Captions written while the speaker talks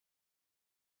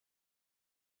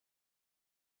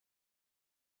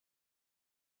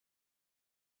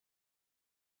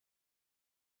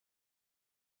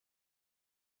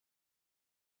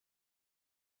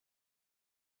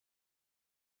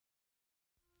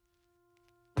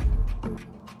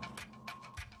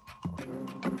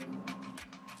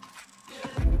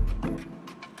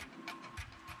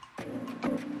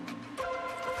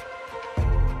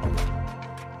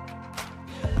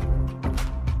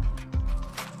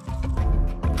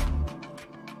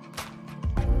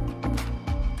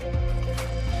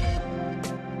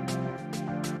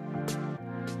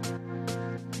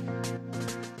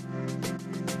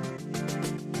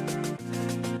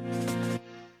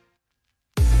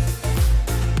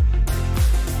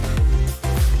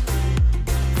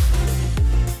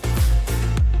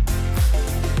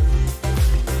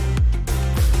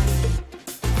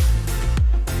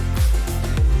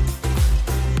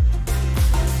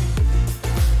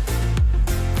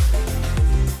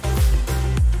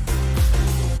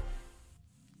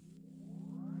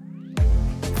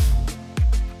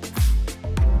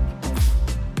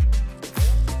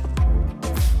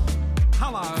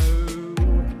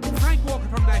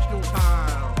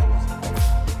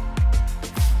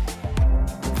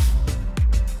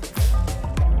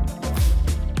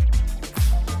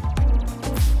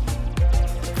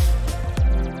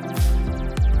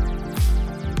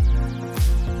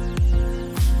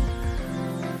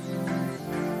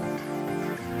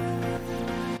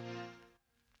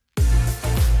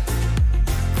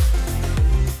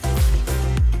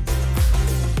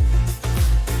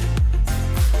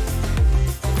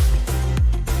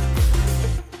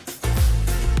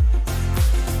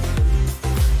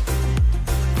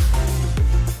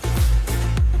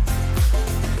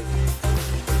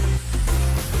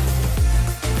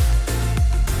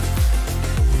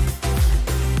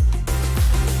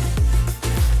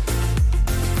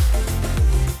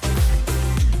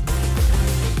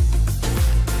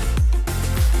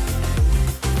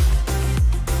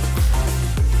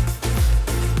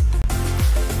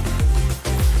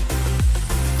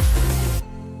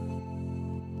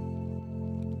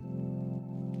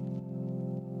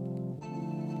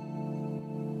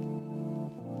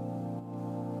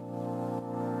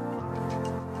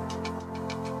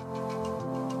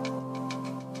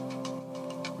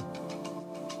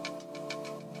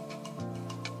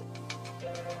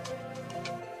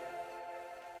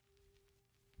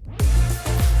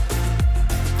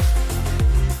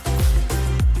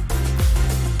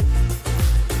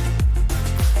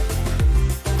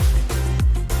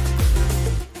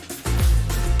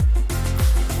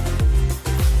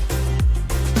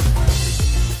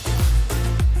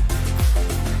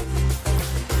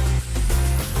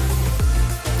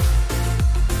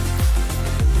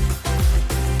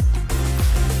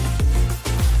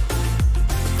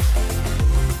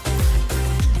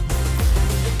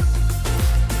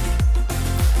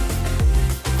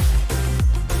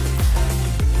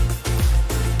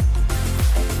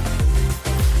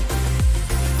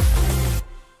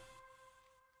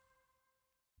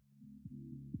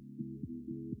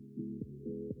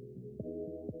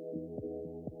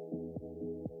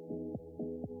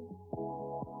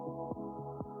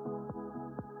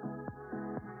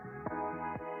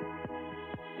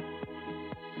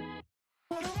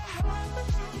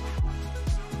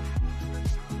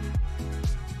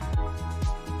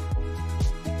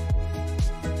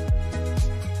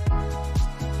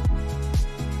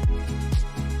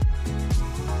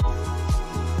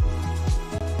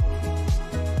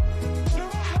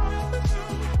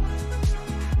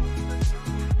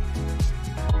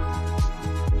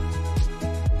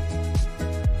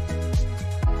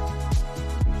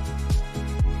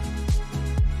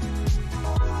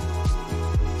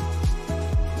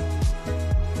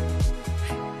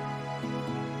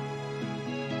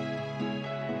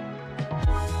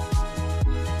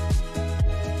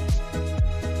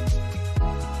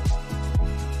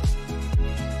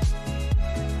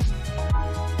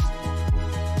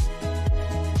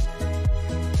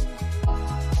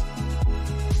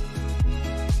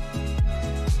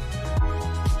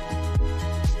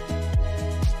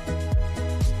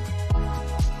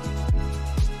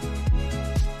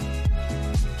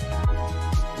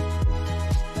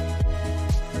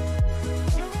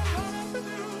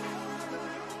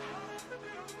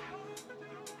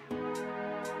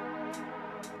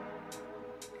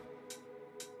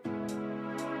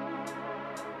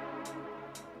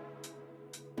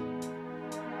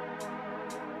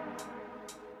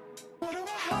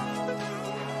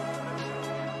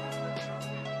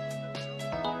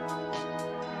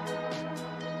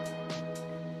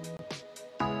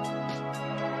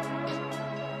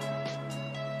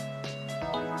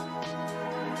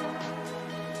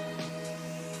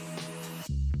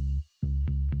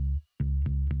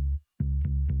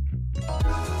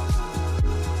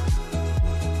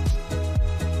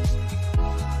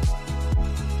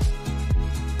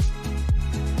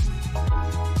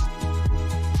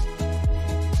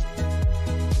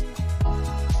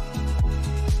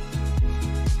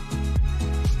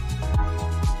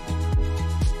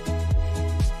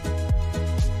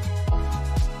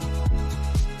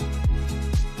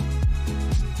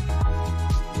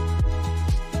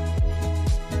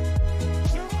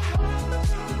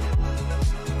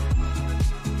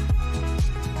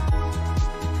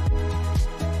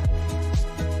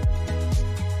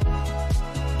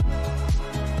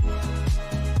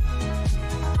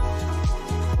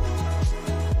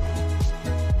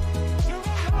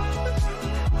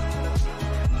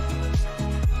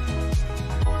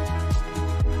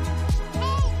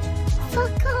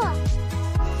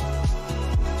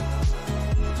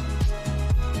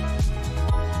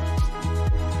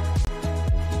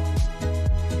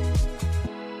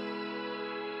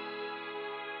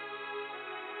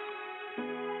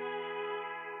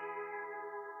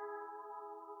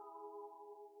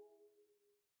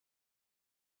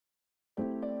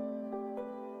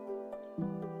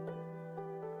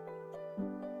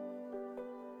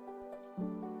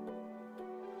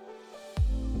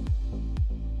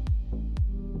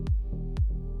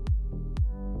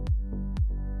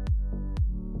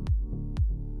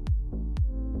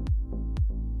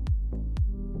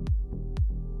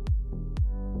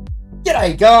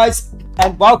G'day guys,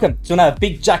 and welcome to another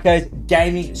Big JACKO'S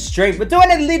Gaming stream. We're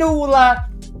doing a little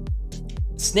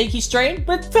sneaky stream,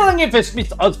 but filling in for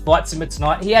Mr. Oz Flight Simmer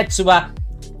tonight. He had to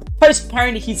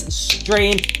postpone his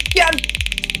stream. Yeah,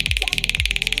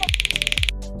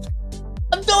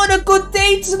 I'm doing a good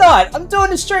deed tonight. I'm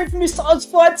doing a stream for Mr. Oz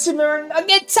Flight Simmer and I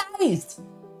get tased.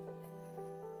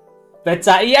 But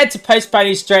he had to postpone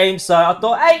his stream, so I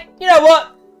thought, hey, you know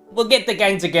what? We'll get the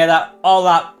gang together.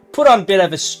 I'll put on a bit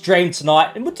of a stream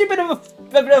tonight, and we'll do a bit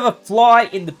of a fly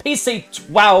in the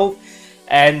PC-12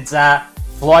 and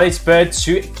fly this bird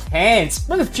to Cairns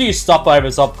with a few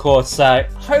stopovers, of course. So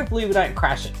hopefully we don't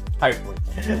crash it. Hopefully.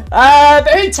 But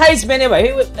who tased me anyway?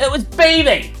 It was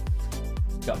BB.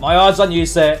 Got my eyes on you,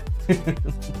 sir.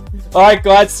 All right,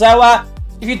 guys. So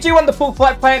if you do want the full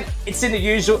flight plan, it's in the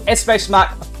usual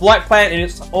 !mark flight plan, and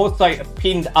it's also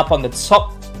pinned up on the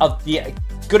top of the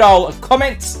good old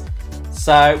comments.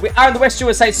 So we are in the West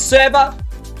USA server.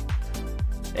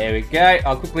 There we go.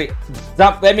 I'll quickly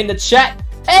dump them in the chat.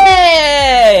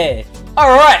 Hey!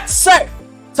 Alright, so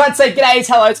time to say g'days,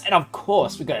 hellos, and of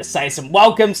course we're going to say some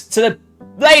welcomes to the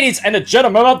ladies and the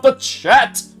gentlemen of the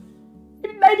chat.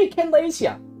 Maybe Kenlee's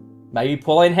here. Maybe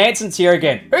Pauline Hanson's here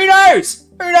again. Who knows?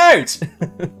 Who knows?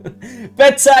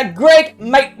 But Greg,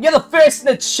 mate, you're the first in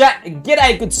the chat.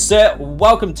 G'day, good sir.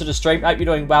 Welcome to the stream. Hope you're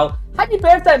doing well. Happy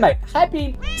birthday, mate.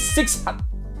 Happy 600...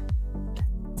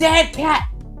 Damn cat.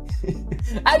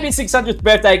 Happy 600th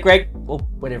birthday, Greg. Or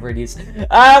whatever it is.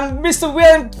 Mr.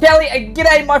 William Kelly,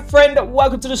 g'day, my friend.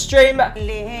 Welcome to the stream. Love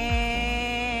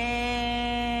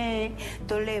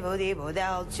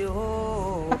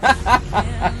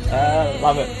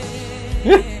it.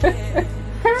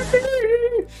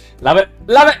 Love it,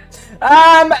 love it.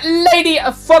 Lady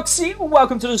Foxy,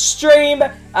 welcome to the stream.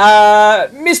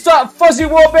 Mr. Fozzy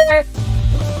Warbear.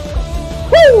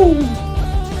 Woo!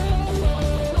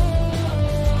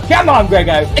 Come on,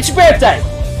 Grego, it's your birthday.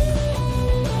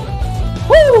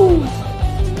 Woo!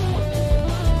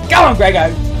 Go on, Grego.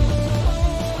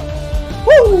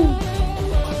 Woo!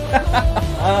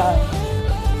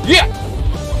 Yeah.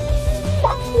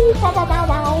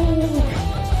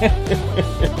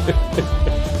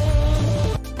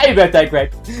 Happy birthday,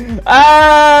 Greg.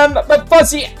 But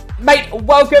Fozzy, mate,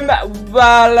 welcome.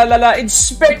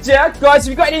 Inspector, guys, have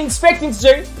you got any inspecting to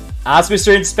do? Ask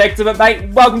Mr. Inspector, but mate,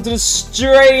 welcome to the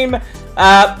stream.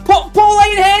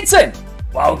 Pauline Hanson,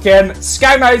 welcome.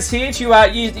 ScoMo's here. If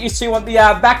you two want the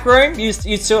back room, you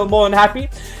two are more than happy.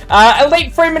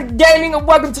 Elite Freeman Gaming,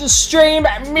 welcome to the stream.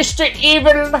 Mr.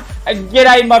 Even,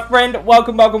 g'day, my friend.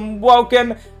 Welcome, welcome,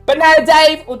 welcome. Banana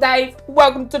Dave, or Dave,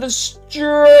 welcome to the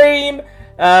stream.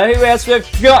 Who else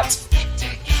we've got?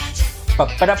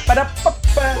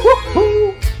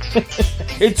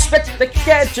 Inspect the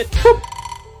gadget.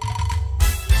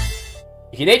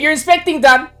 If you need your inspecting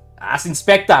done, ask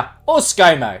Inspector or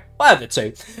ScoMo. One of the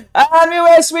two. Who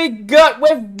else we got?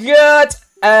 We've got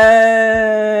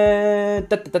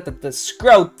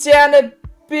scroll down a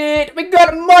bit. We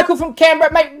got Michael from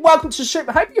Canberra, mate. Welcome to the stream.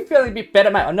 I hope you're feeling a bit better,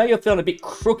 mate. I know you're feeling a bit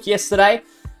crook yesterday.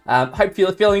 Hope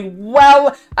you're feeling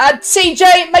well.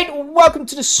 TJ, mate, welcome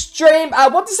to the stream.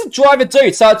 What does the driver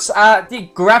do? So it's the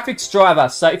graphics driver.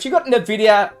 So if you've got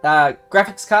NVIDIA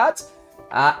graphics cards,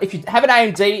 if you have an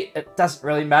AMD, it doesn't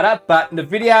really matter. But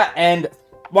NVIDIA and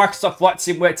Microsoft Flight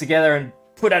Sim work together and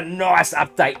put a nice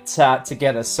update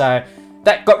together. So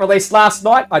that got released last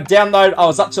night. I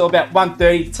was up till about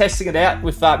 1:30 testing it out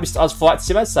with Mr. Oz Flight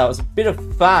Simmer, so it was a bit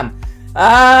of fun. Who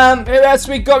else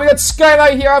we got? We got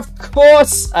ScoMo here, of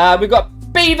course. We got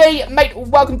BV, mate,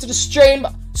 welcome to the stream.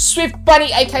 Swift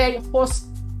Bunny, aka Horse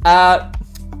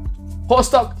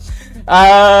Dog.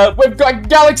 We've got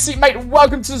Galaxy, mate,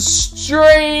 welcome to the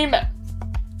stream.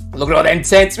 Look at all them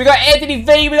tents. We got Anthony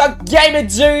V, we got Gamer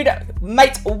Dude,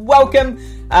 mate, welcome.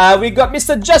 We got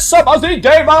Mr. Just Some Aussie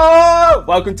Gamer!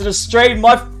 Welcome to the stream,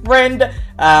 my friend.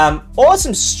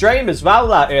 Awesome stream as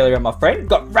well earlier, my friend.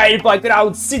 Got raided by good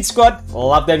old Sid Squad.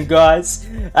 Love them guys.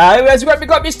 Who else we got? We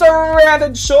got Mr. Round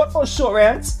and Short, or Short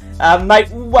Rounds. Mate,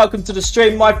 welcome to the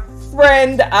stream, my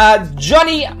friend.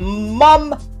 Johnny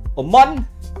Mum, or Mon.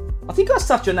 I think I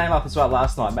stuffed your name up as well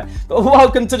last night, mate. But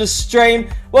welcome to the stream.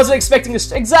 Wasn't expecting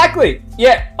this. Exactly.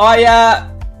 Yeah, yeah,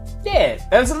 it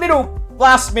was a little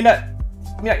last minute.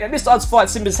 You know, Mr. Oz Flight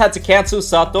Simmers had to cancel,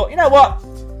 so I thought, you know what?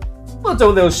 We'll do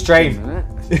a little stream.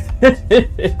 He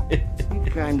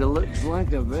kinda looks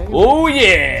like a baby. Oh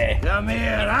yeah! Come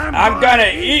here, I'm gonna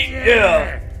eat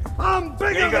you! I'm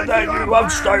bigger than you,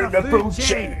 I'm starting to food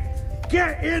chain.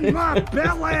 Get in my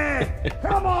belly!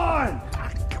 Come on!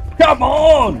 Come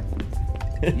on!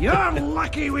 You're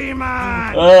lucky, wee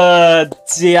man!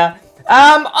 Dear.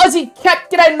 Aussie Cap,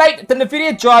 g'day mate. The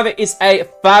NVIDIA driver is a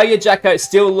failure, Jacko. It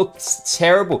still looks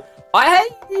terrible. I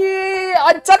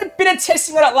done a bit of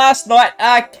testing on it last night.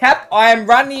 Cap, I am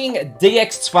running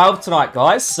DX12 tonight,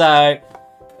 guys. So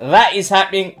that is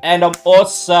happening, and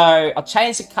I've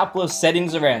changed a couple of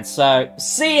settings around. So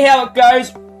see how it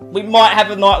goes. We might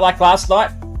have a night like last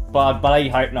night, but I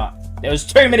hope not. There was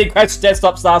too many crash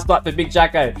desktops last night for Big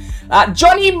Jacko.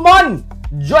 Johnny Mon.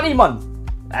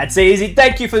 That's easy.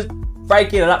 Thank you for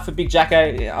breaking it up for Big Jacko.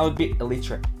 I'm a bit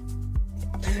illiterate.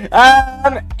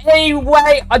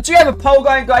 Anyway, I do have a poll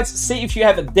going, guys, to see if you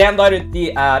have downloaded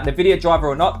the NVIDIA driver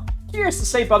or not. Curious to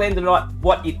see by the end of the night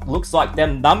what it looks like,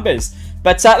 them numbers.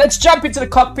 But let's jump into the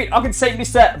cockpit. I can see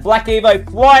Mr. Black Evo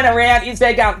flying around. Is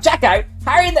there going, Jacko,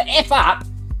 hurry the F up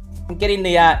and get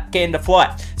in the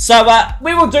flight. So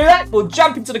we will do that. We'll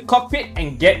jump into the cockpit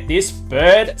and get this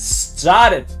bird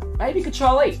started. Maybe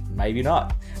Control E, maybe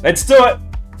not. Let's do it.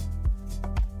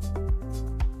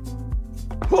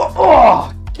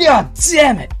 Oh, god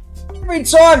damn it. Every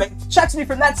time it chucks me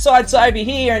from that side to over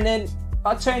here, and then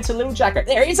I turn to Little Jacko.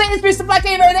 There he is, Mr. Black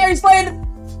Evo, there he's landed.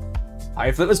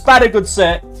 Hopefully it was Budda, good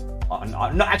sir. Oh, no,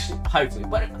 not actually, hopefully,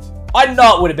 but I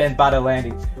know it would have been Budda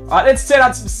landing. Alright, let's turn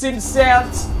on some sim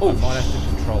sounds. Oh, might have to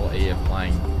Control E of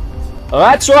playing. Oh,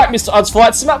 that's right, Mr. Odds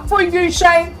Flight Sim up for you,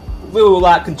 Shane. We will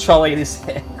Control E this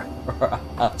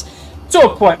aircraft. To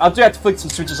a point, I do have to flick some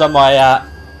switches on my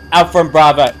Alpha and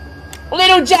Bravo.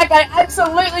 Little Jacko,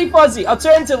 absolutely fuzzy. I'll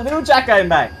turn to Little Jacko,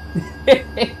 mate.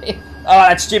 Oh,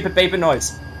 that stupid beeping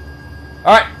noise.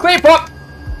 Alright, clear pop.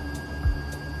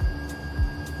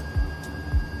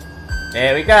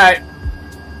 There we go.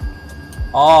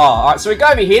 Oh, alright, so we go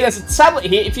over here. There's a tablet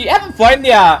here. If you haven't flown the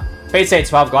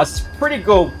PC-12, guys, it's a pretty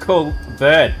cool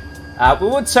bird. We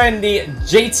will turn the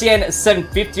GTN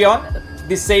 750 on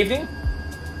this evening.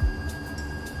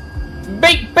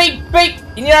 Beep, beep, beep.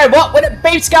 And you know what? When it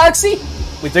beeps, Galaxy,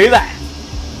 we do that.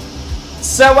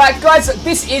 So, guys,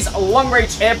 this is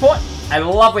Longreach Airport, a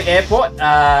lovely airport.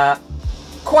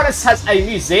 Qantas has a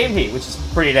museum here, which is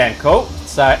pretty damn cool.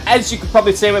 So, as you could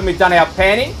probably see when we've done our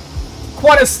panning,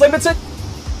 Qantas Limited.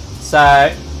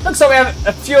 So, looks like we have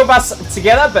a few of us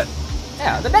together, but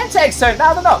yeah, the name tags don't.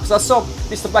 No, they're not, because I saw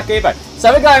Mr. Black Evo.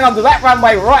 So, we're going onto that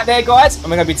runway right there, guys, and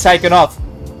we're going to be taking off.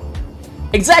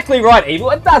 Exactly right, Evil.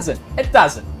 It doesn't. It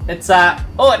doesn't. It's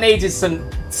all it needs is some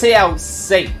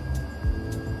TLC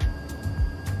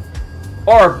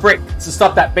or a brick to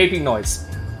stop that beeping noise.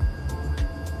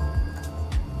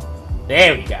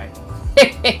 There we go.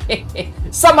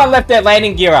 Someone left their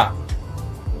landing gear up.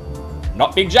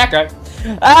 Not Big Jacko.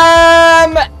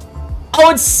 I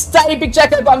would stay Big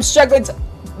Jacko, but I'm struggling to...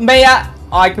 Mia,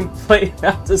 I completely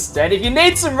understand. If you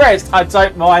need some rest, I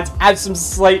don't mind. Have some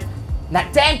sleep.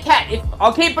 That damn cat.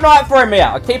 I'll keep an eye out for him, Mia.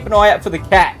 I'll keep an eye out for the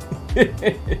cat.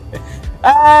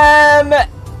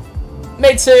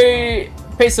 Me too.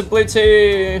 Piece of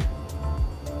Bluetooth.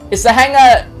 Is the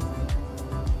hangar...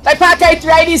 They park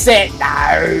A380s there.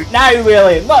 No,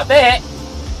 William. Not there.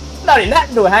 Not in that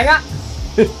little hangar.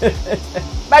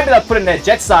 Maybe they'll put in their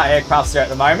Jetstar aircrafts there at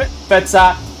the moment. But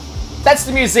that's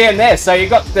the museum there. So you've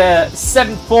got the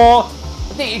 7-4. I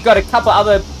think you've got a couple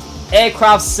other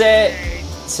aircrafts there.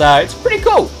 So it's pretty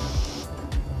cool.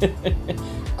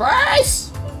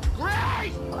 Grace!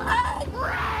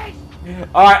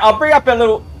 Alright, I'll bring up a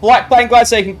little flight plane, guys,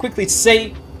 so you can quickly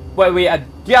see where we are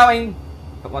going.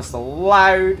 If it wants to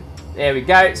load. There we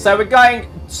go. So we're going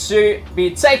to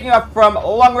be taking off from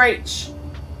Longreach.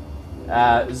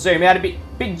 Zoom out a bit.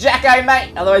 Big Jacko,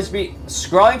 mate. Otherwise we'll be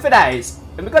scrolling for days.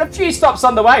 And we've got a few stops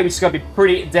on the way, which is going to be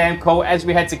pretty damn cool as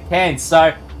we head to Cairns.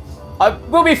 So I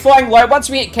will be flying low. Once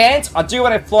we hit Cairns, I do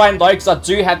want to fly in low because I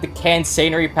do have the Cairns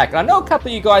scenery pack. And I know a couple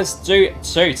of you guys do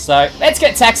too. So let's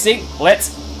get taxiing.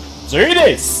 Let's do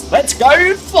this. Let's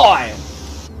go flying.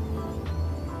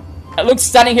 It looks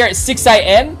stunning here at 6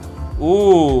 AM.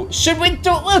 Ooh, should we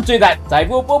do it? We'll do that, Dave.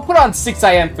 We'll put on 6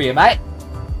 AM for you, mate.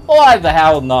 Why the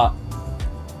hell not?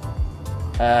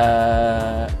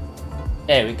 There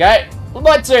we go. We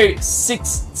might do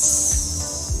 6...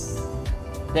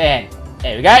 10.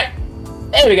 There we go.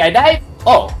 There we go, Dave.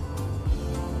 Oh.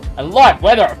 And light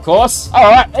weather, of course.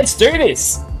 Alright, let's do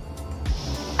this.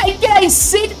 Hey, g'day,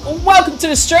 Sid. Welcome to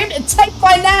the stream. And take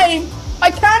my name. I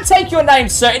can't take your name,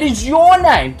 sir. It is your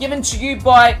name, given to you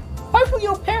by, hopefully,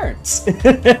 your parents.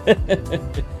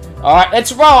 Alright,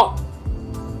 let's roll.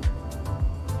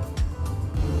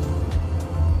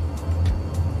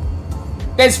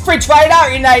 There's Fridge Radar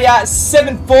in a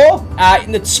 7-4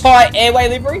 in the Thai Airway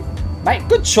livery. Mate,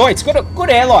 good choice. Good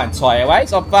airline, Thai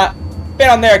Airways. I've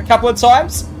been on there a couple of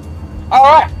times.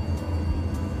 Alright.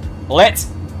 Let's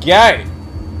go.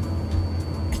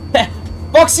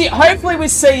 Foxy, hopefully we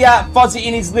see Fozzy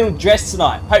in his little dress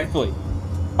tonight. Hopefully.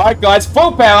 Alright guys,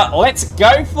 full power. Let's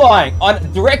go flying on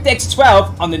DirectX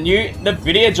 12 on the new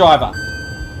NVIDIA driver.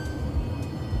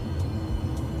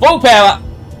 Full power.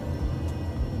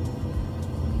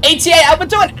 ETA, we're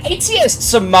doing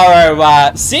ATS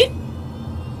tomorrow, Sid.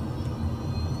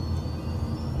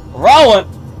 Rolling.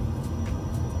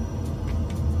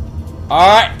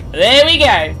 Alright, there we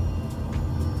go.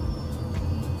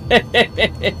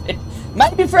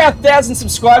 Maybe for our 1,000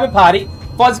 subscriber party,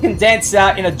 Fozzy can dance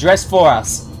out in a dress for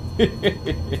us.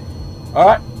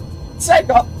 Alright, take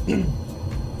off.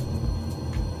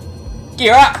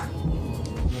 Gear up.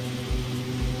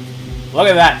 Look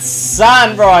at that,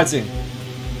 sun rising.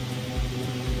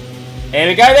 Here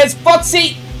we go, there's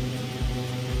Foxy.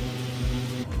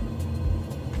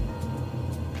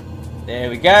 There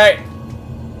we go.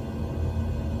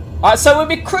 Alright, so we'll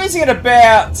be cruising at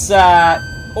about,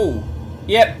 oh,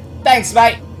 yep, thanks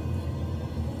mate.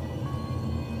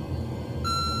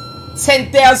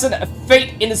 10,000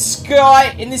 feet in the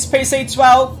sky in this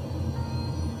PC-12.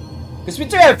 Because we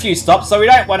do have a few stops, so we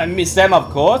don't want to miss them, of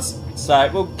course. So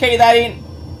we'll key that in.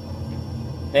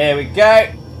 There we go.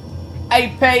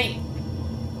 AP.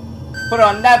 Put it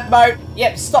on nav mode.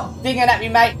 Yep, stop dinging at me,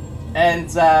 mate. And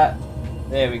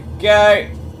there we go.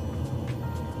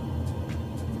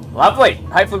 Lovely.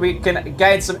 Hopefully we can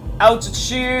gain some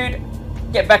altitude.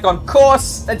 Get back on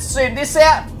course. Let's zoom this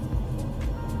out.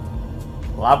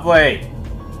 Lovely.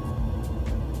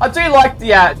 I do like the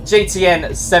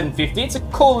GTN 750. It's a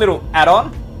cool little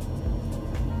add-on.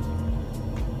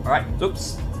 Alright,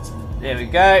 oops. There we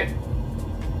go.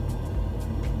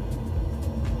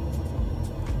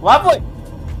 Lovely.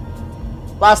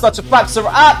 Last notch of flaps are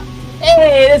up.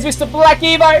 Hey, there's Mr. Black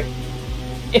Evo.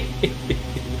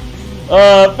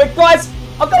 But guys,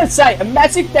 I've got to say, a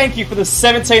massive thank you for the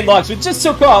 17 likes. We just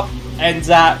took off, and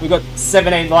we got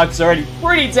 17 likes already.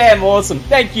 Pretty damn awesome.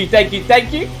 Thank you, thank you,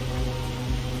 thank you.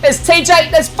 There's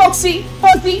TJ, there's Foxy,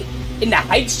 Fozzy in the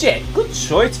H-Jet. Good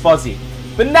choice, Fozzy.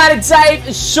 Banana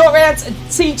Dave, Short Rounds, and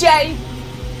TJ.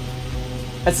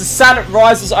 As the sun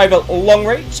rises over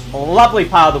Longreach, a lovely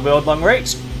part of the world,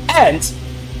 Longreach. And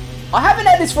I haven't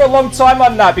had this for a long time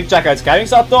on Big JACKO'S Gaming,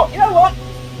 so I thought, you know what?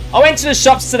 I went to the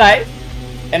shops today,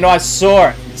 and I saw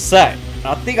it. So,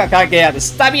 I think I can't get out the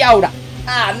stubby holder.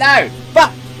 Ah, no.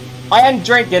 But, I am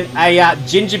drinking a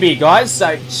ginger beer, guys,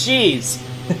 so cheers.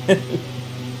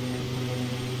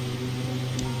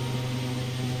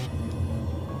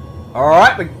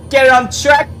 Alright, we're getting on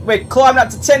track. We're climbing up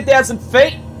to 10,000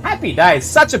 feet. Happy days.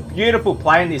 Such a beautiful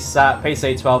plane, this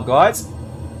PC-12, guys.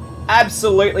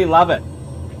 Absolutely love it.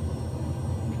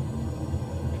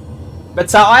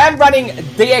 But I am running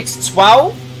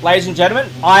DX12, ladies and gentlemen.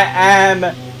 I am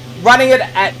running it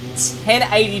at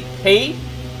 1080p.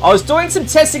 I was doing some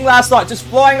testing last night, just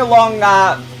flying along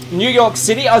New York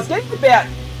City. I was getting about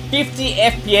 50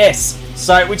 FPS,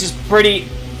 so which is pretty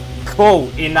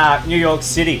cool in New York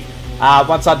City.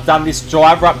 Once I've done this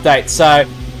driver update, so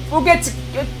we'll get to.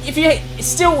 If you're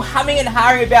still humming and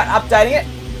hawing about updating it,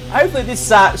 hopefully this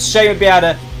show will be able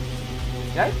to,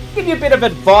 you know, give you a bit of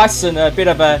advice and a bit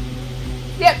of a,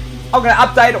 yep, I'm going to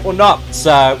update it or not.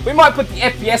 So we might put the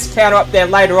FPS counter up there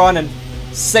later on and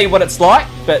see what it's like,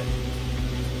 but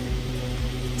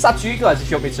it's up to you guys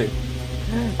if you want me to.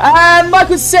 And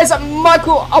Michael says that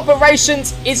Michael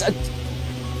operations is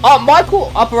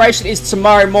Michael operation is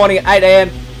tomorrow morning at 8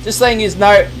 AM. Just letting you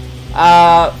know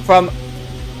from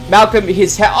Malcolm,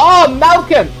 his house. Oh,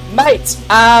 Malcolm, mate.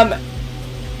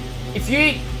 If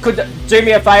you could do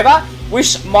me a favour,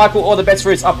 wish Michael all the best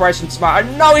for his operation tomorrow.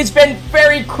 I know he's been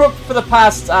very crook for the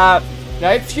past,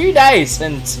 few days,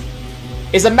 and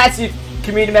is a massive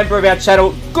community member of our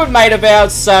channel, good mate of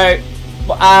ours. So,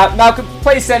 Malcolm,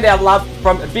 please send our love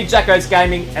from Big JACKO'S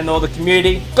Gaming and all the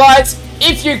community, guys.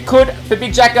 If you could, for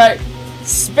Big JACKO,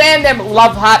 spam them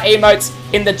love heart emotes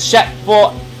in the chat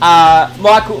for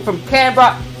Michael from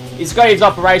Canberra. He's got his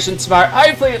operation tomorrow.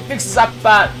 Hopefully it fixes up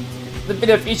the bit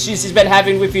of issues he's been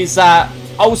having with his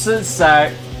ulcers,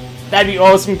 so that'd be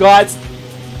awesome, guys.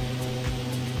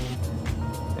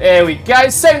 There we go,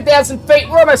 7,000 feet.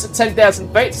 We're almost at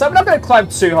 10,000 feet, so I'm not going to climb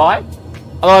too high.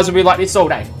 Otherwise we'll be like this all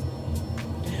day.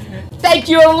 Thank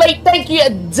you, Elite. Thank you,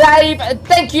 Dave.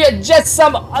 Thank you, Just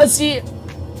Some Aussie.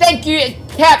 Thank you,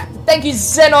 Cap. Thank you,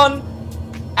 Xenon.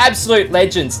 Absolute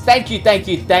legends. Thank you, thank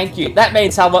you, thank you. That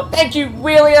means a lot. Thank you,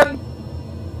 William.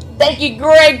 Thank you,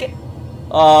 Greg.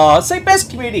 Oh, say best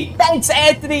community. Thanks,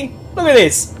 Anthony. Look at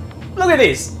this. Look at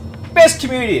this. Best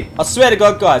community. I swear to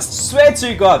God, guys. Swear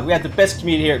to God, we have the best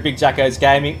community here at Big JACKO'S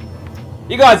Gaming.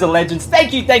 You guys are legends.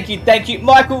 Thank you, thank you, thank you.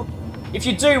 Michael, if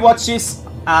you do watch this,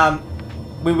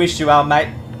 we wish you well, mate.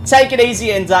 Take it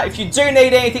easy, and if you do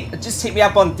need anything, just hit me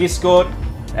up on Discord,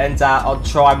 and I'll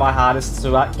try my hardest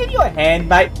to give you a hand,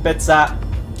 mate. But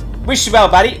wish you well,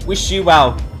 buddy. Wish you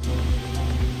well.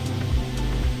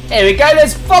 There we go.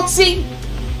 There's Foxy,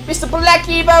 Mr. Black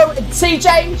Evo, and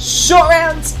TJ. Short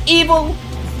rounds, Evil,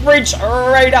 Fridge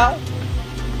Raider.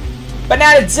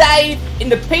 Banana Dave in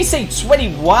the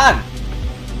PC21.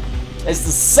 There's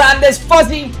the sun. There's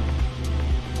Fozzy.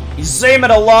 You zoom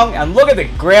it along, and look at the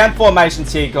ground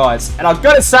formations here, guys. And I've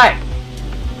got to say,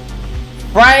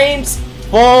 frames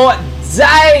for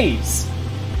days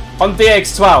on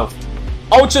DX12.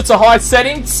 Ultra to high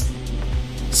settings,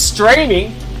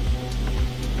 streaming,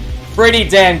 pretty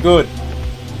damn good.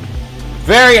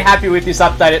 Very happy with this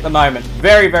update at the moment.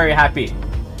 Very, very happy.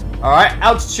 Alright,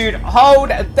 altitude hold.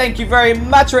 Thank you very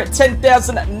much. We're at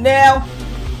 10,000 now.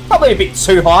 Probably a bit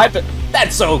too high, but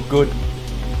that's all good.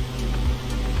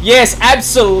 Yes,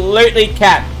 absolutely,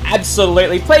 Cap.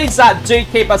 Absolutely. Please do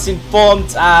keep us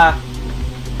informed,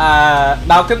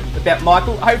 Malcolm, about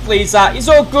Michael. Hopefully he's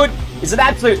all good. He's an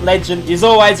absolute legend. He's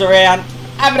always around,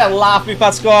 having a laugh with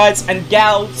us, guys and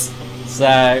gals.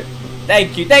 So,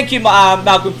 thank you. Thank you,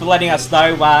 Malcolm, for letting us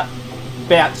know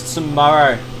about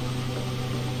tomorrow.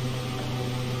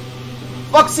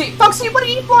 Foxy, what are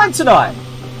you flying tonight?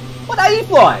 What are you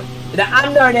flying? In an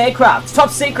unknown aircraft. Top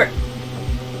secret.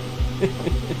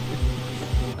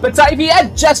 But if you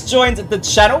had just joined the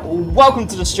channel, welcome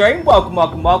to the stream. Welcome.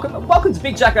 Welcome to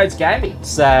Big JACKO'S Gaming.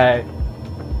 So,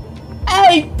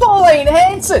 hey, Pauline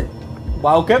Hanson.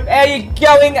 Welcome. How you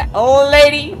going,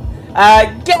 lady?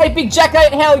 G'day, Big Jacko.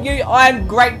 How are you? I'm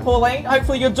great, Pauline.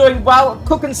 Hopefully you're doing well.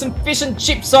 Cooking some fish and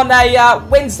chips on a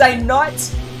Wednesday night.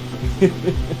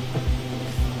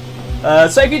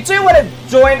 So if you do want to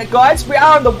join, guys, we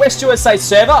are on the West USA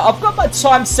server. I've got my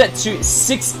time set to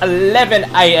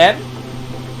 6:11 AM.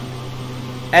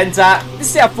 And this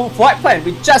is our full flight plan.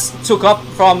 We just took off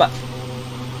from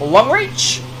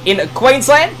Longreach in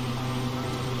Queensland.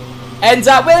 And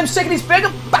William's checking his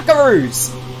burger buckaroos.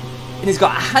 And he's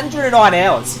got 109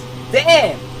 hours.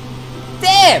 Damn.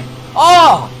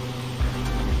 Oh.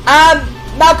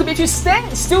 Malcolm, if you're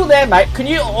still there, mate, can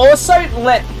you also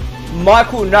let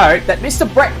Michael know that Mr.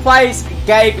 Brett Plays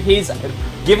gave his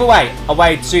giveaway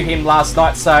away to him last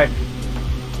night. So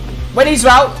when he's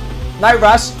well, no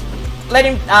rush, let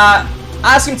him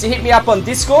ask him to hit me up on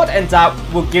Discord, and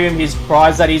we'll give him his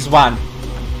prize that he's won.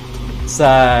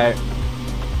 So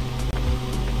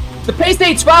the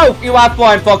PC12 you are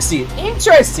flying, Foxy.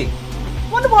 Interesting.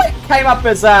 Wonder why it came up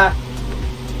as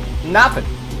nothing.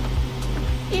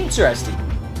 Interesting.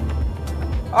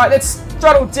 Alright, let's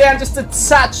throttle down just a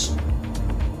touch.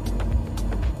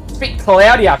 It's a bit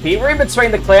cloudy up here. We're in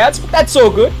between the clouds, but that's all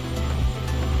good.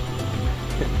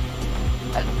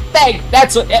 Bang!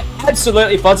 That's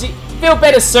absolutely, Fozzy. Feel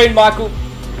better soon, Michael.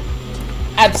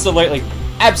 Absolutely.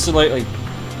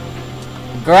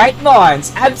 Great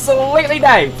minds. Absolutely,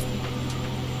 Dave.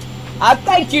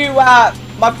 Thank you,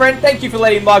 my friend. Thank you for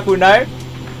letting Michael know.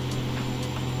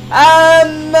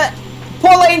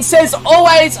 Pauline says,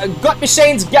 always got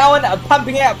machines going,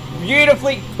 pumping out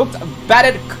beautifully cooked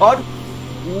battered cod.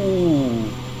 Ooh.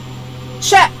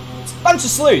 Chat, bunch of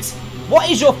slews. What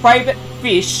is your favourite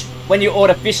fish when you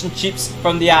order fish and chips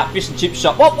from the fish and chip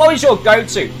shop? What is your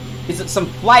go-to? Is it some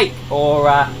flake or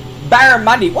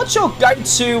barramundi? What's your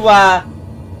go-to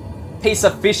piece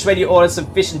of fish when you order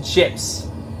some fish and chips?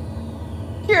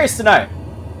 Curious to know.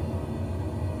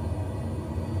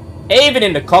 Even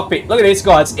in the cockpit. Look at this,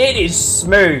 guys. It is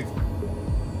smooth.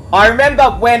 I remember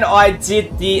when I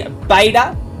did the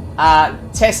beta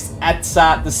test at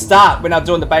the start, when I was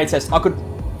doing the beta test, I could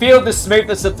feel the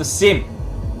smoothness of the sim.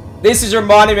 This is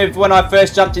reminding me of when I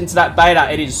first jumped into that beta.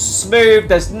 It is smooth.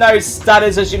 There's no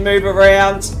stutters as you move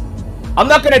around. I'm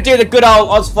not going to do the good old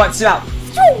Oz Flight Sim up,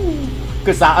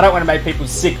 because I don't want to make people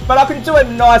sick. But I can do a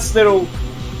nice little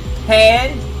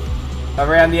pan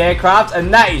around the aircraft,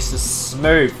 and that is just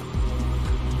smooth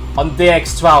on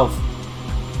DX12.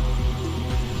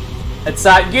 It's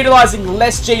utilising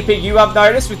less GPU, I've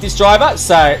noticed, with this driver,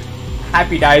 so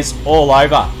happy days all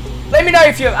over. Let me know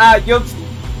if you've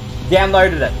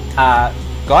downloaded it,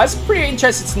 guys. Pretty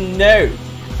interested to know.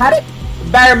 Had it?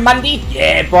 Barramundi?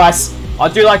 Yeah, Bryce. I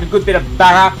do like a good bit of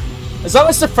barra. As long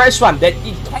as it's a fresh one. That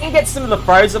you can get some of the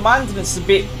frozen ones, and it's a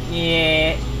bit,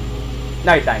 yeah.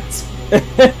 No thanks.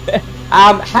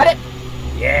 Had it?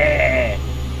 Yeah.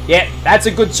 Yeah, that's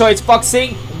a good choice,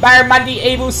 Foxy. Barramundi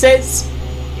Evil says.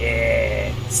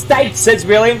 Yeah. Steak, says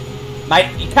William.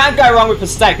 Mate, you can't go wrong with a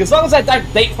steak. As long as they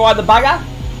don't deep fry the bugger,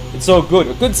 it's all good.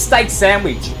 A good steak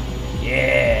sandwich.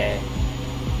 Yeah.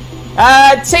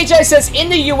 TJ says in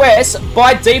the US,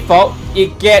 by default, you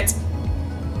get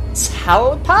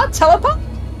Talapa?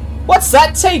 What's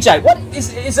that, TJ? What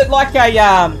is it like a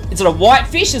is it a white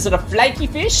fish? Is it a flaky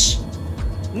fish?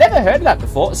 Never heard of that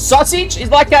before. Sausage is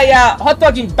like a hot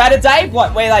dog in batter, Dave,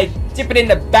 like where they dip it in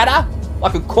the batter,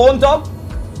 like a corn dog.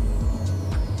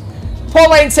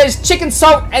 Pauline says chicken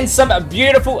salt and some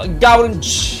beautiful golden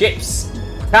chips.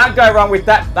 Can't go wrong with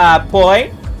that,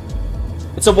 Pauline.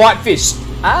 It's a white fish.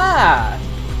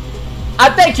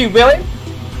 Thank you, William.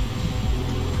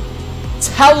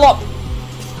 Tilapia.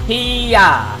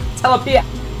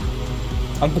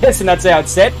 I'm guessing that's how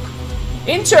it's said.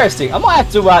 Interesting. I might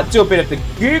have to do a bit of the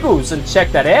Googles and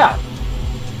check that out.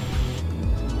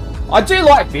 I do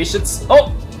like fish. It's...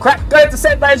 Oh, crap. Go to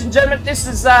set, ladies and gentlemen. This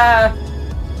is gonna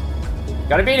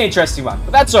be an interesting one.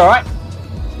 But that's alright.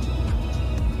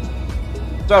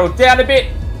 Throttle down a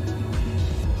bit.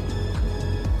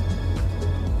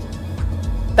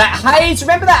 That haze.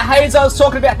 Remember that haze I was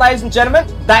talking about, ladies and gentlemen?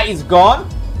 That is gone.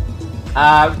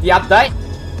 The update.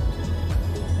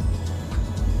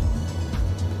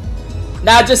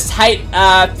 Now I just hate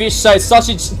fish, so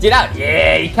sausage dinner.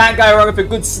 Yeah, you can't go wrong with a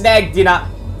good snag dinner.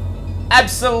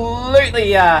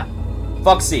 Absolutely,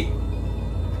 Foxy.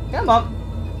 Come on.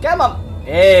 Come on.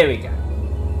 There we go.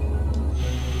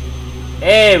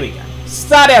 There we go.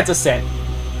 Start out descent.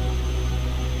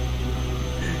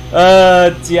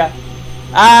 Dear.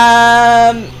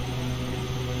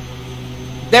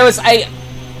 There was a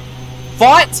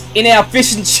fight in our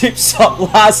fish and chip shop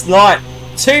last night.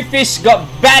 2 fish got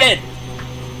battered.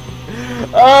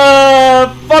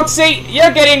 Foxy,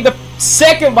 you're getting the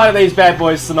second one of these bad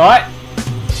boys tonight.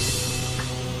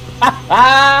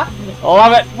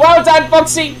 Love it. Well done,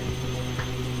 Foxy.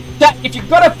 If you've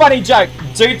got a funny joke,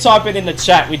 do type it in the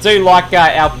chat. We do like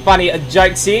our funny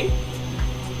jokes here.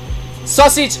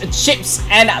 Sausage, chips,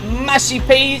 and mushy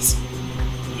peas.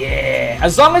 Yeah.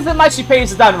 As long as the mushy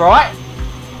peas are done right,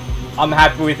 I'm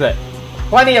happy with it.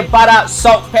 Plenty of butter,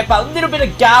 salt, pepper, a little bit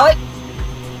of garlic.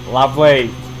 Lovely.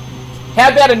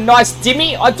 How about a nice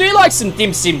dimmy? I do like some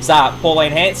dim sims,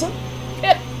 Pauline Hanson.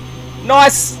 Yep.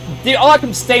 Nice. I like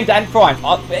them steamed and fried.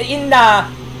 In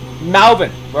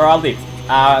Melbourne, where I live,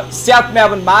 South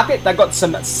Melbourne Market, they've got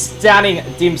some stunning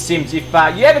dim sims. If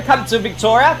you ever come to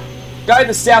Victoria, go to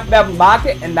the South Melbourne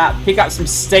Market and pick up some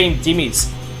steamed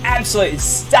dimmies. Absolutely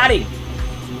stunning.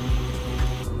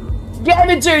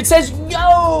 Gamer Dude says,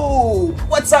 yo!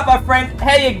 What's up, my friend?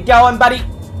 How you going, buddy?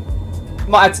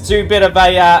 Might have to do a bit of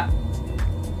a,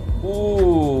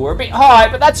 ooh, we're a bit high,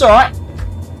 but that's alright.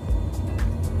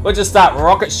 We'll just start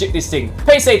rocket ship this thing.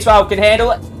 PC12 can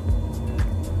handle it.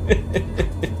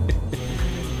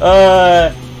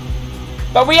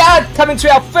 But we are coming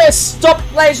to our first stop,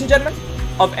 ladies and gentlemen,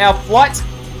 of our flight.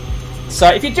 So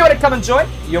if you do want to come and join,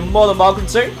 you're more than welcome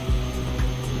to.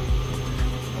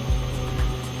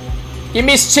 You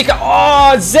missed Chico.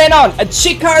 Oh, Xenon, a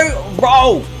Chico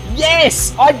roll.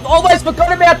 Yes, I almost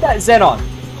forgot about that, Xenon.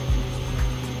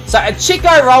 So a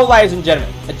Chico roll, ladies and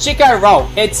gentlemen, a Chico roll.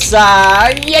 It's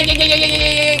God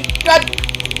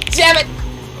damn it,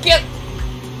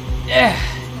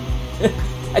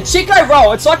 a Chico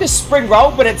roll. It's like a spring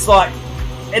roll, but it's like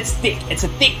it's thick. It's a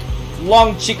thick,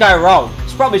 long Chico roll.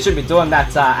 Probably shouldn't be doing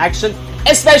that action.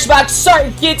 Exclamation mark.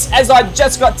 Sorry, kids, as I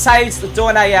just got tased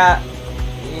doing a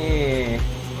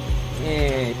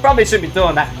probably shouldn't be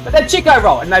doing that. But they're Chico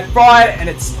roll and they fry it and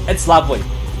it's lovely.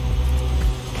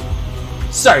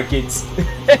 Sorry, kids.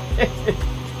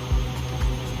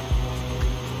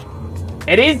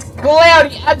 It is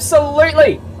cloudy,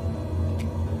 absolutely.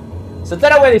 So I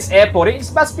don't know where this airport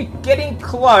is. It must be getting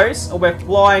close, or we're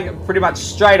flying pretty much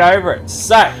straight over it.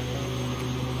 So I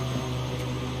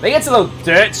think it's a little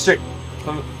dirt strip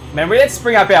from memory. Let's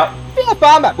bring up our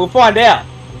farm map. We'll find out.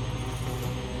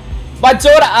 My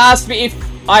daughter asked me if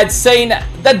I'd seen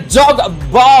the dog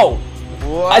bowl.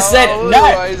 Wow, I said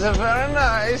no. It's very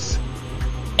nice.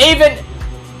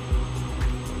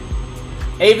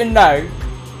 Even though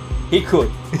he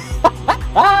could.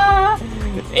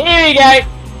 Here we go.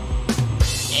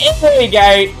 Here we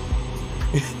go.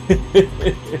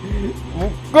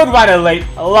 Good one, Elite.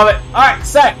 I love it. Alright,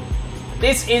 so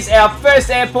this is our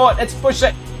first airport. Let's push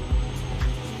it.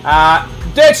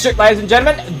 Dirt strip, ladies and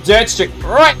gentlemen. Dirt strip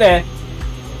right there.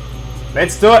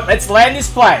 Let's do it. Let's land this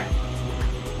plane.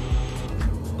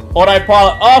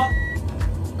 Autopilot off.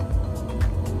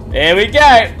 There we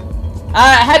go.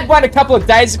 I had one a couple of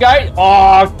days ago.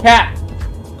 Oh, Cap.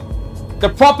 The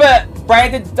proper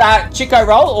branded Chico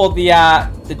roll or the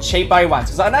cheapo ones?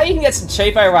 Because I know you can get some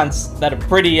cheapo ones that are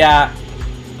pretty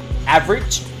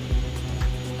average.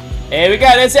 There we go.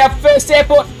 There's our first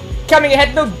airport. coming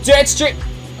ahead, little dirt strip.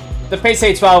 The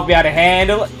PC-12 will be able to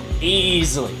handle it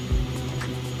easily.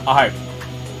 I hope.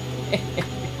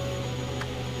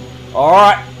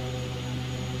 Alright.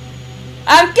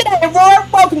 G'day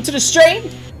everyone, welcome to the stream.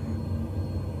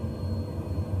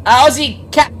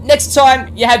 Aussie Cap, next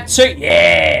time you have 2.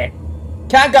 Yeah!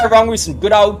 Can't go wrong with some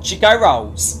good old Chico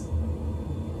rolls.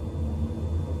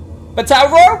 But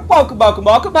Aurora, welcome.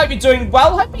 Hope you're doing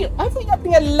well. Hopefully you're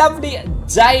having a lovely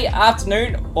day,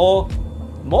 afternoon, or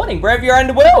morning, wherever you're in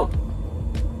the world.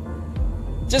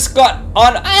 Just got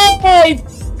on. Hey,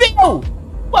 Phil!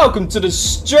 Welcome to the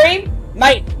stream.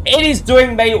 Mate, it is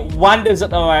doing me wonders at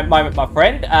the moment, my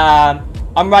friend.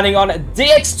 I'm running on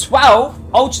DX12,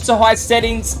 ultra to high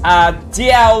settings,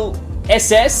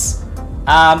 DLSS,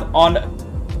 on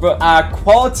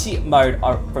quality mode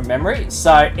from memory.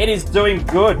 So it is doing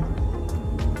good.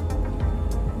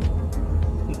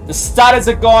 The stutters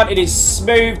are gone. It is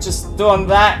smooth. Just doing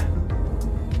that.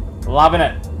 Loving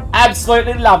it.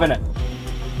 Absolutely loving it.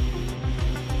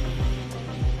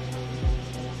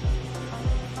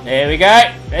 There we go.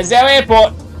 There's our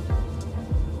airport.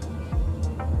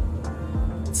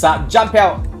 So jump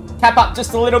out. Tap up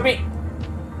just a little bit.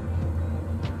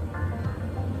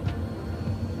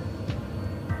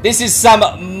 This is some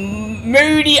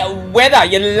moody weather.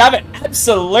 You love it.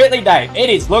 Absolutely, Dave. It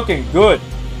is looking good.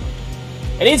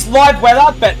 It is live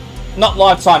weather, but not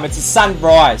live time. It's a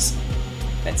sunrise.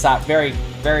 It's very,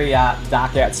 very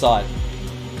dark outside.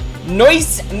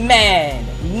 Nice, man.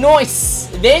 Nice.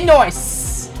 They're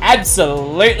nice.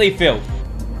 Absolutely filled.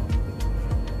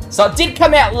 So it did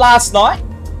come out last night.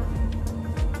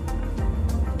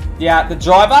 Yeah, the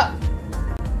driver.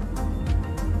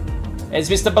 There's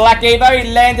Mr. Black Evo. He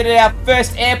landed at our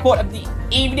first airport of the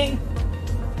evening.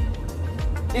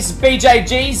 This is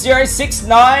BJG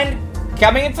 069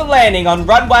 coming in for landing on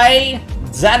runway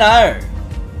Dano.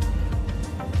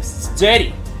 It's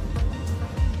dirty.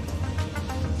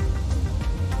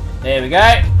 There we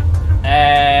go.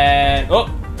 And oh,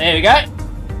 there we go.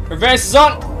 Reverse is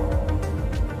on.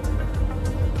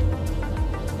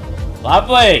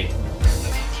 Lovely.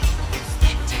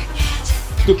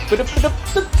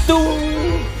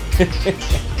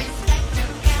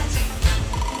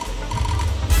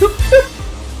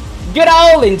 Good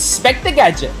old Inspector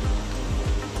Gadget.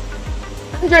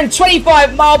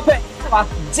 125 mile per hour.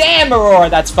 Damn, Aurora,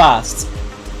 that's fast.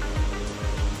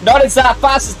 Not as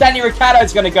fast as Danny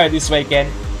Ricciardo's going to go this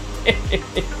weekend.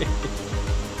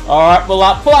 Alright, we'll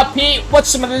pull up here, watch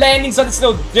some of the landings on this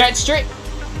little dirt strip.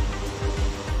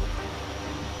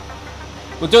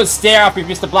 We'll do a stare up with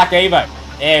Mr. Black Evo.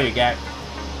 There we go.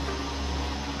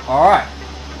 Alright.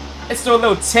 Let's do a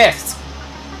little test.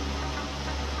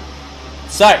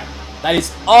 So, that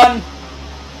is on.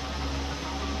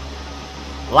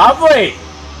 Lovely.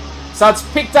 So it's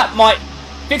fixed up my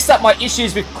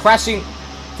issues with crashing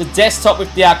the desktop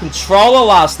with the controller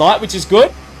last night, which is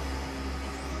good.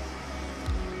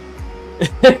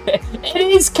 It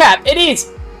is, Cap. It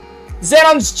is.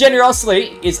 Xenon's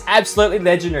generosity is absolutely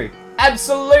legendary.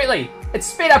 Absolutely. Let's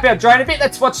speed up our drone a bit.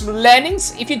 Let's watch some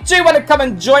landings. If you do want to come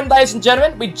and join, ladies and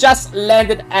gentlemen, we just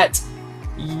landed at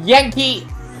Yankee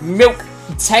Milk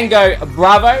Tango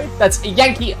Bravo. That's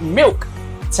Yankee Milk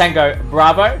Tango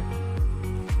Bravo.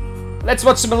 Let's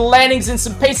watch some landings in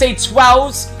some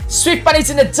PC-12s. Swift Bunnies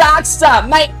in the Dark Star.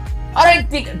 Mate, I don't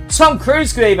think Tom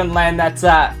Cruise could even land that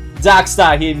Dark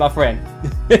Star here, my friend.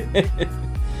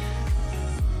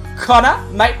 Connor,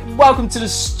 mate, welcome to the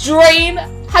stream.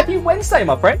 Happy Wednesday,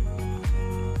 my friend.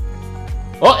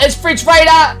 Oh, there's Fridge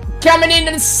Raider coming in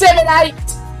at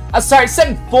 7.8. Sorry,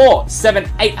 7.4.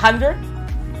 7.800.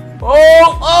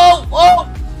 Oh.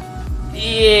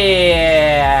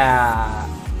 Yeah.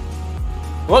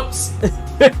 Whoops.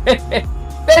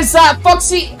 There's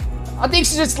Foxy. I think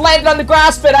she just landed on the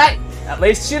grass, but hey, at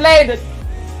least she landed.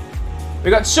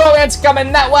 We got Shorelands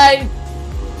coming that way.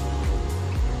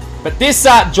 But this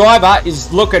driver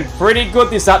is looking pretty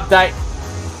good this update.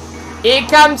 Here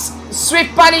comes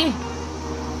Swift Bunny.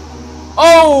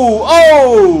 Oh.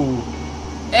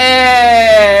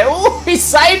 Oh, he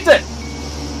saved it.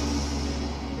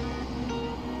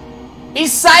 He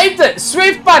saved it.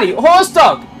 Swift Bunny, Horse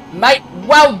Dog. Mate,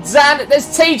 well done. There's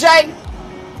TJ.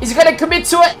 Is he going to commit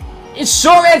to it? Is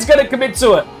Shorehand's going to commit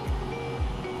to it?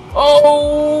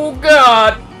 Oh,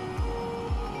 God.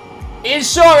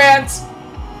 Is Shorehand's.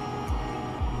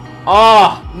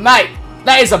 Oh, mate.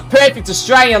 That is a perfect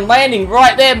Australian landing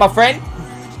right there, my friend.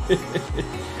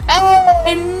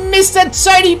 Hey, Mr.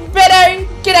 Tony Beto.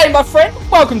 G'day, my friend.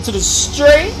 Welcome to the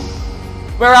stream.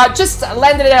 We're just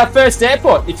landed at our first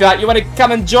airport. If you want to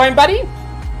come and join, buddy.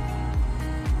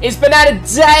 It's Banana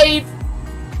Dave.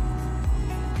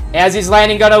 How's his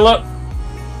landing gonna look?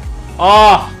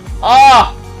 Oh,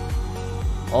 oh,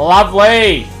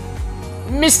 lovely.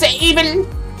 Mr. Even.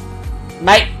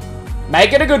 Mate,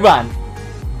 make it a good one.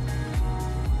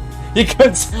 You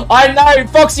could, I know,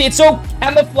 Foxy, it's all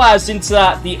camouflaged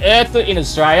into the earth in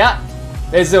Australia.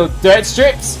 There's little dirt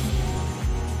strips.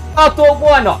 I thought,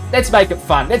 why not? Let's make it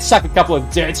fun. Let's chuck a couple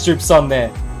of dirt strips on there.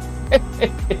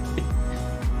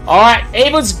 Alright,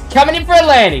 Evil's coming in for a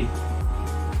landing.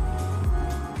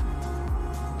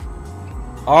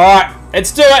 Alright,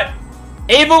 let's do it.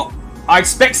 Evil, I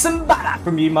expect some butter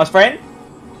from you, my friend.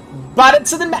 Butter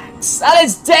to the max.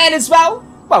 There's Dan as well.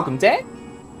 Welcome, Dan.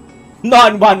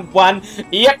 911.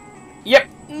 Yep.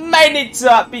 May need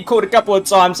to be called a couple of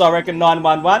times, I reckon,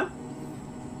 911.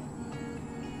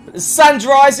 The sun's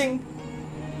rising.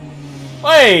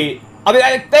 Wait. I mean,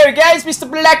 there he goes, Mr.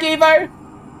 Black Evo.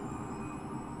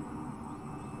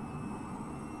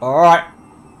 Alright.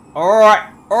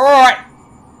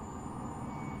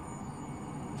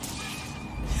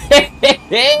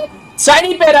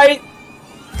 Tiny Beto.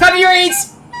 Cover your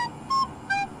ears.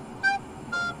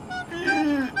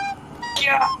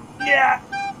 Yeah.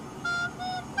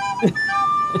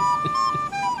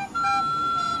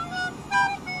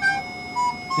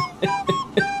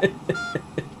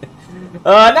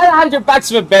 Another $100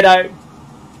 for Beto.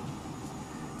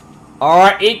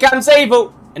 Alright, here comes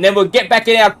Evil. And then we'll get back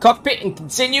in our cockpit and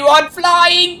continue on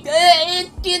flying.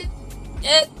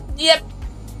 Yep.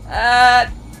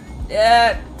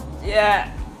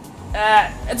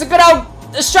 It's a good old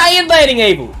Australian landing,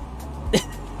 Evil.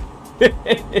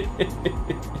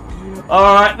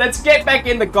 Alright, let's get back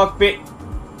in the cockpit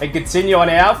and continue on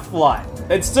our flight.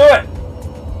 Let's do it.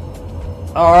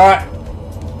 Alright.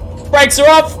 Brakes are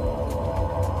off.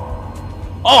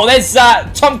 Oh, there's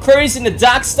Tom Cruise in the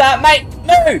Dark Star. Mate,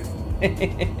 move.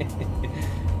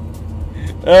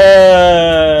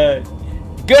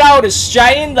 Good old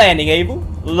Australian landing, Evil.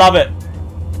 Love it.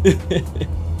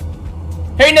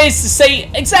 Who needs to see?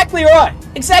 Exactly right.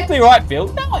 Exactly right,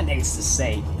 Phil. No one needs to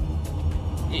see.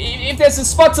 If there's a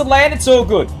spot to land, it's all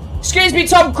good. Excuse me,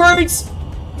 Tom Cruise.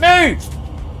 Move.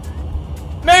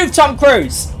 Move, Tom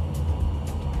Cruise.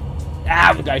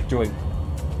 We'll go through him.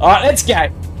 Alright, let's go.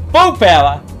 Full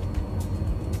power.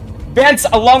 Bounce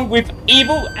along with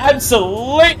Evil.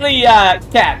 Absolutely,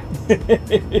 Cap.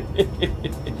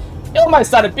 You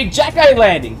almost done a Big Jacko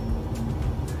landing.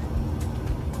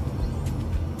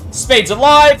 Speed's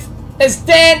alive. There's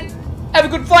Dan. Have a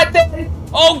good flight, Dan.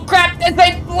 Oh, crap. There's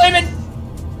a blooming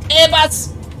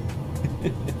Airbus.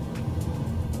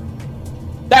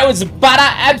 That was butter.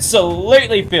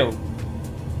 Absolutely, Phil.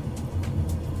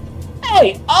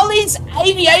 Hey, Ollie's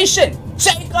Aviation.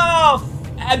 Take off.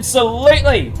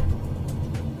 Absolutely.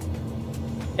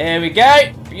 There we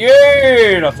go.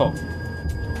 Beautiful.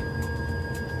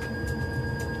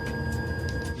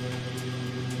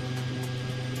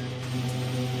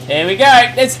 There we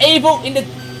go. There's Evil in the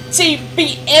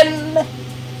TBM.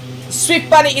 Swift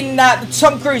Bunny in the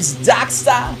Tom Cruise Dark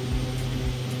Star.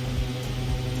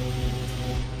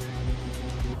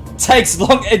 Takes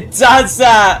long. It does,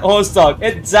 Horse Dog.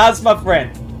 It does, my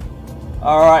friend.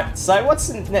 Alright, so what's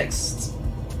next?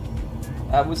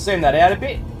 We'll zoom that out a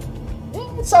bit.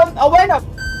 Yeah, so I went up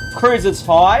cruises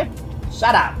high.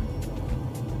 Shut up.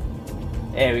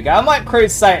 There we go. I might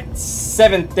cruise, say,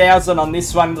 7,000 on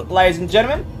this one, ladies and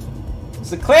gentlemen.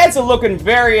 So the clouds are looking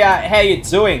very, how you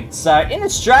doing? So in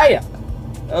Australia,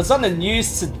 it was on the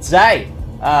news today.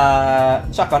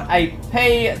 Chuck on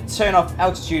AP, turn off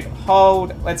altitude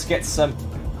hold. Let's get some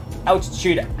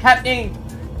altitude happening.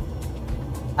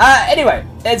 Anyway,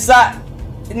 it's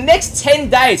in the next 10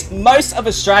 days, most of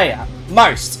Australia,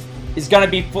 is going to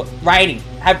be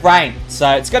have rain. So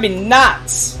it's going to be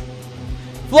nuts.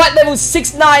 Flight level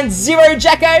 690,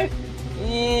 Jacko?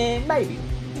 Yeah, maybe.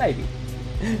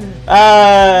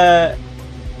 I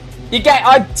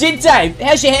did, Dave.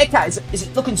 How's your haircut? Is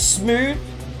it looking smooth?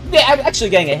 Yeah, I'm actually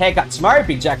getting a haircut tomorrow,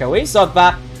 Big Jacko is. I've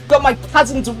got my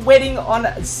cousin's wedding on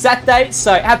Saturday,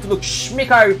 so I have to look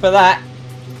schmicko for that.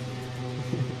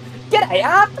 G'day,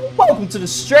 Art. Welcome to the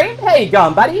stream. How you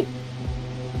going, buddy?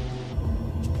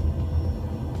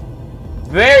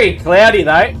 Very cloudy,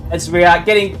 though, as we are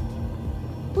getting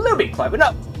a little bit close. We're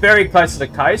not very close to the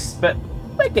coast, but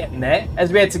we're getting there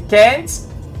as we head to Cairns.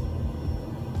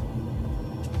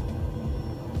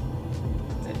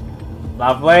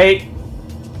 Lovely.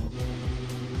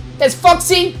 There's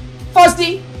Foxy,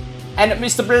 Fozzy, and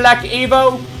Mr. Black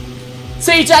Evo,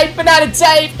 TJ, Banana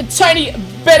Dave, and Tony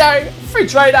Beto,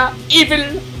 Refrigerator,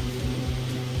 Evil.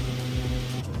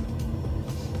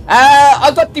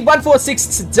 I got the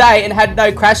 146 today and had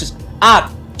no crashes.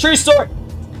 True story.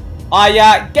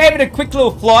 I gave it a quick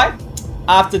little fly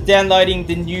after downloading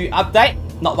the new update.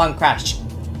 Not one crash.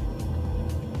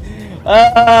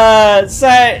 So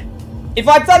if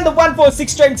I'd done the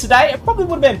 146 stream today, it probably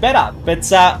would have been better.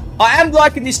 But I am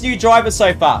liking this new driver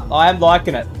so far. I am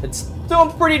liking it. It's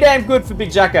doing pretty damn good for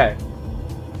Big Jacko.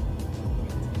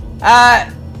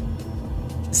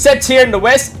 Except here in the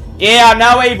west. Yeah, I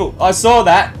know, Evil. I saw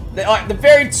that. Like the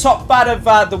very top part of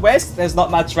the west, there's not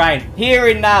much rain. Here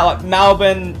in like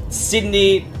Melbourne,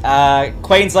 Sydney,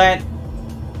 Queensland,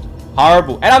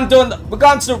 horrible. And we're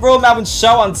going to the Royal Melbourne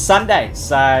Show on Sunday,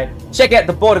 so check out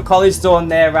the Border Collies doing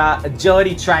their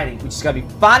agility training, which is going to be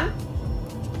fun.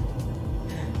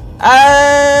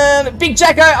 Big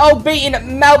Jacko, I'll be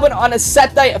in Melbourne on a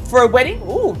Saturday for a wedding.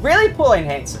 Ooh, really, Pauline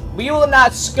Hanson? Will you and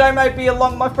ScoMo be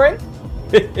along, my friend?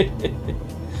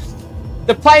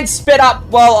 The plane sped up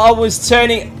while I was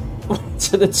turning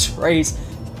to the trees.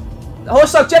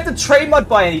 Horselock, do you have the tree mod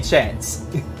by any chance?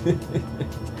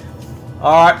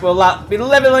 Alright, we'll be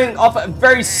leveling off it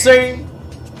very soon.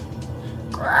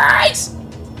 Grace!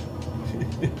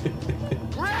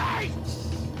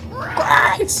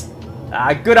 Grace!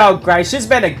 Good old Grace. She's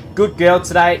been a good girl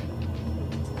today.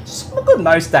 She's good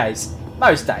most days.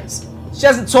 Most days. She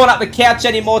hasn't torn up the couch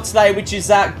anymore today, which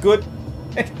is good.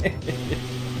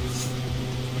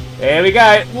 There we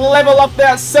go. Level up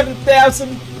now,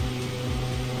 7,000.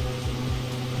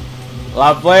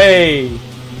 Lovely.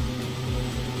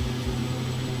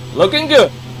 Looking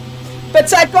good. But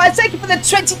guys, thank you for the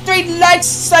 23 likes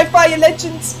so far, you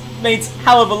legends. Means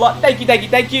hell of a lot. Thank you, thank you,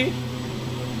 thank you.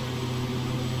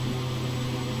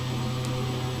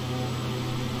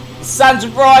 The sun's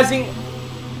rising.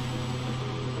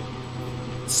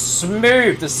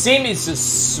 Smooth. The sim is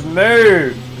just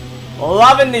smooth.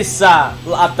 Loving this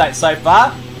update so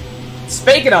far.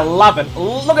 Speaking of loving,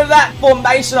 look at that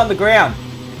formation on the ground.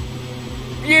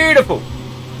 Beautiful.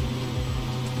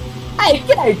 Hey,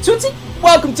 g'day Tootsie.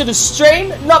 Welcome to the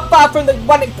stream. Not far from the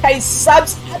 1K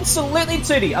subs. Absolutely,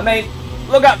 Tootie. I mean,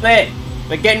 look up there.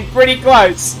 We're getting pretty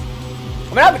close. I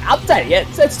mean, I haven't updated yet,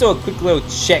 so let's do a quick little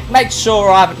check. Make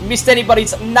sure I haven't missed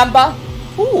anybody's number.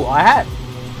 Ooh, I have.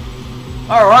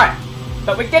 Alright.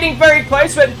 But we're getting very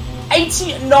close. We're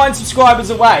 89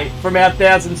 subscribers away from our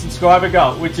 1,000 subscriber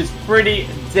goal, which is pretty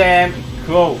damn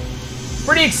cool.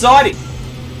 Pretty exciting.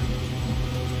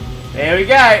 There we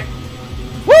go.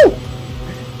 Woo!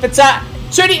 But,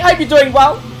 Trudy, hope you're doing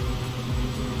well.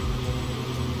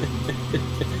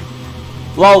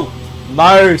 Lol.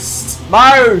 Most.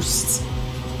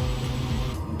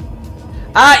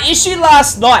 Issue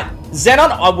last night.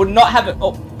 Xenon, I would not have it.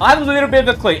 Oh, I have a little bit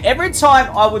of a clue. Every time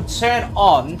I would turn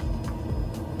on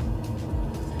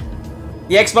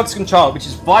the Xbox controller, which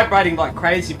is vibrating like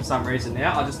crazy for some reason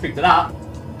now. I just picked it up.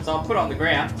 So I'll put it on the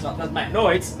ground so it doesn't make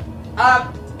noise.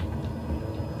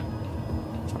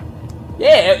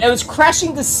 Yeah, it was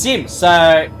crashing the sim.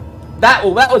 So that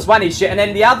was one issue. And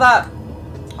then the other,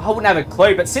 I wouldn't have a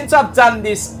clue. But since I've done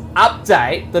this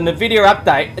update, the NVIDIA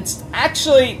update, it's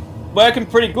actually working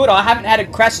pretty good. I haven't had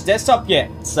it crash the desktop yet.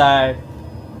 So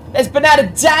there's Banana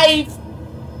Dave.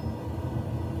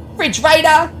 Fridge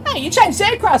Raider. Hey, you changed the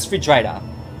aircraft, Fridge Raider.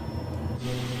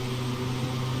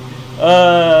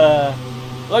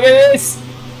 Look at this.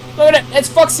 Look at it. It's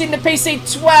Foxy in the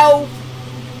PC-12.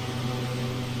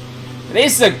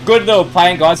 This is a good little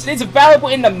plane, guys. It is available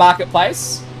in the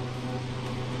marketplace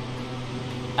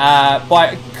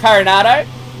by Coronado.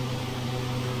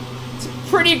 It's a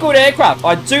pretty good aircraft.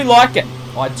 I do like it.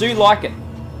 I do like it.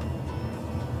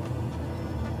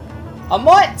 I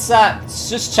might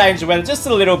just change the weather just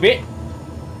a little bit.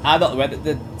 Not the weather,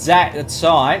 the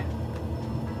time.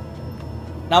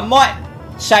 And I might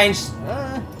change.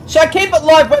 Should I keep it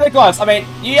live weather, guys? I mean,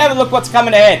 you have a look what's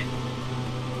coming ahead.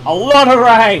 A lot of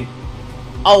rain.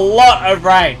 A lot of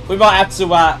rain. We might have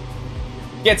to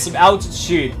get some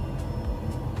altitude.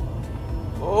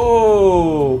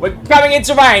 Oh, we're coming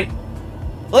into rain.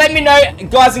 Let me know,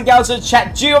 guys and girls in the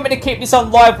chat. Do you want me to keep this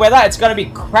on live weather? It's going to be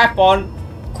crap from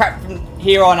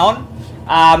here on.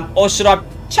 Or should I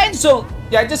change to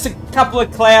just a couple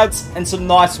of clouds and some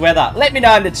nice weather? Let me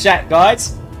know in the chat,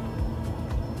 guys.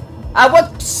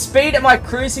 What speed am I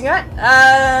cruising at?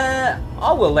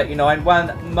 I will let you know in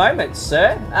one moment,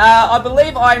 sir. I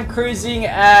believe I'm cruising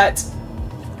at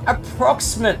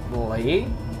approximately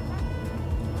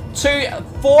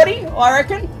 240, I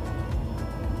reckon.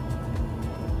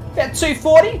 About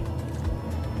 240.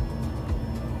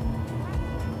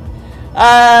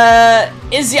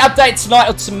 Is the update tonight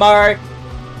or tomorrow?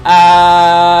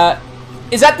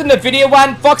 Is that the NVIDIA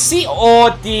one, Foxy, or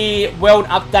the World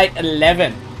Update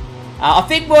 11? I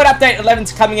think World Update 11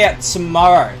 is coming out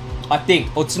tomorrow. I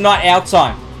think. Or tonight our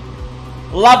time.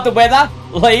 Love the weather.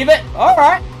 Leave it.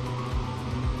 Alright.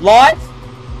 Live.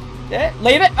 Yeah,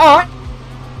 leave it. Alright.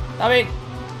 I mean,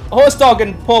 Horse Dog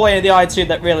and Pauline are the only two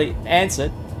that really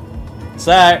answered.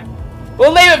 So,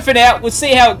 we'll leave it for now. We'll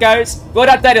see how it goes. Got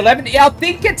update 11. Yeah, I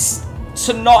think it's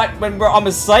tonight when I'm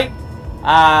asleep.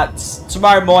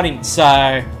 Tomorrow morning.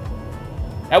 So,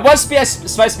 it was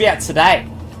supposed to be out today.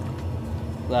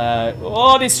 So,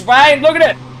 oh, this rain. Look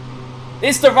at it.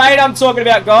 This is the rain I'm talking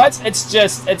about, guys.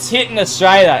 It's hitting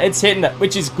Australia. It's hitting it,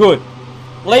 which is good.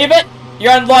 Leave it.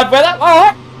 You're on live weather.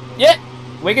 Alright. Yeah,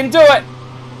 we can do it.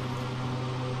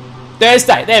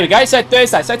 Thursday. There we go. So,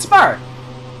 Thursday. So, tomorrow.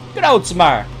 Good old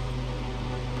tomorrow.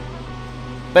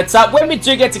 But when we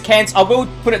do get to Cairns, I will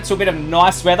put it to a bit of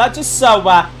nice weather, just so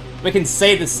we can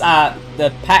see this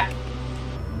the pack.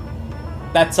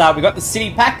 That's we got the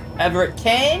city pack over at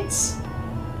Cairns.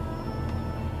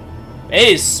 It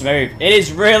is smooth. It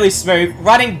is really smooth.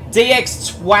 Running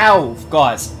DX12,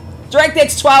 guys.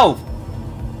 DirectX 12.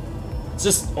 It's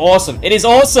just awesome. It is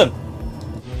awesome.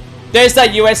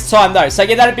 Thursday US time though, so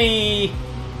yeah, that'll be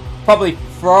probably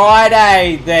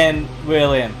Friday then,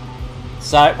 William.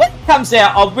 So when it comes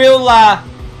out, I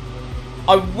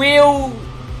will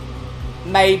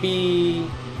maybe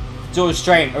do a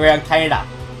stream around Canada.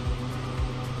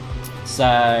 So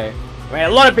I mean, a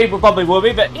lot of people probably will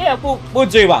be, but yeah, we'll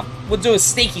do one. We'll do a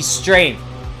sneaky stream,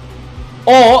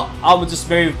 or I will just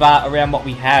move around what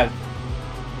we have.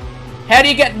 How do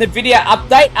you get the NVIDIA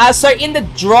update? So in the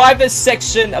driver's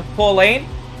section of Pauline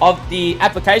of the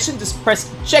application, just press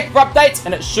check for updates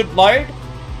and it should load.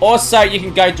 Also, you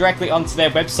can go directly onto their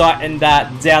website and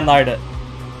download it.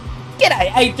 G'day,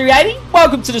 A380.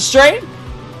 Welcome to the stream.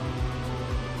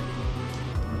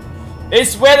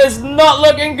 This weather's not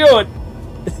looking good.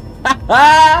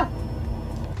 I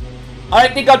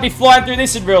don't think I'd be flying through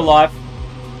this in real life.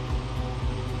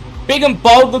 Big and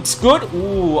bold looks good.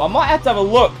 Ooh, I might have to have a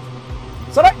look.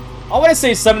 So I want to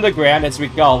see some of the ground as we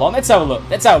go along. Let's have a look.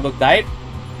 Let's have a look, Dave.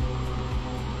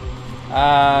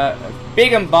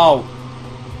 Big and bold.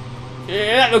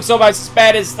 Yeah, that looks almost as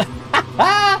bad as... But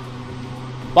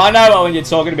I know what one you're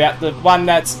talking about. The one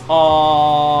that's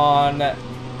on...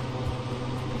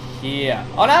 here.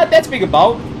 Oh no, that's big and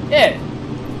bold. Yeah.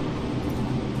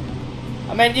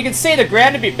 I mean, you can see the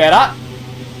ground a bit better.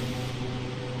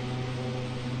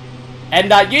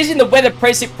 And using the Weather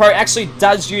Precinct Pro actually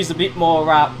does use a bit more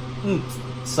oomph.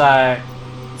 So,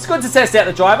 it's good to test out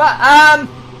the driver.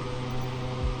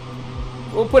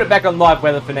 We'll put it back on live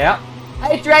weather for now.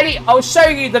 A380, I'll show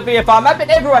you the VFR map,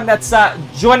 and everyone that's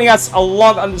joining us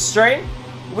along on the stream.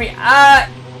 We are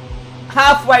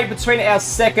halfway between our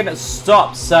second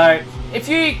stop. So, if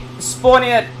you spawn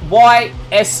in at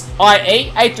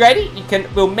YSIE,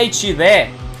 A380, we'll meet you there.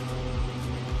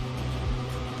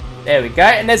 There we go,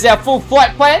 and there's our full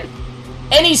flight plan.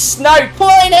 Any snow,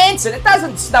 Pauline Hanson, it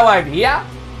doesn't snow over here.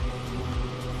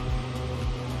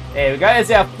 There we go, there's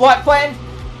our flight plan.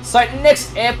 So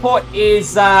next airport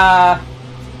is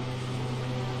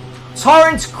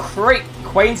Torrens Creek,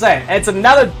 Queensland. And it's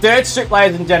another dirt strip,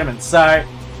 ladies and gentlemen. So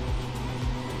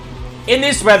in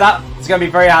this weather, it's going to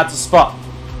be very hard to spot.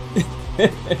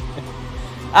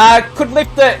 Could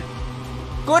lift the...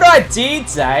 Good idea,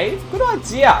 Dave. Good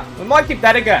idea. We might give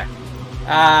that a go.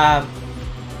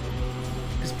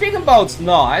 Because big and bold's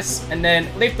nice. And then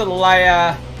lift the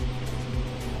layer.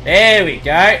 There we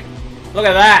go. Look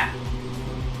at that.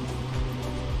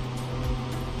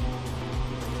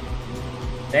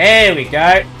 There we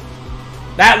go.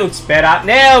 That looks better.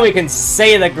 Now we can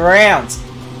see the ground.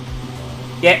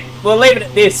 Yeah, we'll leave it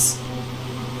at this.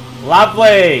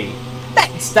 Lovely.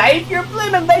 Thanks, Dave. You're a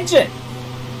blooming legend.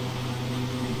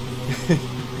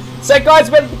 So guys,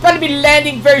 we're going to be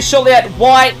landing very shortly at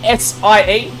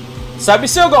YSIE. So we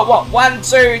still got what, 1,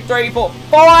 2, 3, 4,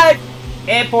 5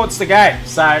 airports to go.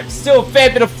 So still a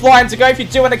fair bit of flying to go if you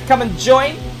do want to come and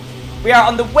join. We are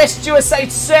on the West USA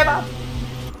server.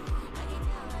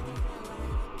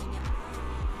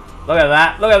 Look at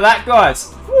that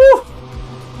guys. Woo.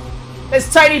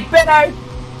 There's Tony Benno.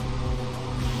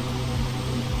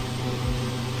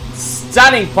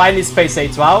 Stunning plane, this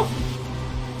PC-12.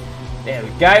 There we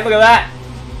go, look at that.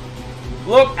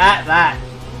 Look at that.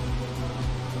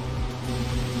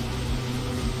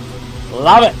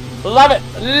 Love it. Love it.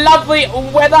 Lovely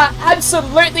weather.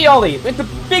 Absolutely, Ollie. With the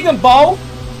big and bold,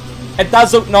 it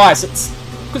does look nice. It's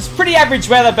pretty average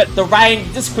weather, but the rain,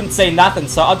 you just couldn't see nothing.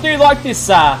 So I do like this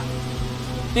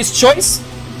this choice.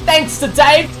 Thanks to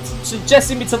Dave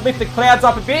suggesting me to lift the clouds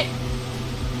up a bit.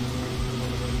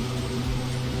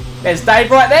 There's Dave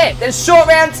right there. There's Short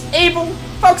Rounds, Evil,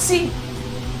 Foxy.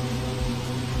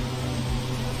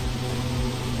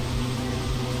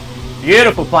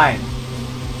 Beautiful plane.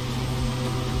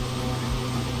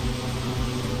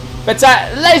 But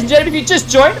ladies and gentlemen, if you just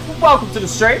joined, welcome to the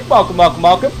stream. Welcome, welcome,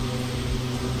 welcome.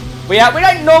 We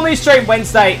don't normally stream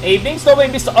Wednesday evenings. Normally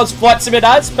Mr. Oz Flight Simmer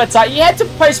does, but he had to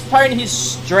postpone his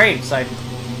stream. So,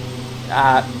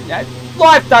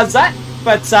 life does that.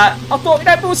 But I thought,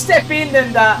 we'll step in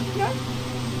and,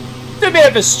 do a bit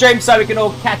of a stream so we can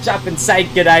all catch up and say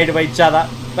g'day to each other.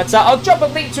 But I'll drop a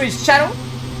link to his channel.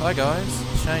 Hi guys,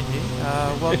 Shane here.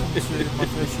 Welcome to my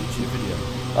first YouTube video.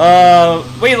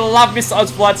 We love Mr.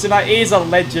 Oz Flight Simmer. He is a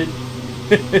legend.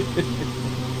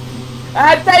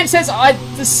 Dave says, I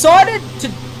decided to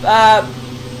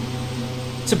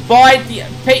buy the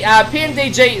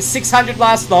PMDG 600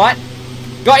 last night.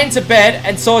 Got into bed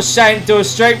and saw Shane do a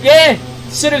stream. Yeah,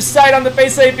 should have stayed on the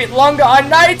PC a bit longer. I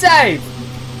know, Dave.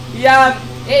 He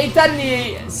done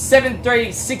the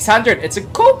 73600. It's a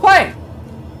cool plane.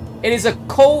 It is a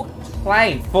cool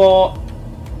plane for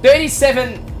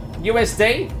 37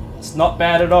 USD. It's not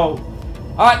bad at all.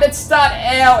 Alright, let's start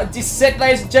our descent,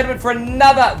 ladies and gentlemen, for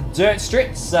another dirt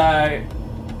strip. So,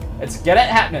 let's get it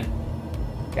happening.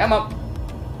 Come on.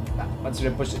 Once we're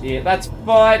going to push it here, that's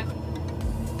fine.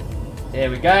 There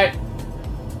we go.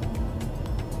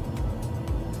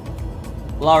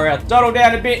 Lower our throttle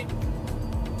down a bit.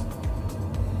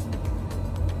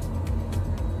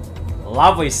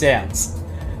 Lovely sounds.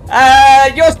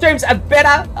 Your streams are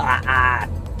better.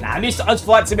 Nah, Mr. Oz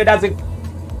Flight Simmer does a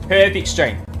perfect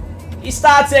stream. He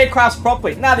starts aircrafts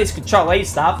properly. None of this Control E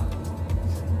stuff.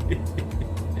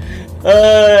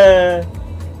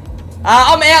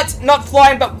 I'm out, not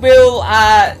flying, but will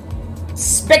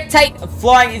spectate.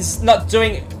 Flying is not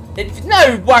doing it.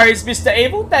 No worries, Mr.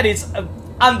 Evil. That is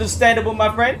understandable, my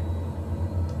friend.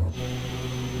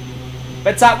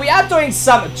 But we are doing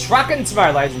some trucking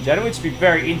tomorrow, ladies and gentlemen, which will be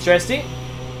very interesting.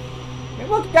 I mean,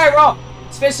 what could go wrong?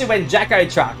 Especially when Jacko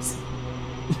trucks.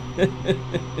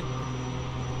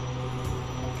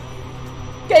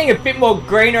 Getting a bit more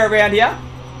greener around here.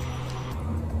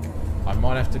 I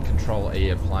might have to control E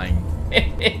of playing.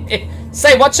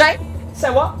 Say what, Shane? Say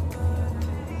what?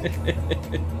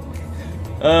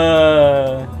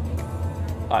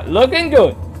 Right, looking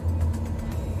good.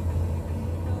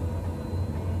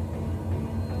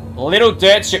 Little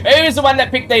dirt strip. Who's the one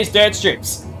that picked these dirt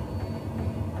strips?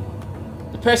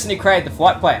 The person who created the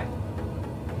flight plan.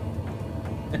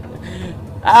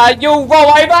 You'll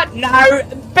roll over? No.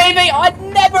 BB, I'd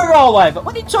never roll over.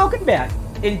 What are you talking about?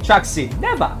 In Truck City?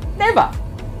 Never. Never.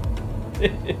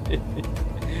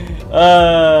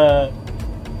 Alright,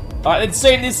 let's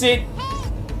zoom this in.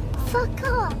 Fuck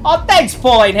off. Oh, thanks,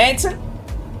 Pauline Hanson.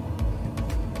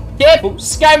 Careful,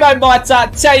 ScoMo might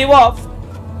tell you off.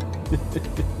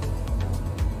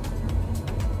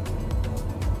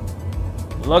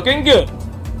 Looking good.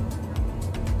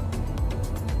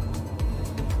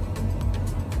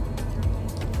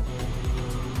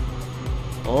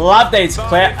 Love these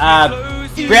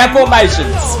ground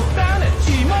formations.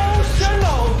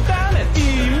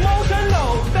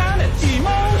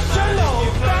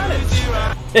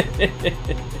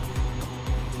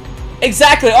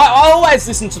 Exactly. I always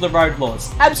listen to the road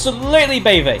laws. Absolutely,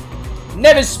 BV.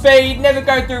 Never speed, never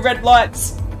go through red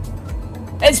lights.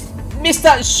 It's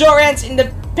Mr. Shorthands in the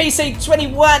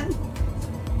PC-21.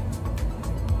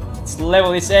 Let's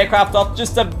level this aircraft off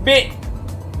just a bit.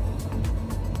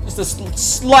 Just a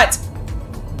slight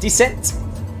descent.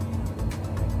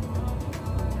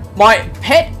 My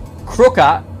pet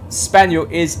Crooker Spaniel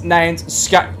is named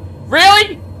Sco.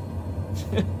 Really?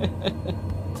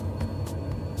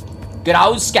 Good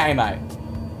old ScoMo.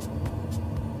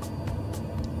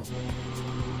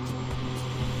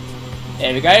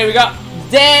 There we go, here we go.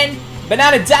 Dan,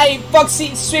 Banana Dave,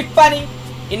 Foxy, Swift Bunny,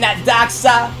 in that Dark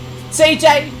Star,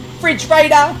 TJ, Fridge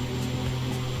Raider.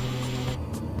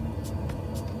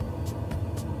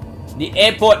 The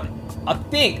airport, I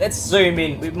think, let's zoom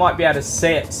in, we might be able to see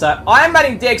it. So, I am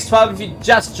running DX12 if you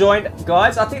just joined,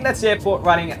 guys. I think that's the airport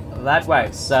running that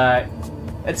way. So,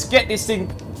 let's get this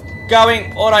thing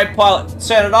going. Autopilot,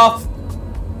 turn it off.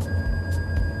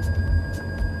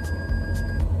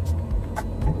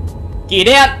 Get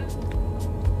out.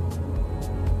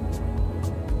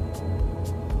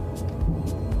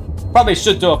 Probably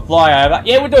should do a flyover.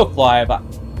 Yeah, we'll do a flyover.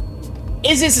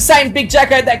 Is this the same Big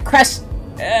Jacko that crashed?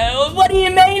 What do you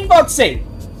mean, Foxy?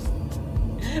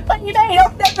 What do you mean?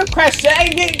 I've never crashed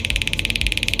it.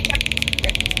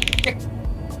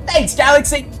 Thanks,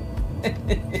 Galaxy.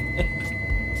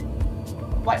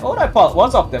 Wait, autopilot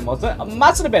was off then, wasn't it? It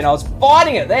mustn't have been. I was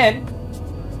fighting it then.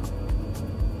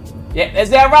 Yeah,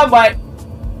 there's our runway.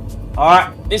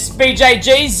 Alright, this is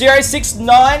BJG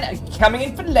 069 coming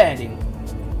in for landing.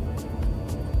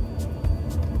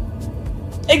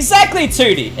 Exactly,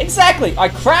 Tootie. Exactly. I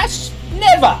crashed?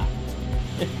 Never.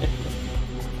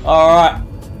 Alright.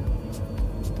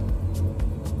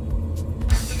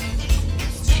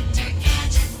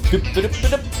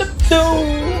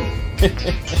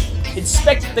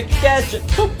 Inspect the gadget.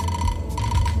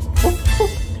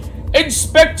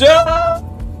 Inspector!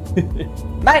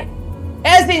 Mate,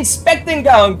 how's the inspecting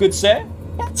going, good sir?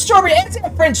 Strawberry, how's our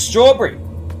friend Strawberry?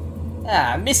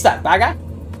 Ah, I missed that bugger.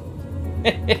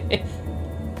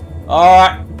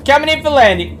 Alright, coming in for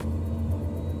landing.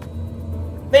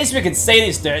 At least we can see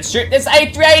this dirt strip. There's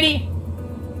A380.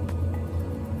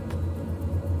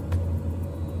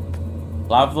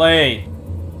 Lovely.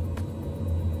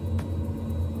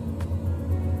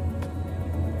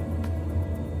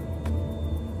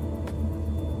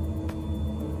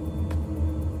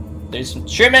 Do some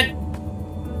trimming.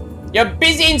 You're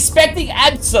busy inspecting?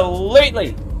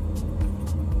 Absolutely.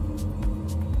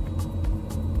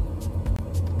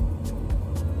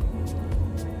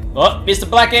 Oh, Mr.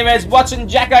 Black Emma's watching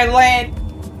Jacko land.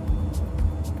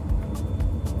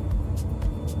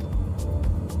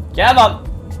 Come on.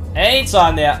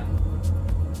 Anytime now.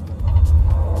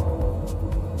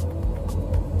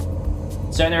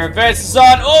 Turn the reverses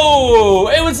on. Oh,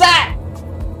 it was that.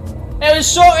 It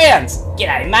was short rounds.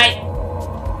 G'day, mate.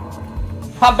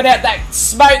 Pumping out that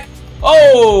smoke.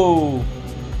 Oh.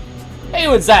 Who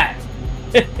was that?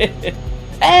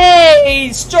 Hey,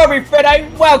 Strawberry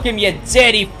Freddo. Welcome, you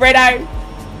dirty Freddo.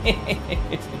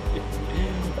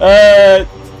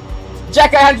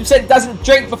 Jacko 100% doesn't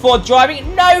drink before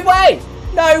driving. No way.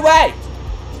 No way.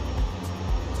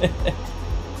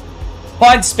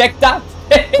 Pine Inspector.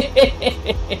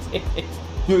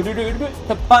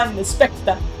 The Pine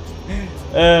Inspector.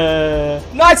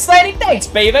 Nice landing. Thanks,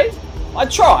 Beaver. I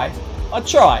try. I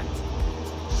try.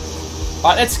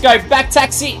 Right, let's go. Back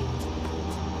taxi.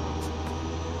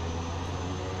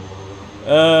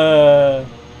 I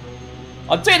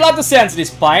do love the sounds of this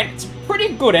plane. It's a pretty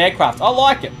good aircraft. I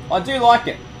like it. I do like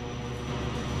it.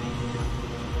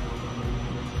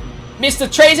 Mr.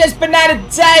 Trees has banana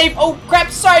Dave. Oh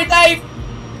crap, sorry Dave.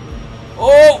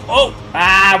 Oh.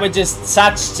 Ah, we just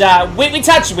touched, we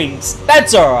touched wings.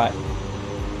 That's alright.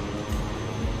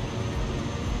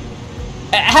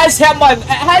 It has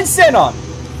Xenon.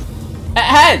 It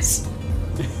has.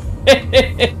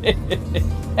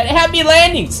 It helped me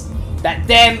landings. That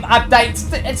damn update,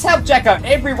 it's helped Jacko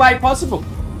every way possible.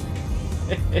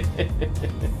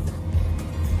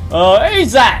 Oh,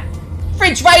 who's that?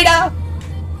 Fridge Raider!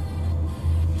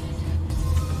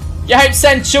 You hope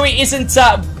Sam Chewy isn't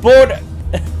bored.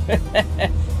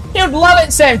 He would love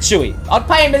it, Sam Chewy. I'd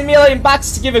pay him $1 million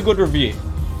to give a good review.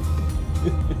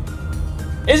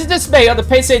 Is it just me or the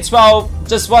PC-12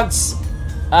 just wants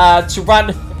to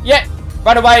run? Yep,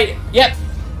 run away. Yep,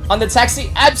 on the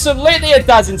taxi. Absolutely, it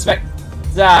does, Inspect.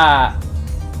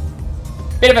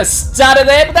 Bit of a stutter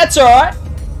there, but that's alright.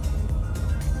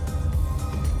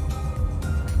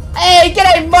 Hey,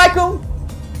 g'day, Michael.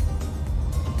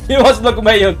 He wasn't looking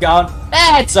where you're going.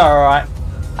 That's alright.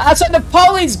 So the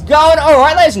poll is going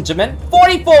alright, ladies and gentlemen.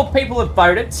 44 people have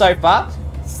voted so far.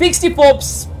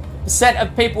 64%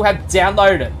 of people have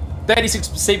downloaded it.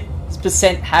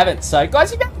 36% haven't. So,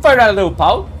 guys, if you haven't voted on a little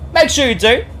poll, make sure you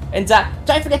do. And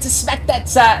don't forget to smack that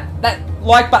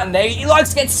like button there. He likes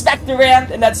to get smacked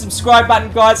around. And that subscribe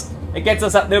button, guys. It gets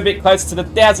us up a little bit closer to the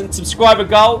 1,000 subscriber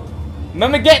goal.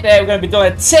 When we get there, we're going to be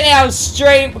doing a 10-hour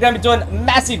stream. We're going to be doing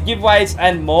massive giveaways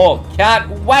and more. Can't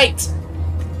wait.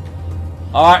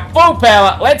 Alright, full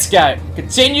power. Let's go.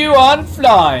 Continue on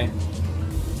flying.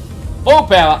 Full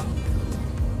power.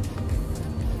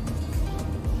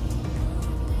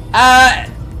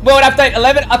 World Update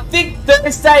 11. I think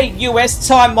Thursday US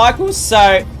time, Michael.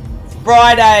 So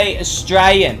Friday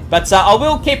Australian. But I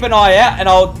will keep an eye out and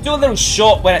I'll do a little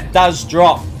short when it does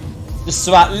drop. Just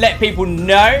to let people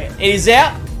know it is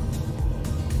out.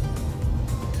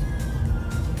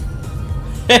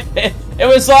 It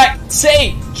was like,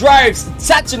 see, droves,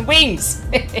 touching wings.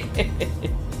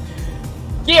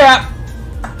 Gear up.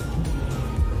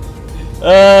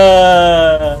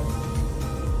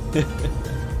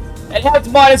 It helped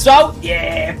mine as well.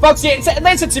 Yeah, Foxy. At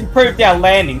least it's improved our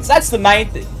landings. That's the main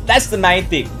thing. That's the main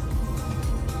thing.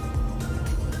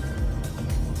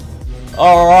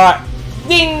 All right,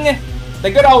 ding. The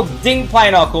good old ding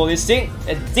plane, I'll call this thing.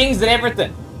 It dings and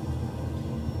everything.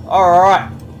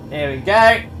 Alright. There we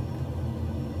go.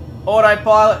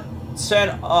 Autopilot. Turn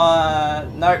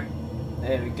on. Nope.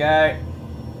 There we go.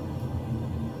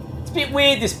 It's a bit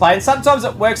weird, this plane. Sometimes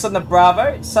it works on the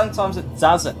Bravo. Sometimes it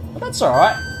doesn't. But that's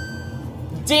alright.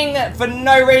 Ding for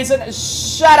no reason.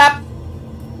 Shut up.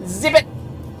 Zip it.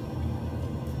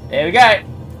 There we go.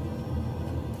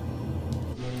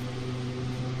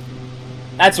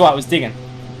 That's what I was digging.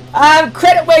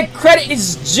 Credit where credit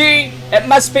is due. It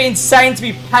must be insane to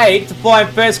be paid to fly in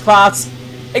first class.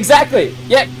 Exactly.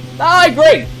 Yep. I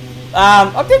agree.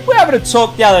 I think we were able to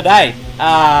talk the other day.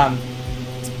 I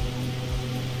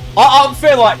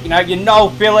feel like, you know, your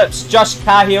Noel Phillips, Josh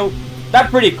Cahill, they're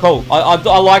pretty cool. I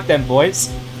like them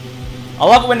boys. I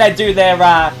love it when they do their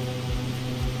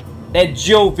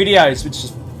dual videos, which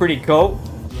is pretty cool.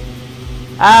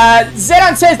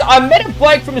 Zedon says, I met a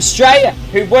bloke from Australia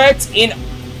who worked in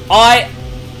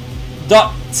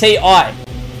idot.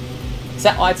 Is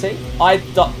that IT?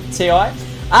 idot.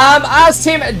 Asked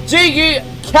him, do you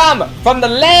come from the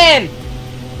land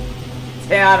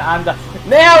down under?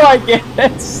 Now I get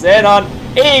it. Zedon.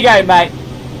 Here you go, mate.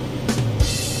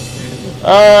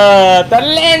 The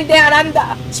land down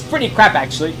under. It's pretty crap,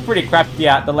 actually. Pretty crap,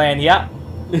 the land here.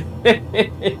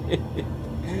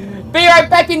 Be right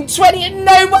back in 20.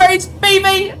 No worries,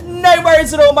 BB. No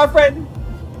worries at all, my friend.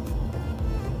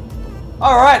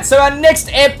 Alright, so our next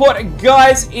airport,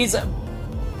 guys, is,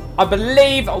 I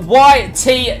believe,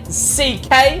 YTCK.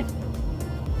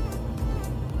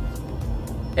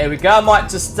 There we go. I might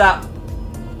just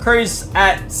cruise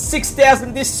at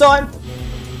 6,000 this time.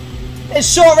 There's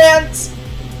short rounds.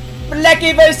 Black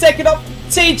Evo second up.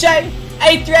 TJ,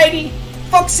 A380,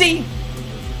 Foxy.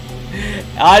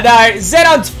 I know,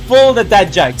 Zedon's full of the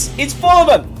dad jokes. He's full of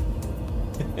them.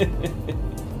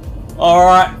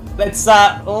 Alright, let's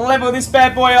level this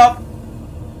bad boy up.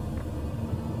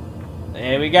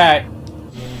 There we go.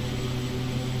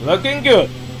 Looking good.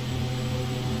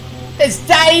 There's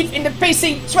Dave in the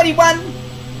PC-21.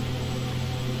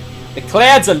 The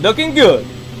clouds are looking good.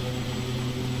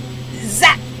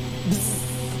 Zap!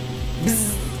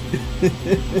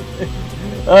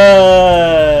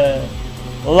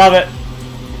 Love it.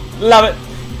 Love it.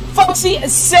 Foxy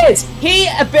says,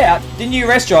 hear about the new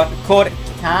restaurant called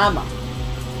Karma.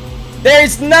 There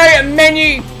is no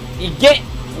menu. You get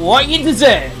what you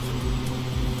deserve.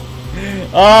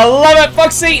 Oh, love it,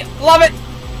 Foxy. Love it.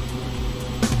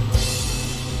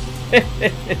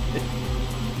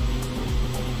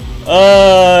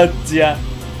 Oh, dear.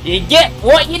 You get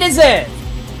what you deserve.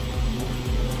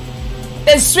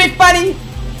 There's Swift Bunny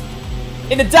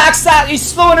in the dark side. He's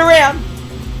slowing around.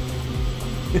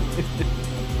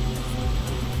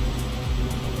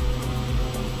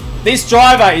 This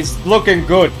driver is looking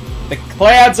good. The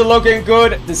clouds are looking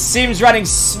good. The sim's running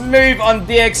smooth on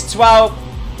DX12.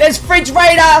 There's Fridge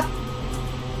Raider.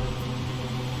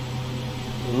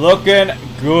 Looking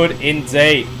good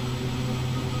indeed.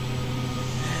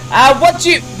 What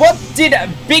did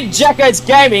Big JACKO'S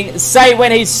Gaming say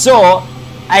when he saw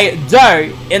a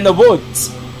doe in the woods?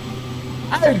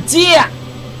 Oh dear.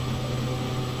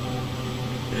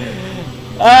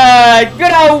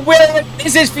 Good old Will.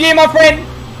 This is for you, my friend.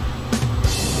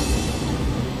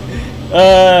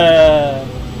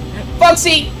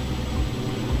 Foxy.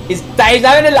 Is Dave's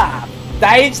having a laugh?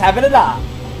 Dave's having a laugh.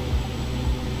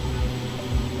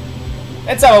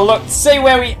 Let's have a look. See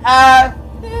where we are.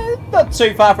 Not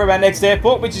too far from our next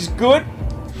airport, which is good.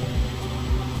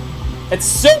 It's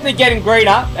certainly getting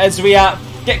greener as we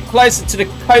get closer to the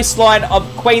coastline of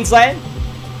Queensland.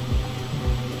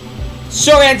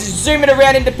 Sure, and just zoom it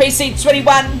around into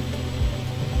PC-21.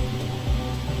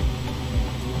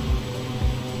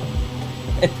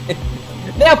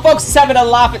 Now Fox is having a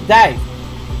laugh at Dave.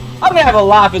 I'm going to have a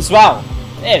laugh as well.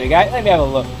 There we go. Let me have a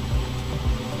look.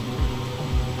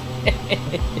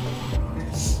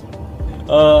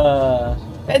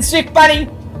 And Swift Bunny.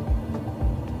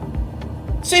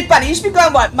 Swift Bunny, you should be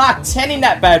going like Mark 10 in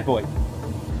that bad boy.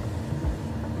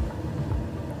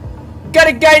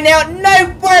 Gotta go now.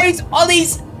 No worries,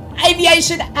 Ollie's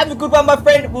Aviation. Have a good one, my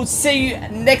friend. We'll see you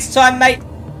next time, mate,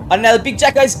 on another Big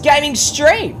JACKO'S Gaming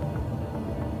stream.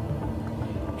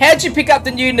 How'd you pick up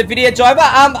the new NVIDIA driver?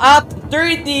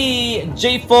 Through the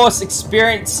GeForce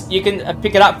Experience, you can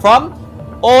pick it up from.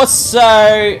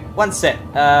 Also, one sec.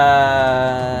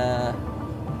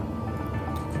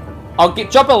 I'll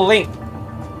drop a link.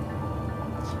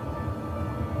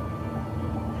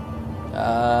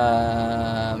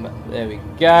 There we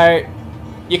go.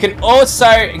 You can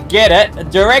also get it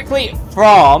directly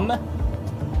from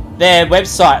their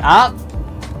website,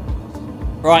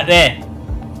 right there.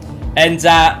 And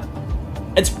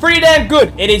it's pretty damn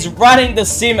good. It is running the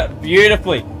sim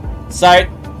beautifully. So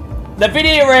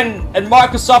NVIDIA and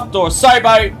Microsoft or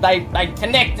Sobo, they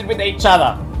connected with each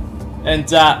other and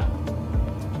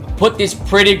put this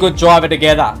pretty good driver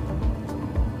together.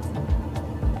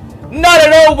 Not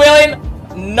at all, William.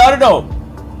 Not at all.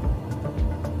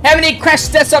 How many crash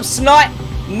desktops tonight?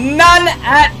 None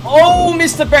at all,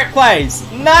 Mr. Brett Plays.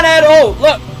 None at all.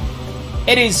 Look,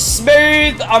 It is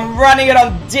smooth. I'm running it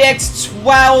on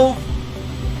DX12.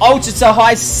 Ultra to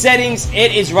high settings.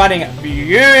 It is running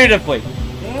beautifully.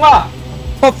 Mwah!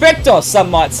 Perfecto, some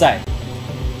might say.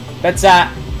 But, yeah.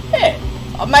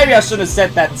 Maybe I shouldn't have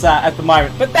said that at the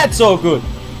moment. But that's all good.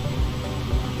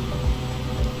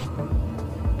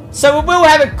 So we'll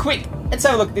have a quick... Let's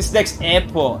have a look at this next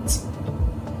airport.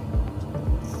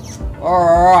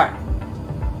 Alright.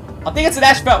 I think it's an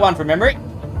asphalt one from memory.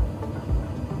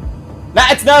 Nah,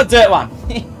 it's another dirt one.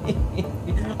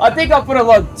 I think I'll put a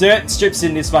lot of dirt strips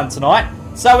in this one tonight.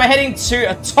 So we're heading to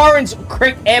a Torrens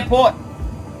Creek Airport.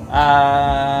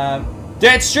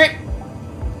 Dirt strip.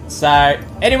 So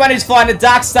anyone who's flying a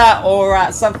Darkstar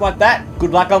or something like that,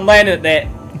 good luck on landing it there.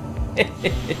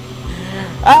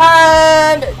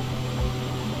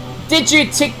 Did you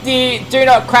tick the do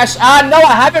not crash? No,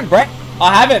 I haven't, Brett.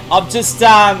 I haven't. I've just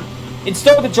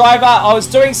installed the driver. I was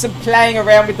doing some playing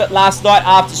around with it last night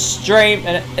after stream,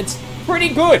 and it's pretty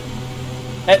good.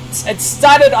 It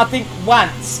started, I think,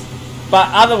 once, but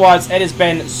otherwise it has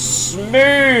been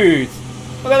smooth.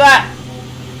 Look at that.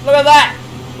 Look at that.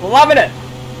 Loving it.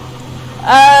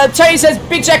 Tony says,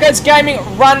 Big JACKO'S Gaming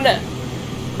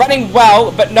running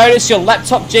well, but notice your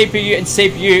laptop GPU and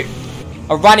CPU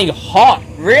are running hot.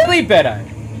 Really, better.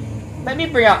 Let me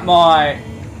bring up my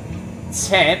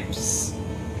temps.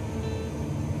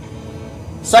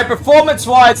 So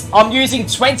performance-wise, I'm using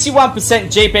 21%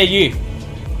 GPU.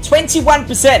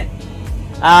 21%.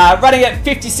 Running at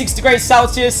 56 degrees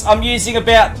Celsius. I'm using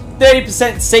about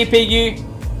 30% CPU.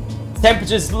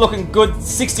 Temperature's looking good.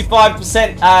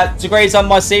 65% degrees on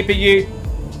my CPU.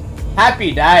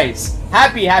 Happy days.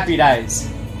 Happy days.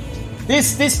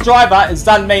 This driver has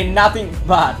done me nothing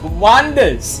but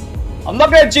wonders. I'm not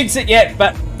going to jinx it yet,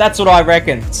 but that's what I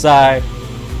reckon. So,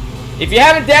 if you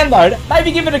haven't downloaded it,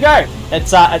 maybe give it a go.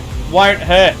 It won't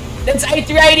hurt. That's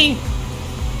 8380.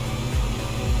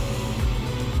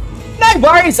 No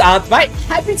worries, Aunt, mate.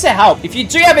 Happy to help. If you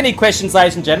do have any questions,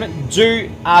 ladies and gentlemen, do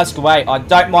ask away. I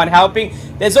don't mind helping.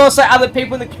 There's also other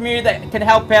people in the community that can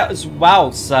help out as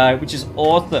well, so which is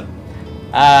awesome.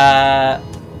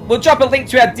 We'll drop a link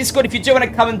to our Discord if you do want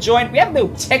to come and join. We have a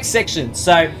little tech section,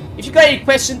 so if you've got any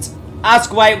questions,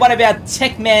 ask away. One of our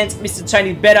tech mans, Mr.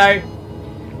 Tony Beto,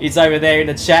 is over there in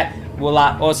the chat. We'll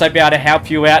also be able to help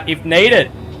you out if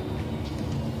needed.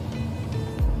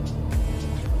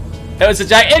 It was a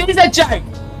joke. It is a joke.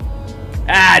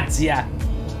 Ah, dear.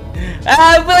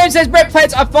 William says, Brett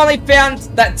Plates, I finally found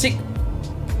that tick.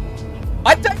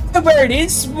 I don't know where it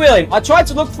is, William. I tried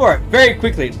to look for it very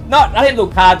quickly. I didn't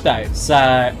look hard though, so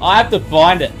I have to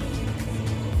find it.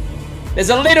 There's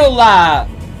a little, I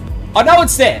know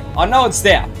it's there. I know it's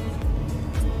there.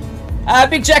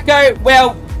 Big Jacko,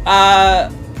 well,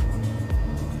 I'll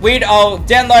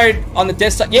download on the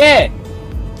desktop. Yeah,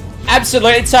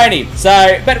 absolutely, Tony.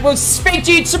 So, but we'll speak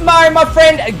to you tomorrow, my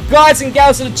friend. Guys and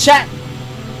gals in the chat,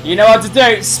 you know what to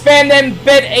do. Spam them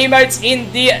bed emotes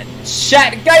in the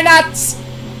chat. Go nuts.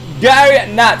 Go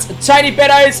nuts. Tony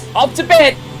Beto's off to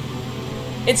bed.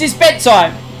 It's his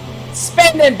bedtime.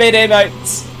 Spam them bed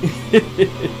emotes.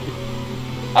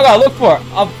 I gotta look for it.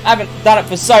 I haven't done it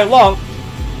for so long.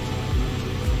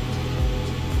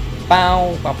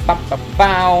 Bow, bow, bow, bow,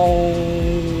 bow.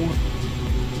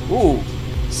 Ooh,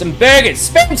 some burgers.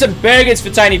 Spam some burgers for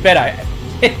Tony Beto.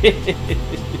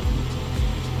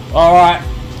 Alright,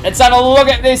 let's have a look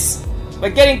at this. We're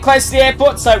getting close to the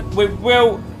airport, so we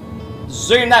will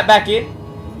zoom that back in.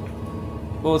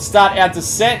 We'll start our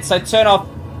descent. So turn off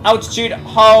altitude,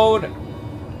 hold,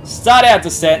 start our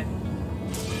descent.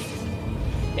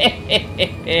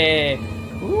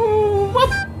 Ooh,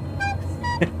 whoop.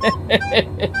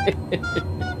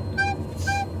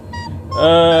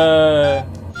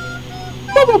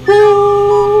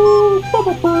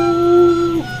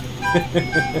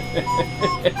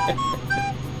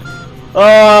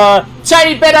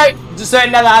 Tony Beto, just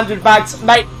earned another $100,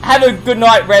 mate. Have a good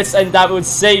night rest, and we'll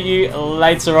see you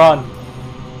later on.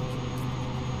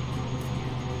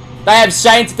 They have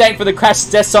Shane to thank for the crash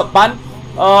desktop button.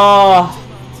 Oh,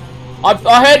 I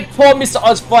heard poor Mr.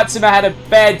 Oz Flight Simmer had a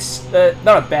bad,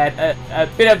 a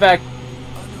bit of a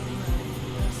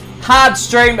hard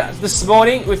stream this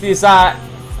morning with his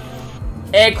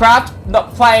aircraft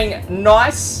not playing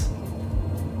nice.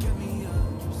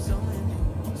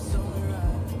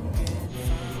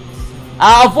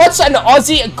 I've watched an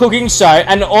Aussie cooking show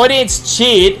and the audience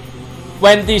cheered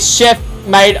when the chef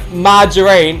made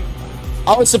margarine.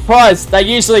 I was surprised. They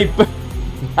usually burn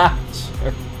margarine.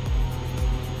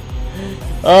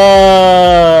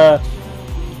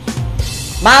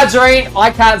 Margarine, I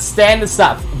can't stand the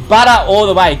stuff. Butter all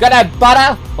the way. You gotta have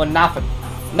butter or nothing.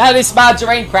 None of this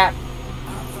margarine crap.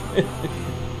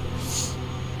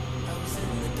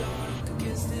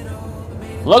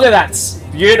 Look at that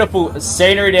beautiful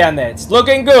scenery down there. It's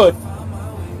looking good.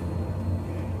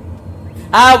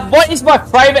 What is my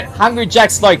favourite Hungry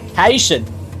Jack's location?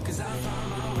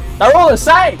 They're all the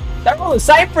same. They're all the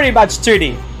same pretty much,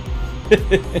 Tootie.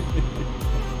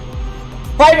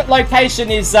 Favourite location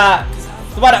is the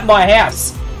one at my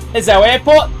house. It's our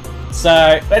airport.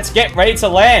 So let's get ready to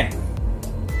land.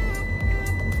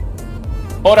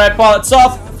 Autopilot's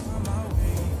off.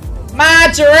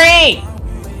 Margarine!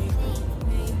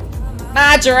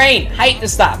 Margarine! Hate the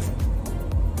stuff.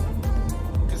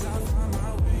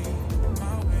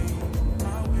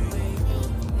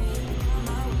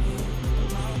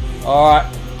 Alright.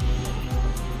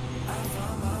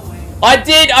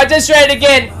 I just read it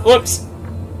again. Whoops.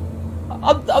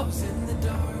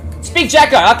 It's Big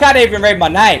Jacko. I can't even read my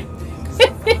name.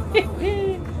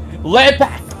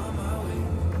 Lepak.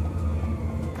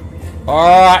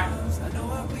 Alright.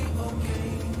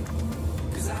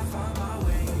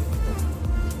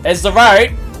 There's the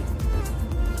road.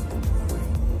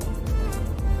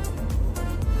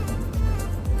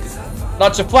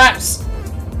 Lots of flaps.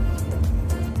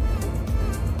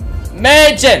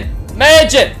 Merging!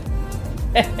 Merging!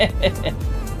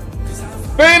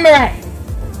 Boomerang!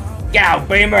 Go,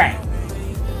 boomerang!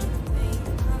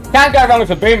 Can't go wrong with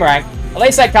a boomerang. At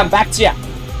least they come back to you.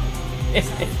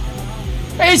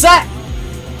 Who's that?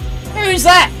 Who's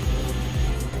that?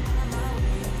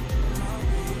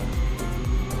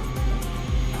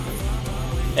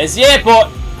 There's the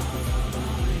airport.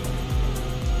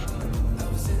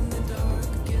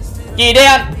 Gear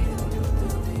down.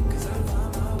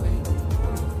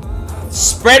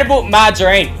 Spreadable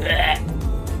margarine.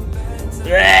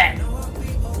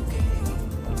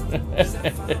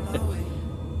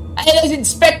 Hey, there's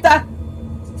Inspector.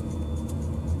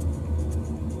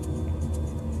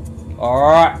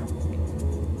 Alright.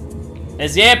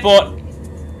 There's the airport.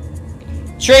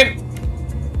 Trim.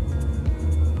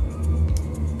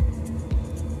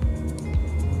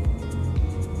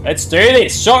 Let's do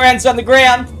this. Short rounds on the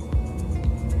ground.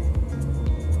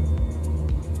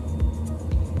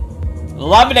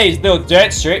 Loving these little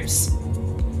dirt strips.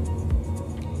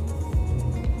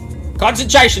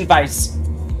 Concentration base.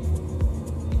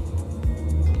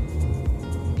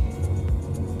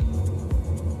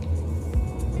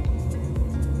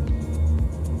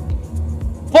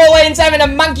 Pauline's having a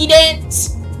monkey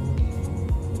dance.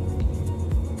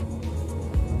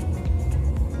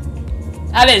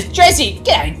 Ah, there's Dressie.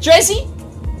 G'day, Dressie.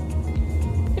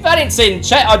 If I didn't see you in the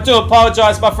chat, I do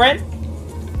apologise, my friend.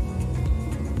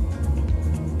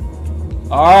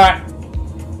 Alright.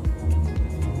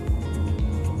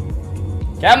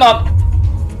 Come on.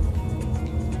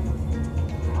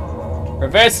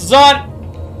 Reverse is on.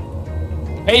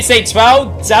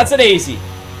 PC12 does it easy.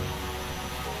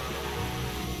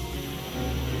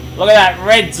 Look at that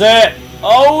red dirt.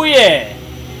 Oh yeah.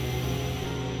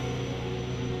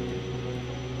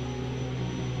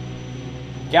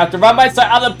 Get out the runway so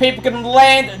other people can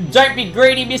land. Don't be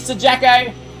greedy, Mr.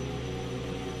 Jacko.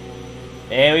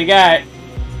 There we go.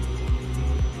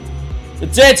 The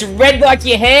dirt's red like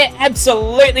your hair?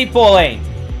 Absolutely, Pauline.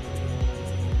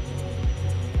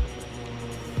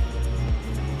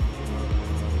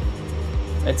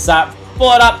 Let's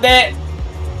pull it up there.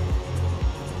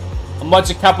 And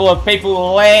watch a couple of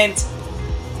people land.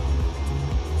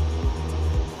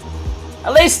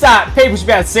 At least people should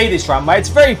be able to see this runway. It's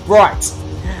very bright.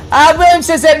 William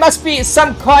says there must be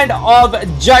some kind of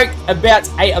joke about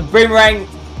a boomerang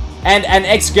and an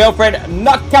ex-girlfriend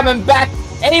not coming back.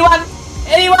 Anyone?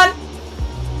 Anyone?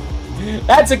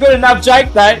 That's a good enough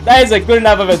joke, though. That is a good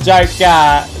enough of a joke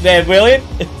there, William.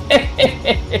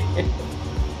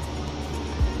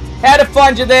 How to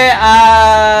find you there?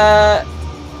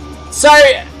 So,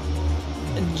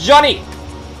 Johnny.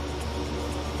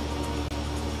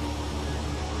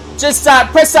 Just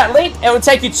press that link. It will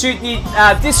take you to the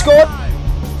Discord.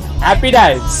 Happy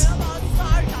days.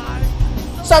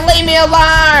 So leave me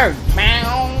alone.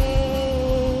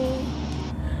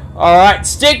 Alright,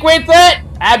 stick with it.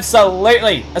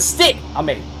 Absolutely. A stick, I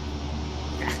mean.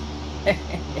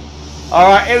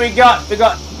 Alright, here we got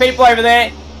people over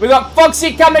there. We got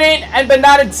Foxy coming in and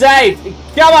Banana Dave.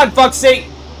 Come on, Foxy.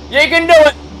 You can do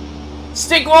it.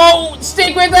 Stick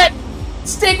with it.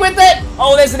 Stick with it.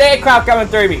 Oh, there's an aircraft coming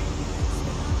through me.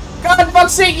 Come on,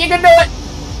 Foxy. You can do it.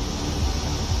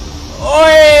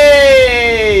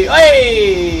 Oi!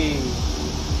 Oi!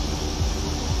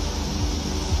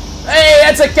 Hey,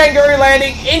 that's a kangaroo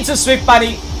landing into Swift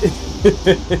Bunny.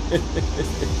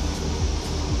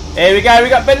 There we go. We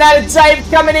got Banana Dave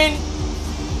coming in.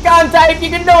 Come on, Dave. You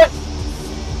can do it.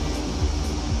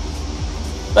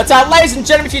 But ladies and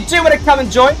gentlemen, if you do want to come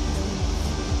and join,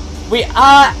 we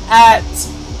are at...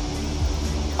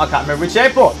 I can't remember which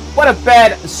airport. What a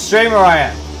bad streamer I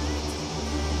am.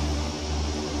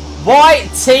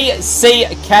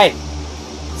 YTCK.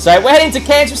 So we're heading to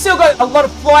Cairns. We've still got a lot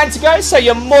of flying to go, so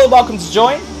you're more than welcome to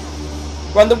join.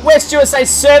 We're on the West USA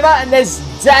server, and there's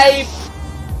Dave.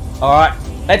 Alright,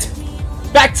 let's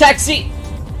back taxi.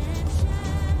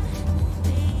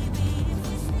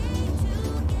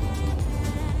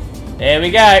 There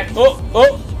we go.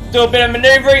 Oh, do a bit of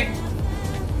maneuvering.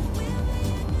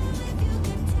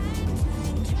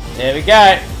 There we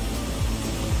go.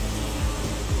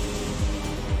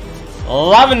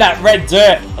 Loving that red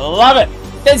dirt. Love it.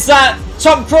 There's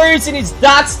Tom Cruise in his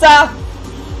Darkstar.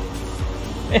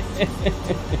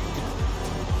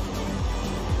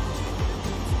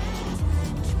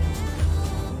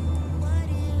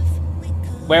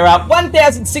 We're up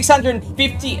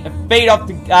 1,650 feet off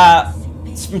the,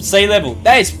 from sea level.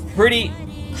 That is pretty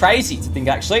crazy to think,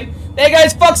 actually. There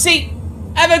goes Foxy.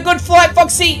 Have a good flight,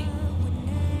 Foxy.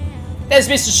 There's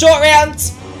Mr. Short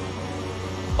Rounds.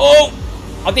 Oh,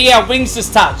 I think our wings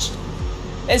just touched.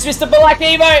 There's Mr. Black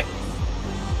Evo.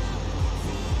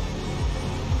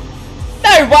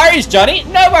 No worries, Johnny.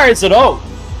 No worries at all.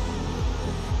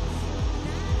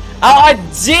 I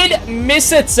did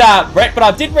miss it, Brett, but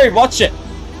I did rewatch it.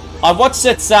 I watched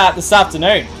it this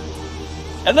afternoon.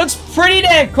 It looks pretty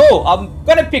damn cool. I'm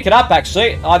going to pick it up,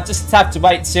 actually. I just have to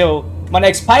wait till my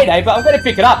next payday, but I'm going to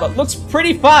pick it up. It looks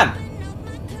pretty fun.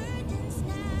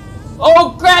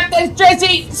 Oh, crap, there's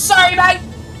Jesse. Sorry, mate.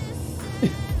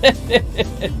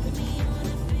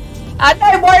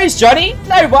 No worries, Johnny.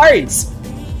 No worries.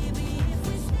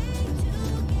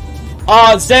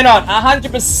 Oh, Xenon,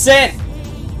 100%.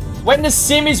 When the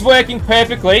sim is working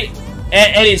perfectly,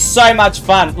 it is so much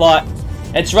fun. Like,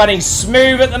 it's running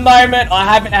smooth at the moment. I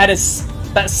haven't had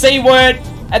that C word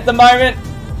at the moment.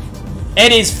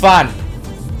 It is fun.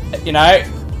 You know,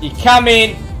 you come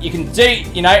in, you can do,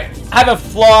 you know, have a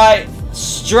fly,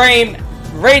 stream,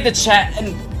 read the chat,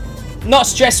 and not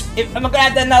stress if I'm not going to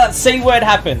have another C word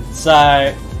happen. So,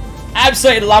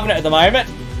 absolutely loving it at the moment.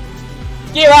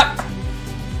 Gear up.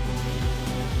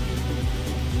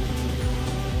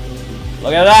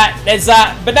 Look at that. There's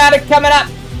Banana coming up.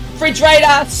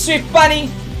 Refrigerator, Swift Bunny.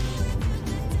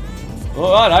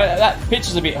 Oh, I know, that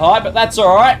picture's a bit high, but that's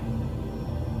alright.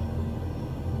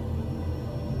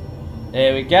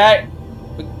 There we go.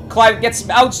 Clive get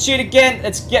some altitude again.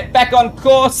 Let's get back on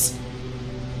course.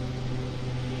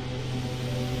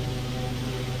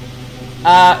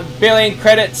 Billion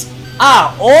credits.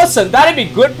 Awesome. That'd be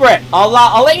good, Brett. I'll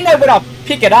let you know when I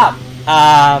pick it up.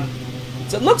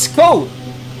 So it looks cool.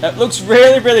 It looks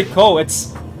really, really cool.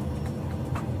 It's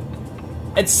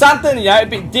something, you know, a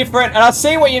bit different. And I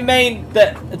see what you mean,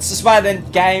 that it's just one of them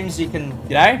games you can,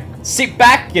 you know, sit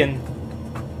back and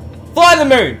fly the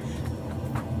moon.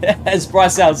 As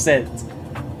Brycel said.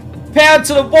 Power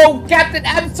to the wall, Captain.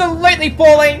 Absolutely,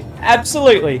 Pauline.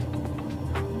 Absolutely.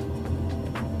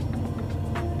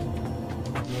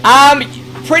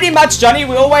 Pretty much, Johnny,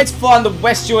 we always fly on the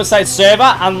West USA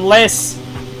server unless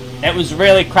it was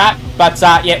really crap. But,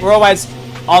 yeah, we're always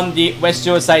on the West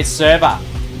USA server.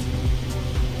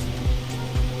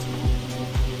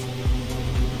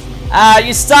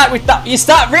 You start with the... You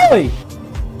start, really?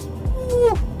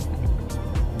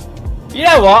 You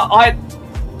know what?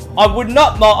 I would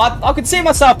not... I could see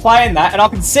myself playing that, and I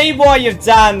can see why you've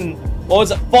done... What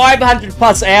was it? 500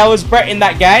 plus hours, Brett, in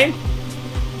that game.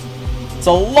 It's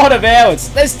a lot of hours.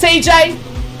 There's TJ.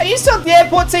 Are you still at the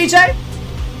airport, TJ?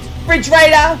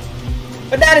 Refrigerator.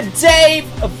 Banana Dave.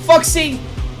 Foxy.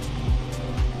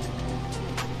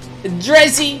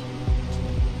 Dreszy.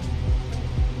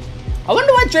 I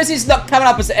wonder why Dressy's not coming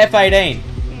up as an F18.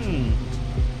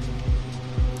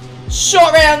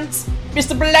 Short rounds.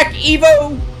 Mr. Black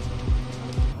Evo.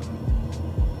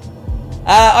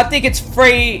 I think it's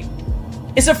free.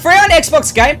 Is it free on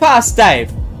Xbox Game Pass,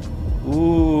 Dave?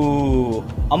 Ooh.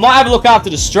 I might have a look after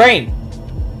the stream.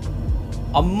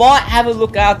 I might have a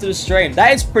look after the stream.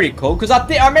 That is pretty cool, because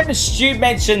I remember Stu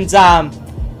mentioned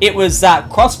it was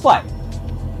crossplay.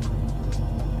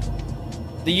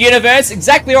 The universe,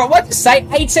 exactly right. What did you say?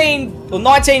 18 or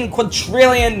 19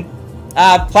 quadrillion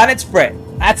planets, Brett.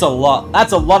 That's a lot.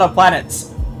 That's a lot of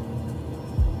planets.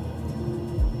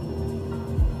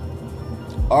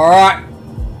 Alright.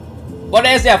 What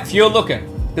is our fuel looking?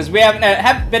 Because we haven't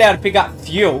been able to pick up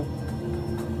fuel.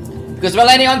 Because we're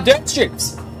landing on dirt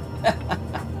strips.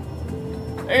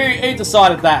 Who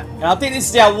decided that? And I think this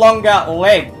is our longer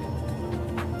leg.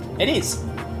 It is.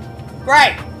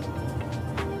 Great.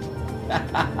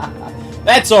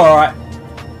 That's alright.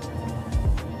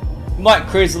 Might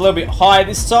cruise a little bit higher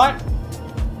this time.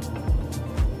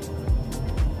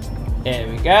 There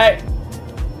we go.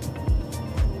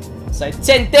 So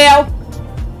 10 down.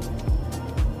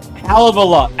 Hell of a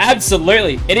lot.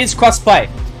 Absolutely. It is crossplay.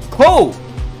 Cool.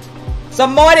 So I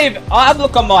might even... I'll have a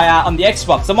look on my on the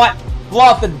Xbox. I might blow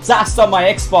off the dust on my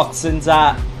Xbox and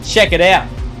check it out.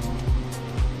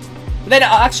 But then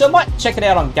actually I might check it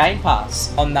out on Game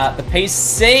Pass on the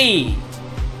PC.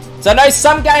 So I know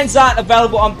some games aren't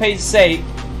available on PC,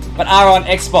 but are on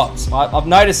Xbox. I've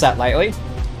noticed that lately.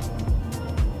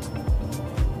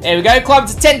 There we go, climb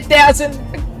to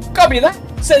 10,000. Copy that,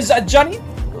 says Johnny.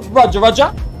 Roger,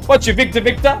 Roger. What's your Victor,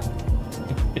 Victor?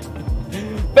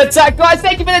 But guys,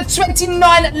 thank you for the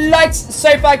 29 likes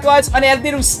so far, guys, on our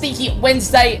little sneaky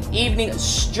Wednesday evening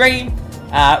stream.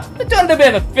 We're doing a little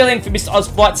bit of a fill-in for Mr. Oz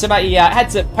Flight Simmer. He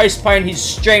had to postpone his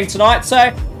stream tonight, so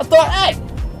I thought, hey,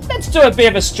 let's do a bit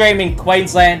of a stream in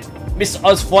Queensland, Mr.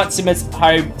 Oz Flight Simmer's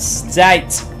home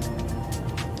state.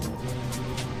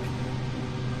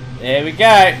 There we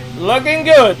go, looking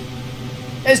good.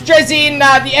 There's Drizzy in the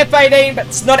F18, but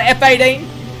it's not an F18.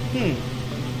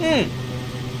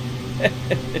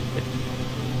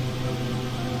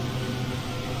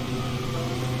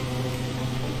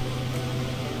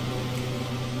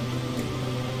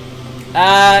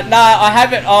 No, I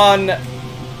have it on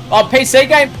PC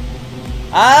game.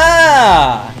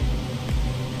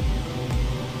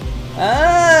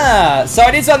 So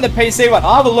it is on the PC one.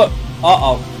 I'll have a look.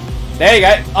 Uh-oh. There you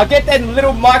go. I'll get that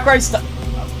little micro stuff.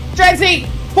 Drizzy,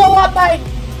 pull up, mate.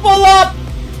 Pull up.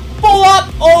 Pull up.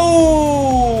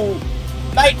 Oh,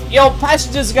 mate, your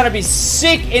passengers are gonna be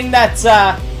sick in that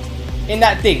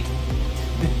thing.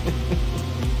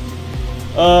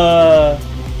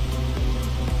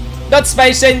 Not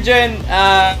space engine.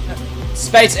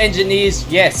 Space engineers.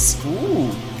 Yes.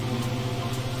 Ooh.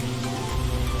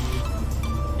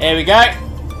 There we go.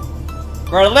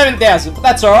 We're at 11,000, but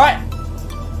that's all right.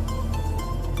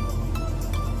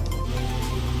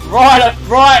 Right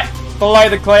below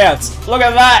the clouds. Look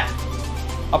at that.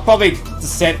 I'll probably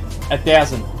descent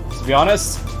 1,000, to be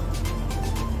honest.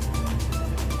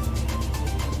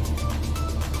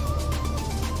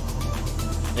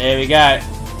 There we go.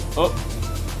 Oh.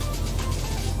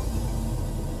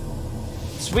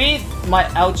 It's weird my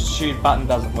altitude button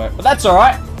doesn't work, but that's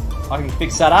alright. I can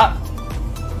fix that up.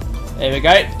 There we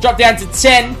go. Drop down to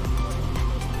 10.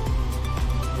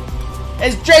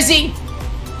 There's Drizzy.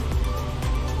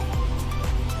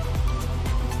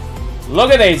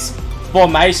 Look at these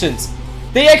formations.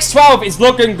 The X12 is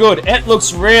looking good. It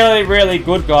looks really, really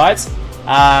good, guys.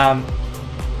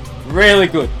 Really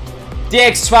good.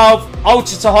 DX12,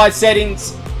 ultra to high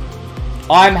settings.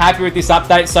 I'm happy with this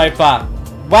update so far.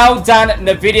 Well done,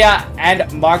 NVIDIA and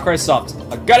Microsoft.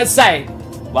 I've got to say,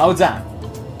 well done.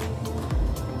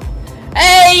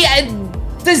 Hey,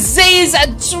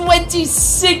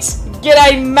 Disease26.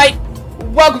 G'day, mate.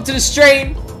 Welcome to the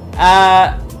stream.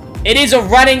 It is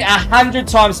running 100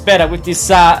 times better with this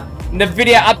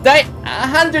NVIDIA update.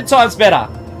 100 times better.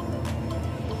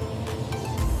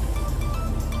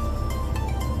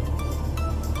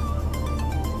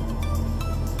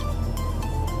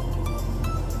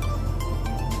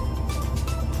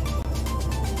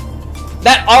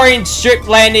 That orange strip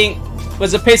landing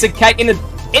was a piece of cake in the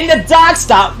dark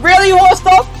star. Really,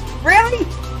 Horstop? Really?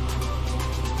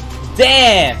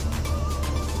 Damn.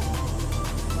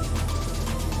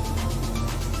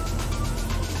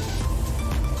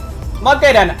 Might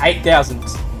go down to 8,000. I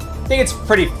think it's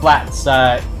pretty flat,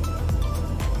 so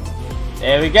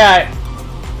there we go.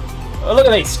 Oh, look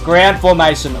at this ground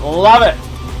formation. Love it.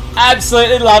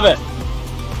 Absolutely love it.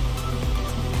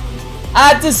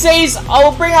 Disease, I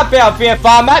will bring up our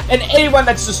VFR map, and anyone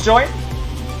that's just joined,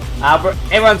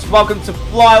 everyone's welcome to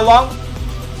fly along.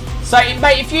 So,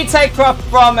 mate, if you take off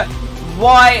from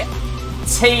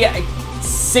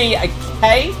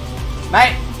YTCK,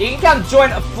 mate, you can come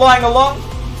join flying along.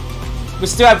 We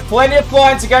still have plenty of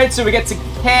flying to go till we get to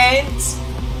Cairns.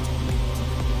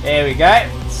 There we go.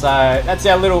 So, that's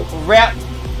our little route.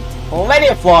 Plenty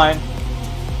of flying.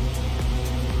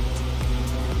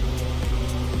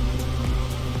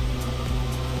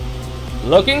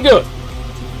 Looking good.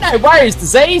 No worries,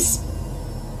 Disease.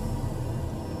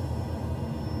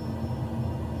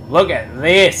 Look at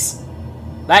this.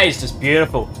 That is just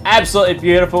beautiful. Absolutely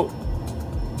beautiful.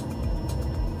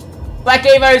 Black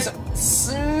Evo's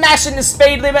smashing the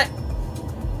speed limit.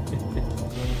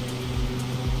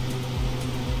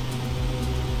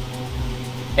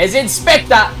 As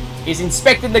Inspector is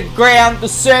inspecting the ground, the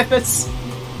surface.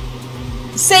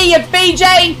 See ya,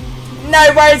 BJ.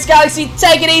 No worries, Galaxy.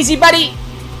 Take it easy, buddy.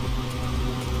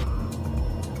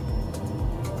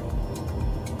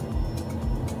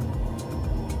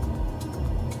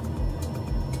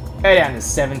 Go down to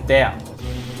 7,000.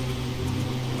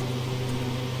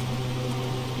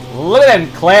 Look at them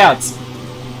clouds.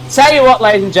 Tell you what,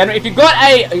 ladies and gentlemen, if you've got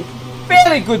a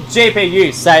fairly good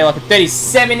GPU, say like a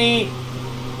 3070,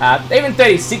 even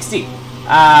 3060,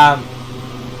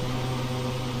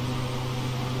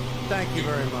 Thank you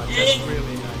very much. That's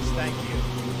really nice. Thank you.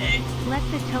 Let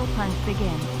the toe punch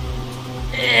begin.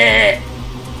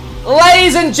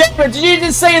 ladies and gentlemen, did you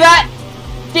just see that?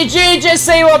 Did you just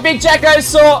see what Big Jacko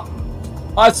saw?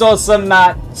 I saw some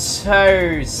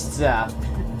toe stuff.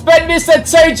 But Mr.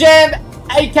 Toe Jam,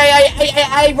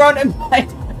 aka Ron,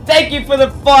 thank you for the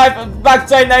 $5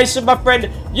 donation, my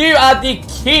friend. You are the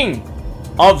king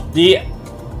of the,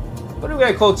 what are we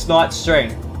going to call tonight's stream?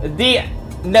 The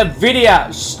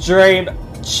NVIDIA stream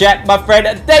chat, my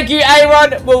friend. Thank you,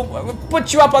 Aaron. We'll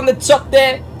put you up on the top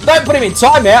there. Don't put him in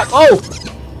timeout. Oh,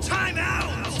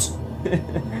 Timeout!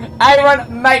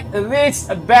 Aaron, mate, this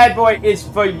bad boy is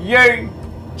for you.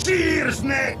 Cheers,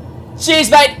 mate!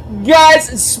 Cheers, mate. Guys,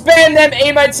 spam them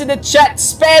emotes in the chat.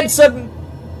 Spam some,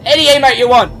 any emote you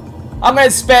want. I'm going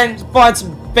to find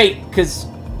some feet, because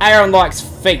Aaron likes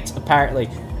feet, apparently.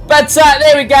 But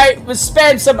there we go. We'll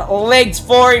spam some legs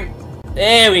for him.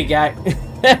 There we go.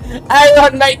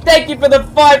 Aaron, mate, thank you for the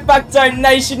 $5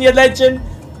 donation, you legend.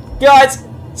 Guys,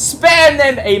 spam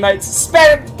them emotes.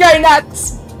 Spam them. Go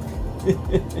nuts.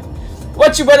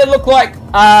 What's your weather look like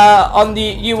on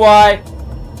the UI?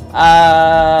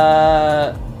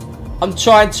 I'm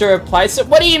trying to replace it.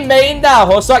 What do you mean,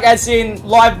 horse? Like as in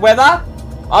live weather?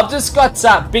 I've just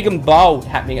got big and bold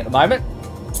happening at the moment.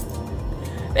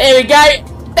 There we go.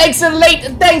 Thanks,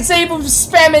 Elite. Thanks, Evil, for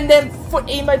spamming them foot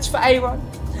emotes for Aaron.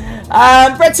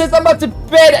 Brett says, I'm up to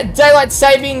bed. Daylight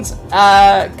savings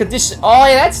condition. Oh,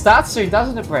 yeah, that starts soon,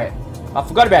 doesn't it, Brett? I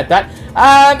forgot about that.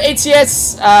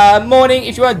 ETS morning.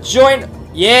 If you want to join,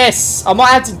 yes. I might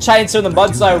have to change some of the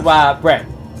mods, though, Brett.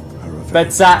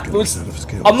 But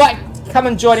I might come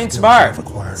and join in tomorrow.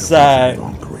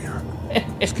 So.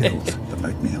 Skills that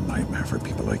make me a nightmare for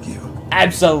people like you.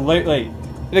 Absolutely.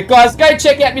 But guys, go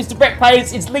check out Mr. Brett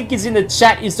Plays. His link is in the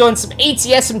chat. He's doing some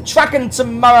ETS, some trucking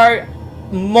tomorrow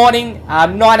morning,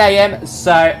 9 AM.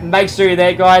 So make sure you're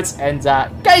there, guys. And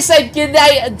go say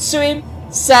g'day to him.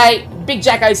 Say, Big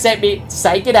Jacko sent me to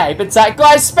say g'day. But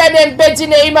guys, spam them beds in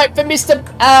the emote for Mr.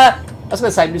 I was going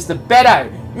to say Mr. Beto.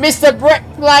 Mr. Brett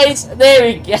Plays. There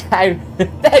we go.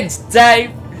 Thanks,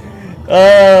 Dave.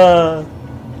 Oh,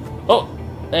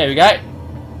 there we go.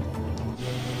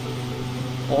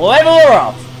 Level her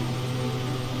off.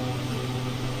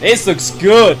 This looks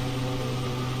good.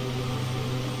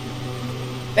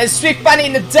 There's Swift Bunny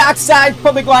in the dark side,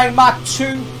 probably going Mark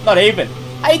 2. Not even.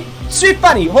 Hey, Swift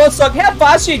Bunny, Horselock, how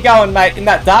fast are you going, mate, in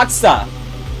that dark star?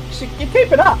 You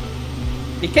keep it up.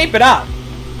 You keep it up.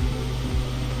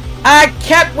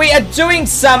 Cap, we are doing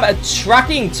some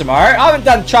trucking tomorrow. I haven't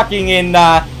done trucking in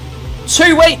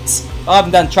 2 weeks. I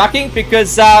haven't done trucking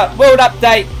because Sim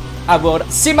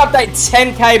Update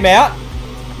 10 came out.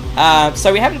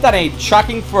 So we haven't done any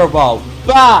trucking for a while.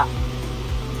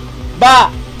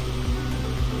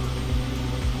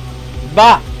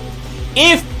 But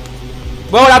if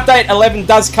World Update 11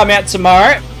 does come out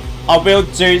tomorrow, I will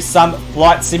do some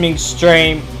flight simming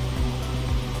stream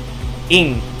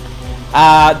in.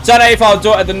 Don't know if I'll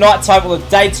do it at the night time or the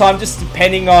daytime, just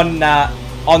depending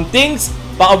on things.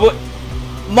 But I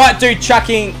might do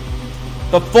trucking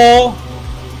before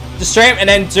the stream and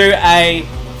then do a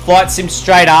flight sim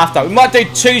straight after. We might do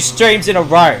 2 streams in a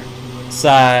row.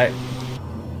 So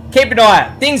keep an eye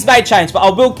out. Things may change, but I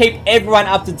will keep everyone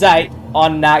up to date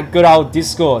on good old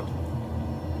Discord.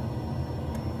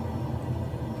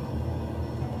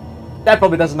 That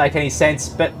probably doesn't make any sense,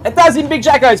 but it does in Big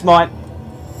Jacko's mind.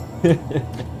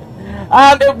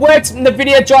 It works in the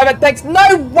video driver. Thanks.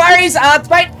 No worries,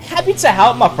 mate. Happy to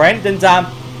help, my friend. And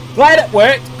glad it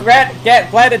worked.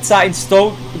 Glad it's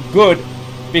installed good,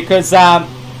 because I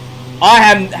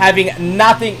am having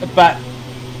nothing but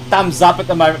thumbs up at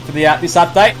the moment for the this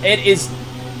update. It is,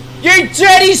 you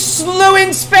dirty slew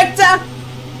inspector.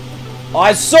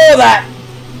 I saw that.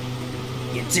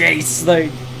 You dirty slew.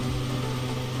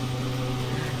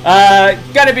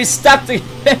 Gonna be stuck to.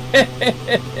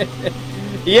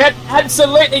 Yep,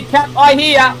 absolutely, Cap. I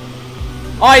hear.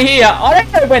 I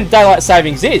don't know when daylight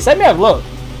savings is. Let me have a look.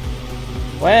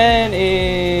 When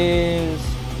is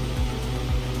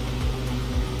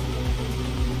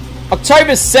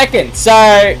October 2nd?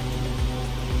 So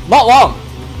not long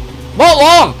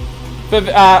for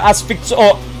us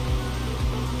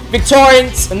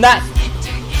Victorians and that.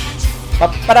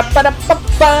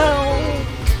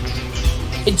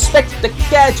 Inspect the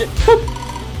gadget.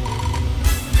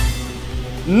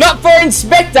 Not for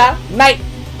Inspector, mate.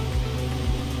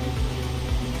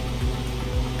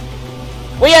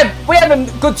 We have a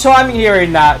good time here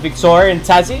in Victoria and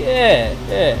Tassie.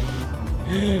 Yeah.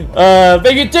 But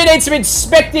if you do need some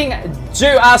inspecting, do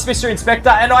ask Mr. Inspector.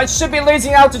 And I should be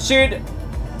losing altitude.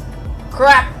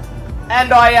 Crap.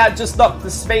 And I just knocked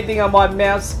the speed thing on my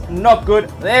mouse. Not good.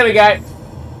 There we go.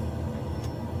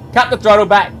 Cut the throttle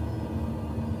back.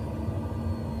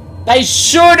 They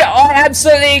should. I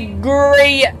absolutely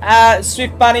agree,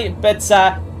 Swift Bunny. But,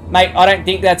 mate, I don't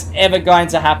think that's ever going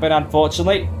to happen,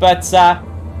 unfortunately. But,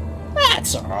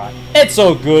 that's alright. It's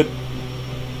all good.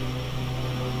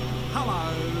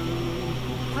 Hello.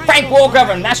 Frank Walker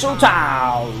from National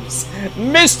Towels.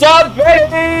 Mr.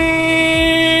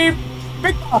 Baby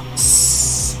Big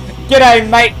Boss. G'day,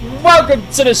 mate. Welcome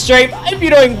to the stream. Hope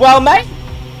you're doing well, mate.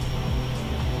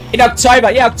 In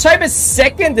October. Yeah, October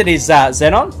 2nd it is,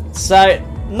 Xenon. So,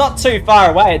 not too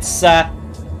far away. It's, a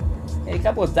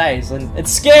couple of days. And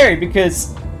it's scary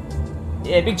because,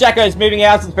 yeah, Big Jacko is moving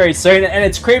out very soon. And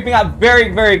it's creeping up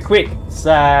very, very quick.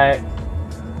 So,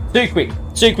 too quick.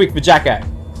 Too quick for Jacko.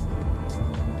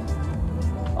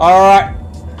 Alright.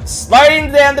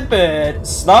 Slowing down the bird.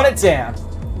 Slowing it down.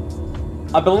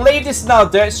 I believe this is another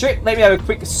dirt strip. Let me have a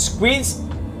quick squiz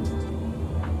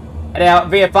at our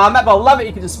VFR map. I love it.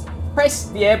 You can just press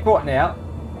the airport now.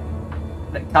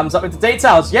 And it comes up with the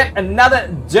details. Yep, another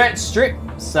dirt strip.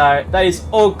 So that is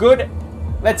all good.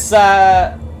 Let's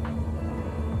there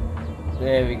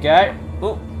we go.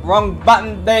 Oh, wrong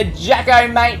button there, Jacko,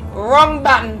 mate. Wrong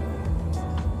button.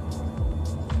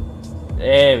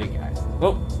 There we go.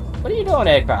 Oh, what are you doing,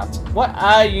 aircraft? What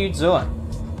are you doing?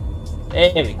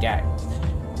 There we go.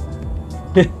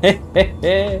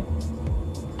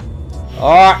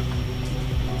 Alright.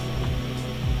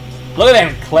 Look at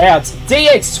them clouds.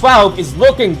 DX12 is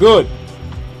looking good.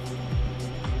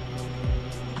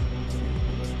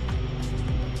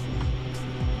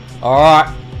 Alright.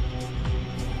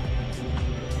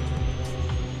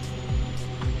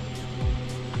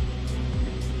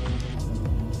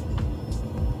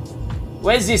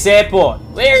 Where's this airport?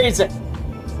 Where is it?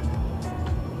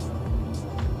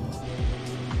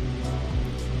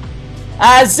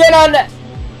 Xenon,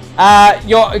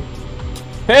 your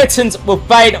curtains will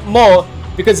fade more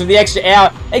because of the extra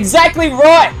hour. Exactly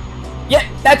right. Yep,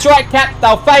 that's right, Cap.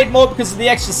 They'll fade more because of the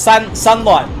extra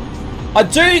sunlight. I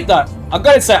do, though. I've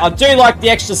got to say, I do like the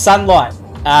extra sunlight.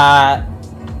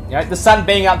 You know, the sun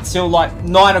being up till like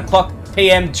 9 o'clock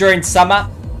PM during summer.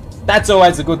 That's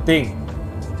always a good thing.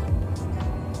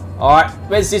 Alright,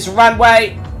 where's this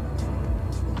runway?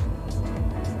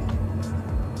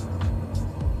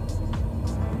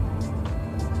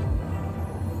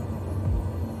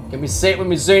 Can we see it when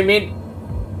we zoom in?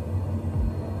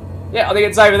 Yeah, I think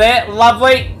it's over there.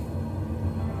 Lovely.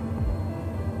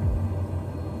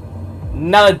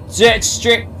 Another dirt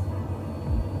strip.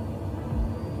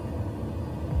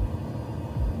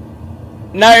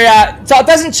 No, so it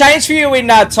doesn't change for you in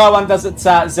Taiwan, does it,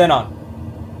 Xenon?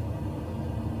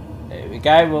 There we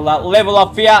go. We'll level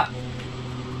off here.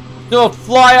 Do a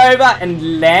flyover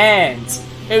and land.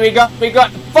 Here we got. We got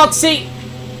Foxy,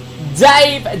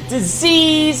 Dave,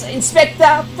 Disease,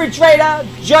 Inspector, Refrigerator,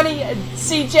 Johnny,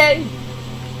 CJ,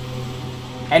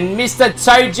 and Mr.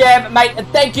 Toe Jam, mate. And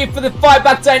thank you for the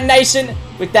 $5 donation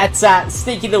with that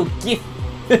sneaky little gift.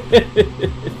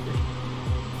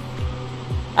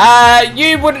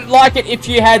 You wouldn't like it if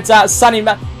you had sunny.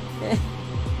 Like,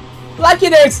 you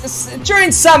know,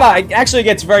 during summer it actually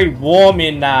gets very warm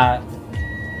in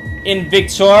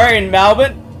Victoria, in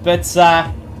Melbourne, but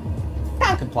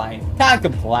can't complain. Can't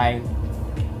complain.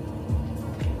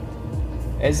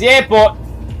 There's the airport.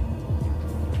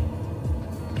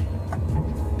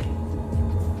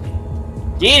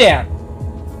 Gear down.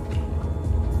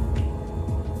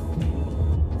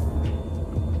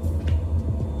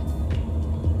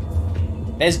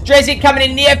 There's Drizzy coming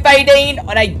in the F-18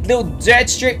 on a little dirt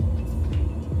strip.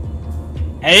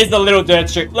 Here's the little dirt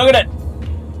strip. Look at it.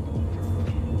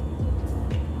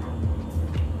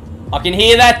 I can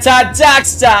hear that Dark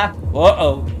Star.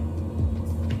 Uh-oh.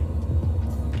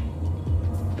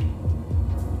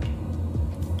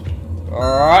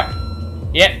 Alright.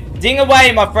 Yep. Ding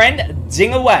away, my friend.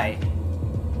 Ding away.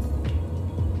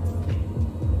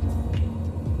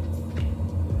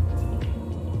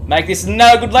 Make this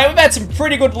no good land. We've had some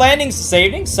pretty good landings this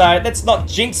evening, so let's not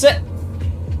jinx it.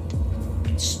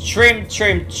 Just trim,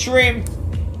 trim, trim.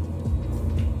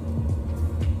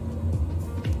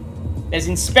 There's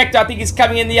Inspector, I think he's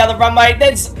coming in the other runway.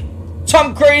 There's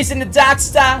Tom Cruise in the Dark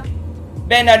Star.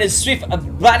 Man known as Swift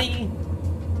Bunny.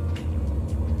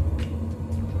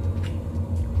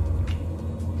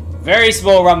 Very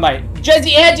small runway.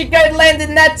 Jesse, how'd you go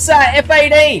landing that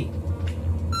F-18?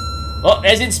 Oh,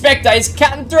 there's Inspector. He's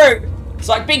cutting through. It's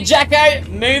like, Big Jacko,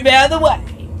 move out of the way.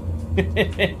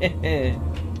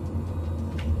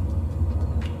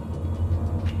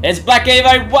 There's Black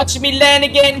Evo watching me land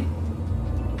again.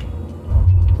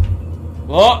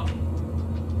 Oh.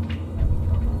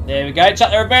 There we go. Chuck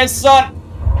the reverse on.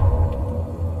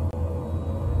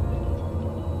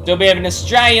 Do a bit of an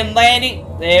Australian landing.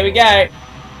 There we go.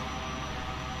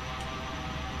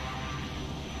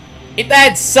 If they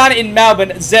had sun in Melbourne,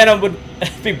 Xenon would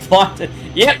be blinded.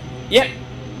 Yep.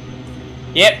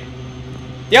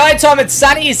 The only time it's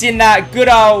sunny is in good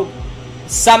old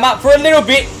summer for a little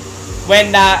bit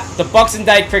when the Boxing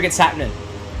Day cricket's happening.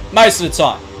 Most of the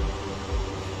time.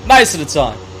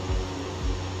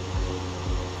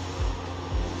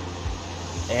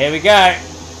 There we go.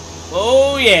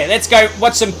 Oh yeah, let's go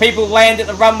watch some people land at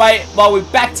the runway while we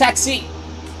back taxi.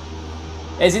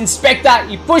 There's Inspector.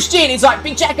 He pushed in. He's like,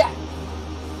 Big Jacko,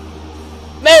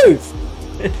 move.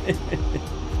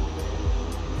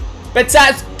 But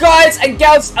guys and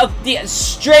girls of the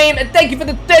stream, and thank you for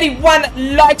the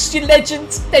 31 likes, you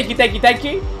legends. Thank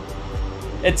you.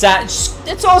 It's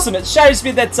awesome. It shows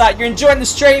me that you're enjoying the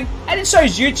stream, and it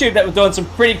shows YouTube that we're doing some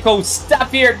pretty cool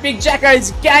stuff here at Big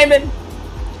JACKO'S Gaming.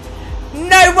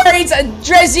 No worries,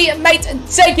 Drizzy, mate.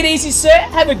 Take it easy, sir.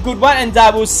 Have a good one, and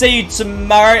we'll see you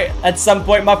tomorrow at some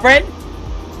point, my friend.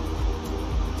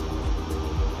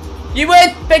 You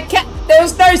weren't, but there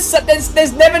was no sun.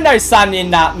 There's never no sun in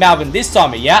Melbourne this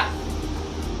time of year.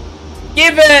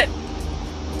 Give it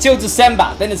till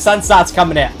December, then the sun starts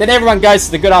coming out. Then everyone goes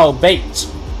to the good old beach.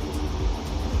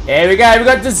 Here we go. We've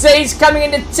got Disease coming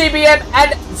into TBM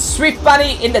and Swift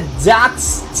Bunny in the Dark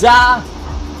Star.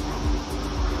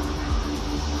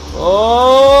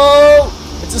 Oh,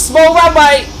 it's a small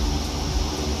runway.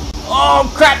 Oh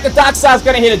crap, the Dark Star's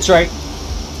gonna hit a tree.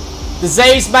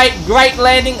 Disease, mate, great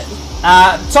landing.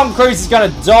 Tom Cruise is gonna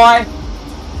die.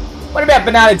 What about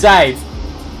Banana Dave?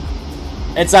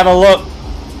 Let's have a look.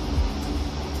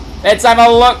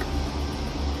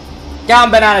 Come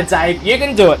on, Banana Dave, you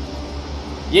can do it.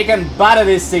 You can butter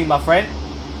this thing, my friend.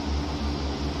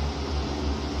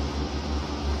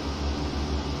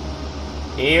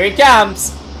 Here he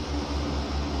comes.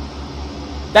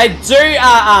 They do,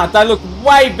 they look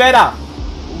way better.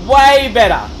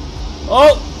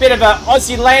 Oh, bit of an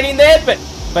Aussie landing there, but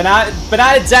Banana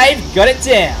Dave got it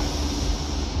down.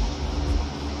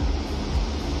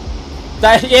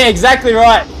 Yeah, exactly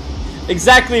right.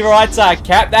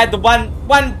 Cap. They had the one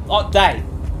hot day.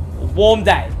 A warm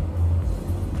day.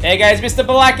 There goes Mr.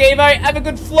 Black Evo. Have a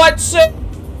good flight, sir.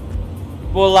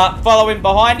 We'll follow him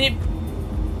behind him.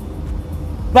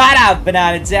 Butter,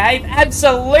 Banana Dave.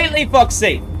 Absolutely,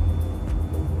 Foxy.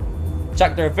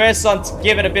 Chuck the reverse on to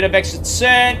give it a bit of extra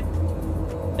turn.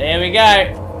 There we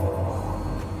go.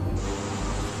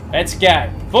 Let's go.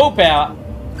 Full power.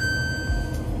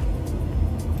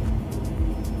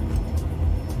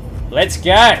 Let's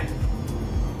go.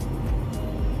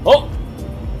 Oh.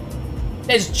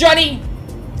 There's Johnny.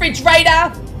 Fridge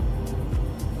Raider.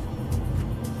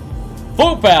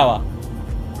 Full power.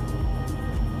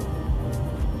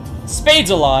 Speed's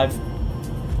alive.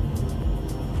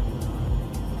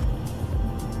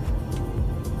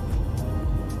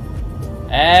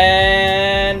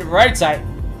 And rotate.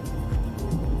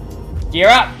 Gear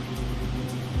up.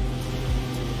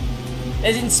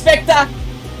 There's Inspector.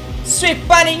 Swift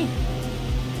Bunny.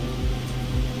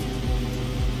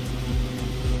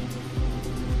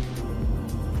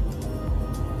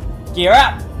 Gear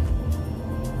up.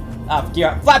 Gear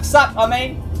up. Flaps up, I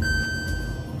mean.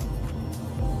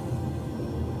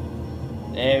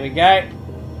 There we go.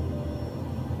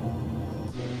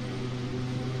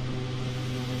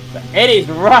 But Eddie's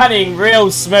running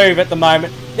real smooth at the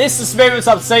moment. This is the smoothest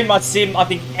I've seen my sim, I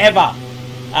think, ever.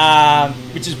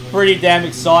 Which is pretty damn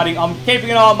exciting. I'm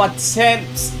keeping an eye on my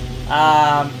temps.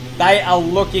 They are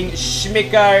looking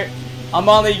schmicko. I'm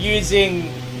only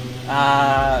using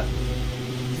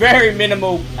very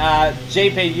minimal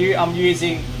GPU. I'm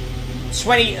using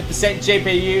 20%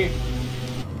 GPU,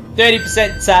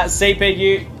 30%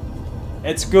 CPU.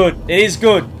 It's good. It is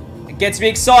good. It gets me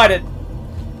excited.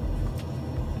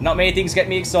 Not many things get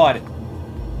me excited.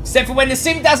 Except for when the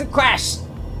sim doesn't crash.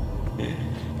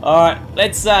 Alright,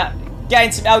 let's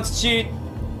gain some altitude.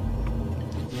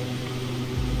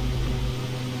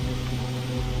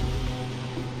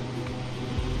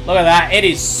 Look at that. It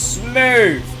is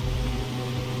smooth.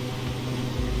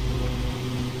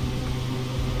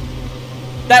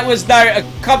 That was a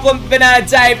compliment, Banana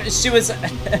Dave. She was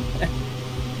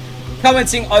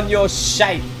commenting on your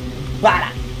shape.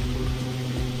 Butter.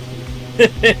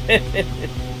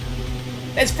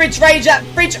 There's Fridge Rager.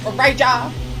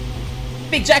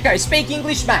 Big Jacko, speak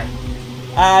English, mate.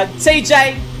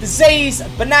 TJ, Disease,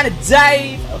 Banana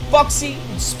Dave, Foxy,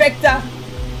 Inspector.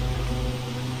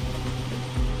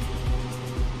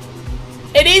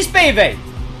 It is BV.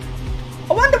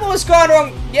 I wonder what was going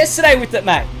wrong yesterday with it,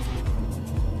 mate.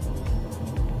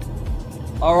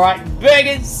 Alright,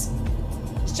 burgers.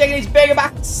 Let's check these burger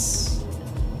bucks.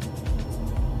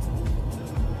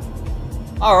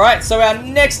 Alright, so our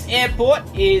next airport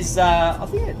is, I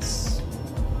think it's...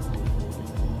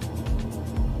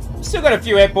 Still got a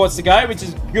few airports to go, which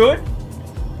is good.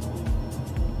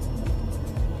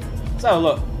 So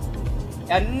look,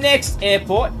 our next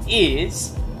airport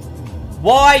is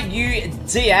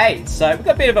YUDA. So we've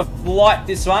got a bit of a flight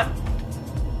this one.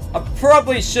 I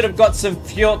probably should have got some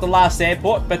fuel at the last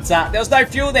airport, but there was no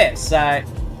fuel there, so...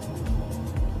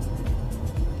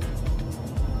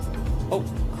 Oh,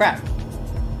 crap.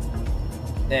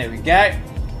 There we go.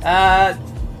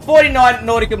 49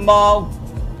 nautical mile.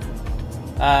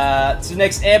 To the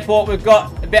next airport, we've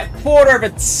got about a quarter of a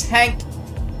tank.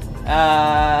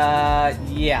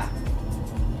 Yeah.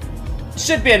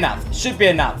 Should be enough. Should be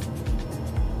enough.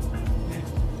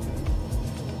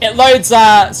 It loads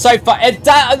so far. It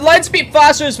loads a bit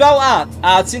faster as well,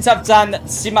 since I've done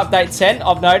Sim Update 10,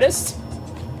 I've noticed.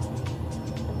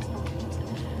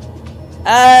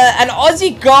 An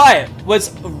Aussie guy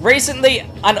was recently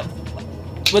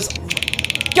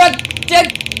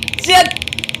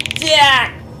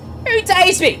Who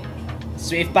tased me?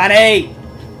 Swift Bunny.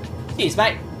 Cheers,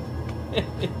 mate.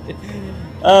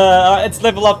 Alright, let's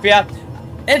level up here.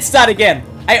 Let's start again.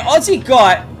 A Aussie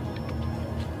guy.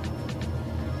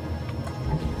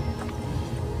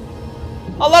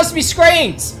 I lost my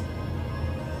screens.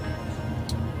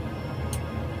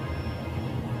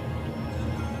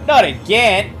 Not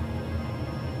again.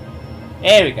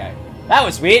 There we go. That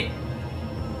was weird.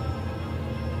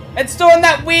 It's doing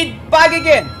that weird bug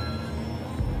again.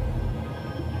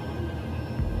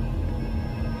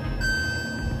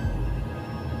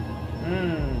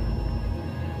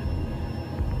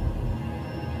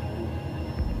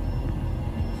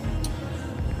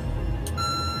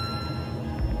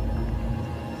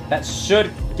 That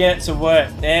should get it to work.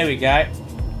 There we go.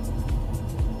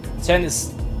 Turn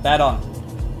that on.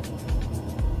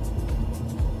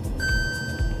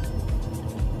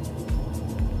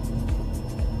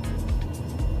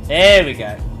 There we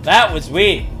go. That was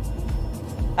weird.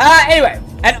 Anyway,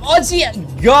 an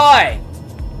Aussie guy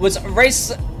was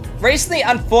recently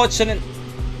unfortunate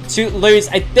to lose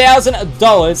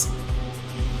 $1,000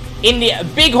 in the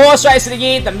big horse race of the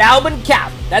year, the Melbourne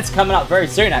Cup. That's coming up very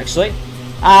soon, actually.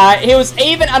 He was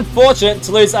even unfortunate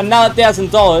to lose another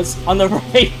 $1,000 on the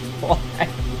replay.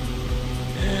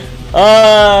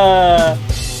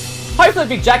 Hopefully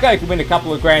Big Jacko can win a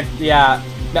couple of grand. Yeah.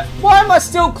 Why am I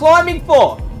still climbing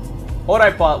for?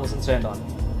 Autopilot wasn't turned on.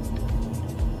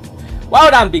 Well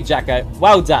done, Big Jacko.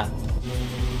 Well done.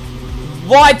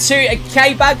 Y2 a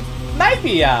K-bug?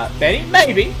 Maybe, Benny.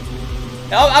 Maybe.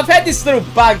 I've had this little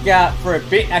bug for a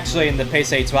bit, actually, in the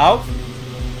PC12.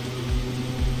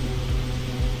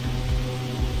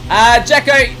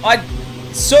 Jacko, I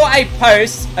saw a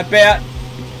post about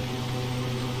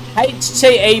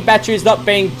HTE batteries not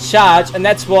being charged, and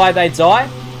that's why they die.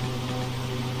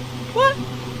 What?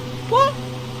 What?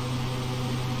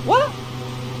 What?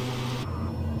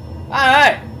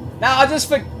 I don't know. No, I just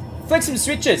flick some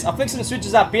switches. I'll flick some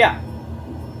switches up here.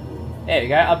 There we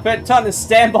go. I put on the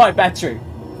standby battery.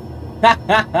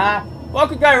 What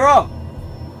could go wrong?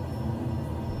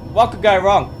 What could go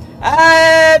wrong?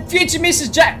 Future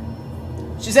Mrs. Jack.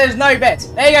 She says no bets.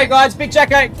 There you go, guys. Big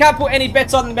Jacko can't put any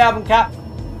bets on the Melbourne Cup.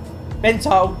 Been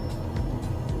told.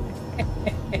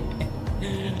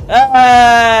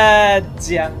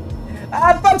 Dear.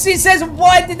 Foxy says,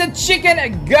 why did the chicken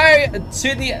go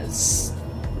to the...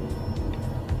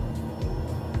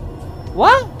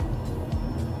 What?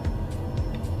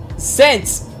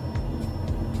 Sense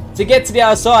to get to the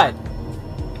other side.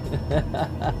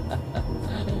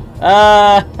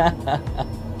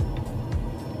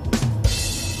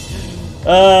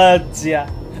 Dear.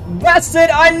 Bastard,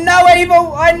 I know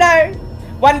evil, I know.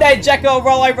 One day Jacko will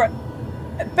roll over it.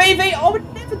 BV, I would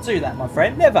never do that, my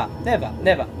friend. Never, never,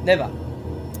 never, never.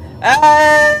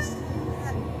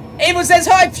 Evil says,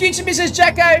 hi, future Mrs.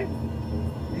 Jacko.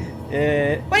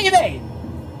 What do you mean?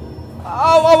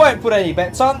 Oh, I won't put any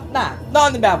bets on. Nah, not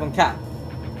on the Melbourne Cup.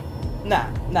 Nah,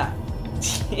 nah.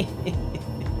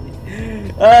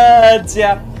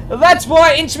 Dear. That's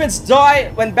why instruments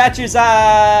die when batteries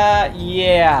are...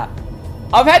 Yeah.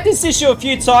 I've had this issue a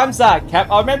few times, Cap.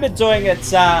 I remember doing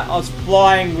it, I was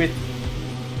flying with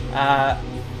a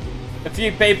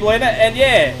few people in it, and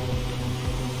yeah.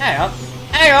 Hang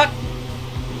on.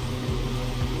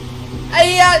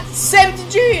 Hey, Sam,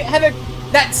 did you have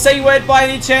that C word by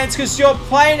any chance? Because your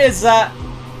plane has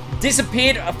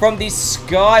disappeared from the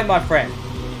sky, my friend.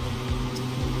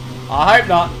 I hope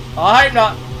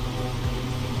not.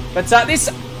 But this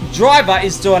driver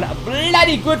is doing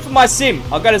bloody good for my sim.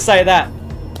 I've got to say that.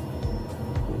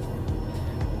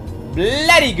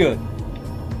 Bloody good.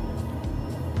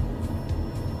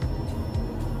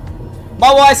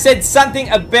 My wife said something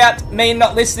about me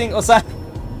not listening or something.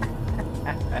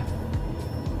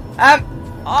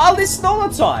 I listen all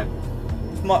the time.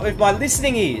 With my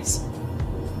listening ears.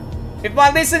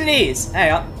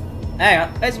 Hang on.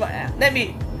 Where's my... Let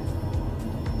me...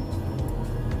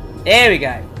 There we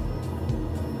go.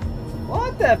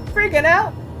 What the friggin'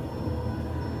 hell?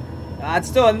 It's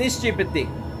doing this stupid thing.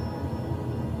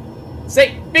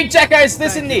 See, Big Jacko's,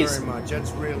 listen to this. Thank you very much.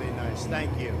 That's really nice.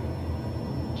 Thank you.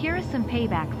 Here is some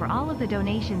payback for all of the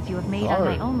donations you have made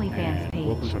on my OnlyFans page.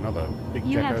 Welcome to another Big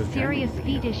You have JACKO'S serious GAMING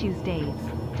feet video. issues, Dave.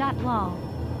 Lol.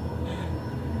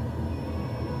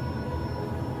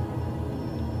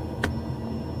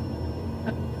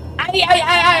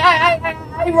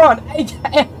 Hey, Ron.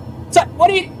 So, what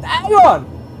are you... Hey, Ron.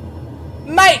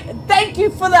 Mate, thank you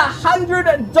for the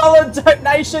 $100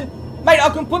 donation. Mate, I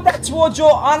can put that towards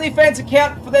your OnlyFans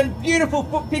account for them beautiful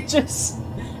foot pictures.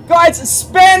 Guys,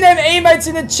 spam them emotes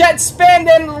in the chat. Spam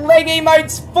them leg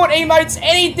emotes, foot emotes,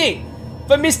 anything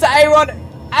for Mr. Aaron.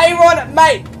 Aaron,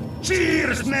 mate.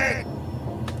 Cheers, mate.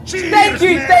 Cheers,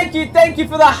 Thank you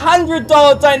for the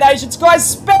 $100 donations.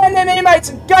 Guys, spam them emotes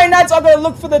and go nuts. I'm going to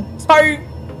look for the toe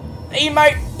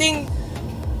emote thing.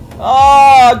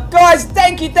 Oh, guys,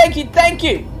 thank you. Thank you,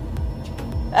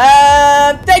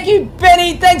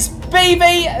 Benny. Thanks,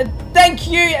 BB. Thank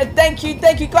you.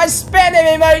 Guys, spam them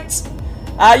emotes.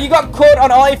 You got caught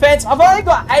on OnlyFans. I've only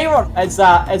got Aaron as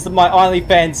my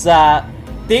OnlyFans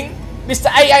thing. Mr.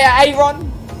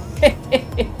 Aaron.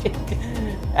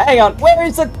 Hang on, where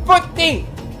is the foot thing?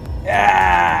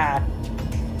 Hang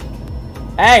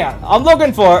on, I'm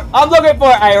looking for it,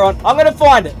 Aaron. I'm gonna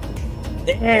find it.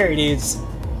 There it is.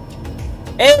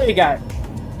 Here we go.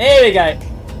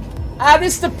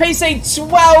 This is the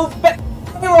PC-12, but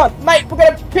Aaron, mate, we're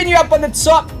gonna pin you up on the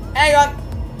top. Hang on.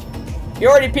 You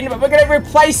already pinned it, but we're gonna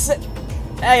replace it.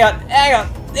 Hang on.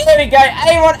 There we go.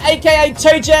 Aaron, aka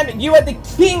Toe Jam, you are the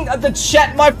king of the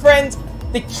chat, my friend.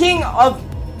 The king of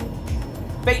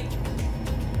feet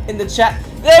in the chat.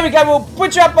 There we go. We'll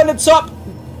put you up on the top.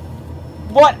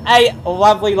 What a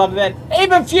lovely man.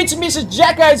 Even future Mrs.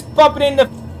 Jacko's popping in the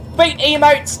feet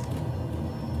emotes.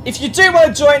 If you do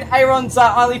want to join Aaron's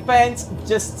OnlyFans,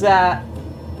 just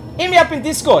hit me up in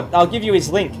Discord. I'll give you his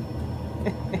link.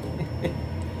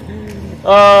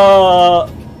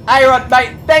 Aaron,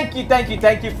 mate, thank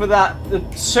you for the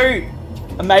 2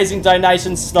 amazing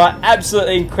donations tonight.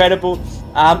 Absolutely incredible.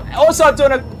 Also, I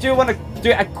do want to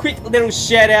do a quick little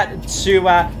shout out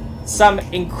to some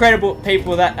incredible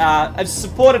people that have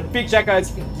supported Big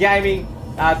JACKO'S Gaming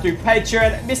through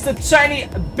Patreon. Mr. Tony,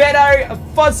 Beto,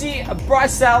 Fozzy,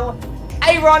 Brycel,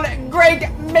 Aaron,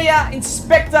 Greg, Mia,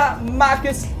 Inspector,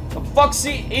 Marcus,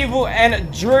 Foxy, Evil,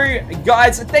 and Drew.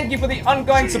 Guys, thank you for the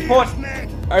ongoing support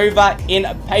over in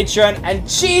Patreon. And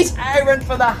cheers, Aaron,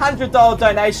 for the $100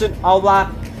 donation.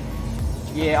 I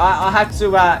have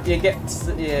to, at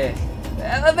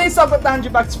least I've got the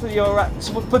 $100 for your,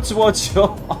 put towards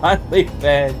your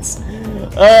OnlyFans.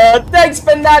 Thanks,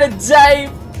 Banana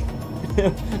Dave.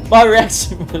 My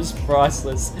reaction was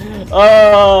priceless.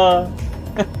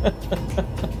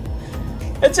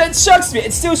 It shocks me.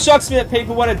 It still shocks me that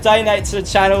people want to donate to the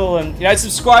channel and, you know,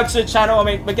 subscribe to the channel. I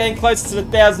mean, we're getting close to the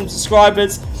 1,000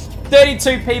 subscribers.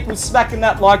 32 people smacking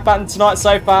that like button tonight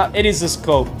so far. It is just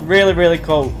cool. Really, really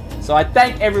cool. So I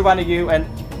thank every one of you, and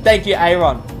thank you,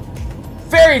 Aaron.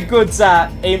 Very good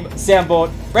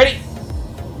soundboard. Ready?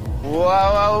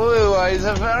 Wow, it's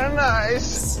very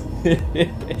nice.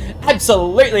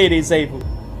 Absolutely, it is evil.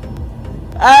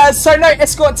 So no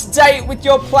escort today with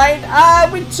your plane. We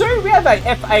have a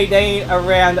F-18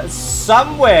 around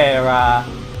somewhere.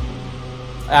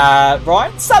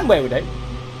 Ryan, somewhere we do.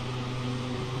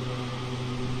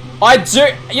 I do.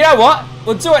 You know what?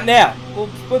 We'll do it now. We'll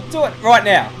do it right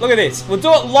now. Look at this. We'll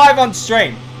do it live on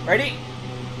stream. Ready?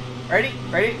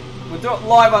 We'll do it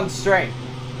live on stream.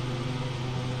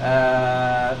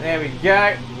 There we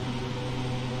go.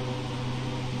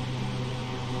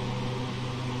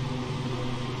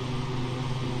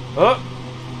 Oh,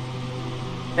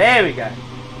 there we go.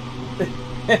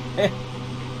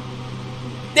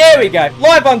 There we go.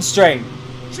 Live on stream.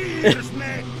 Cheers,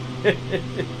 mate.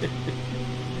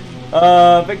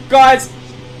 But guys,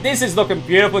 this is looking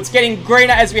beautiful. It's getting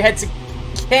greener as we head to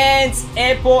Cairns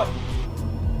Airport.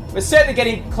 We're certainly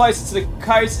getting closer to the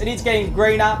coast. It is getting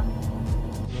greener.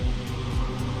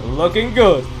 Looking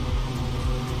good.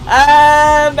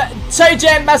 Toe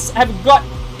Jam must have got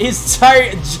his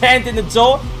toe jammed in the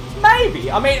door. Maybe.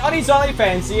 I mean, on his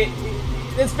OnlyFans,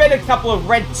 there's been a couple of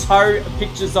red toe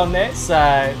pictures on there. So,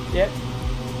 yeah.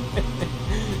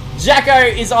 Jacko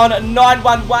is on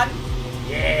 911.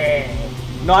 Yeah.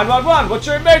 911, what's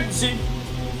your emergency?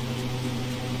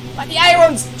 Like the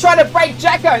Aaron's trying to break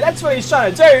Jacko. That's what he's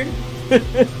trying to do.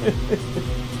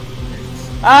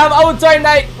 I will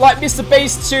donate like Mr.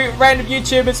 Beast to random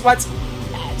YouTubers once.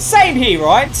 Same here,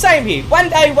 right? Same here. One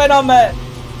day when I'm a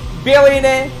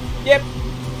billionaire. Yep.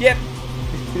 Dear.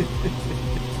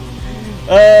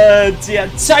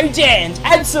 So jammed.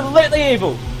 Absolutely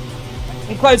evil.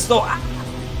 And close the door.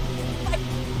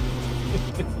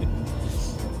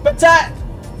 But,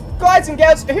 guys and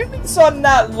girls, who is on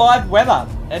live weather?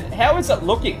 And how is it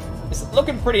looking? Is it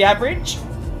looking pretty average?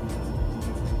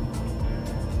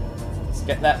 Let's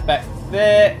get that back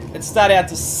there. Let's start out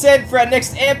to send for our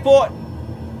next airport.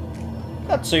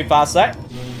 Not too fast though.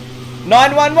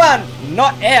 911,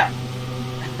 not out.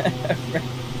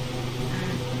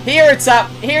 Here it's up.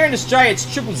 Here in Australia it's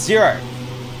 000.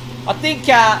 I think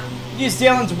New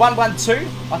Zealand's 112.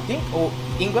 I think, or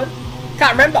England.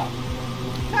 Can't remember.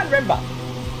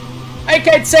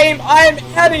 Okay, team, I am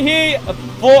out of here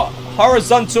for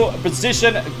horizontal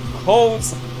position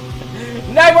calls.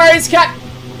 No worries, Cat.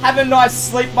 Have a nice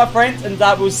sleep, my friend, and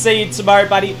we'll see you tomorrow,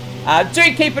 buddy.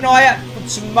 Do keep an eye out for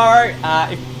tomorrow.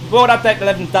 If World Update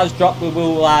 11 does drop, we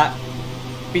will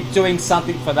be doing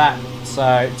something for that.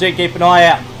 So do keep an eye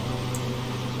out.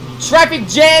 Traffic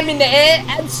jam in the air,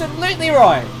 absolutely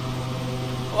right.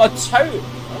 Or two,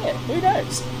 yeah, who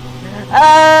knows?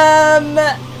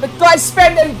 The guys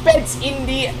spam them beds in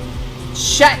the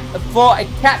chat for a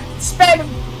cat. Spam them.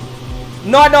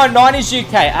 999 is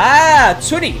UK.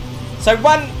 Tootie. So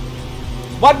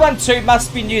 112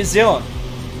 must be New Zealand.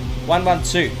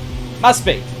 112 must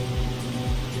be.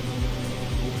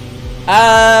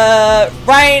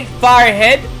 Rain far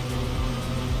ahead.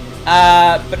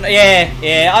 But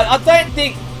yeah. I don't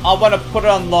think I want to put it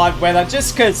on live weather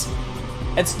just because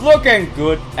it's looking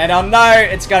good, and I know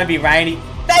it's going to be rainy.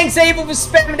 Thanks, Evil, for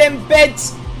spamming them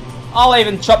beds. I'll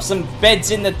even chop some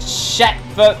beds in the chat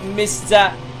for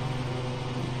Mr.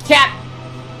 Cat.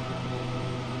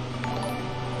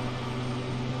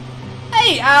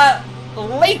 Hey,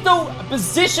 Lethal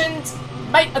Positions,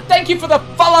 mate, thank you for the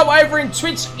follow over in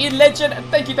Twitch, in Legend.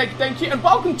 Thank you. And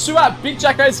welcome to Big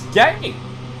Jacko's Gaming.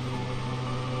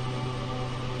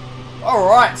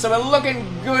 Alright, so we're looking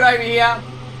good over here.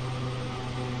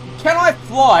 Can I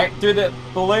fly through the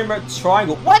Bloomer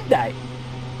Triangle? One day.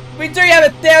 We do have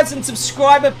 1,000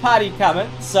 subscriber party coming,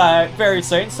 so very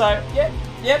soon. So, yep.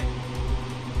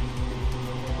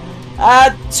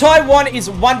 Taiwan is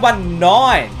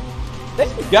 119. There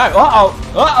you go. Uh-oh.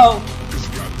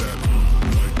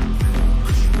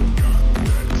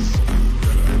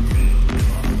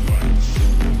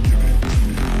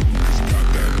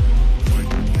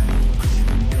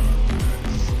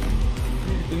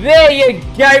 There you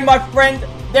go, my friend.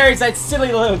 There is a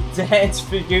silly little dance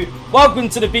for you. Welcome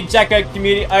to the Big Jacko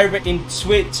community over in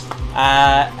Twitch.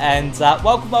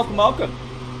 Welcome.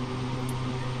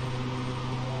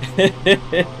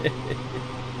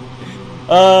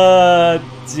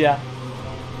 Dear.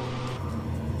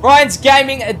 Ryan's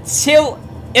Gaming until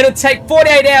it'll take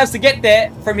 48 hours to get there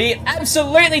from here.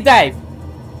 Absolutely, Dave.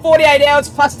 48 hours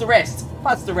plus the rest.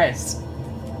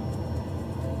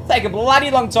 Take a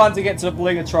bloody long time to get to the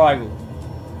Bloomer Triangle.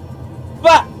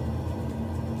 But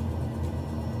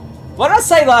what did I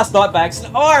say last night, by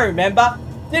accident? Oh, I remember.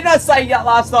 Didn't I say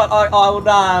last night I would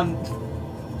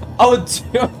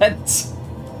do a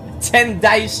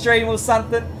 10-day stream or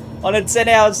something on a 10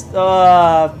 hours?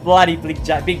 Oh, bloody Big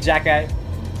Jacko.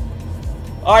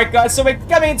 Alright guys, so we're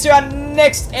coming into our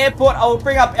next airport. I will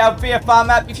bring up our VFR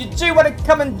map. If you do want to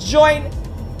come and join,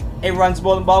 everyone's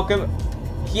more than welcome.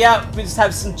 Here, we just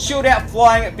have some chilled out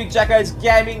flying at Big Jacko's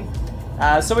Gaming.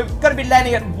 So we're going to be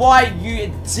landing at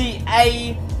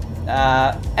YUDA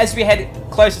as we head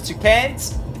closer to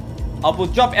Cairns. I will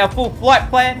drop our full flight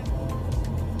plan.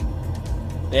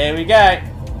 There we go.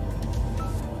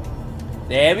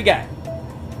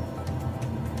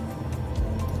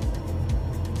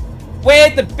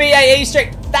 Where'd the BAE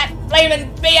stream? That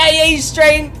flaming BAE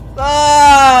stream!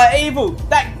 Ah, evil.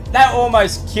 That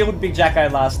almost killed Big Jacko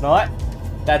last night.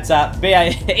 That's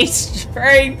BAE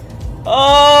stream.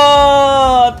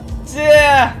 Oh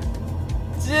dear.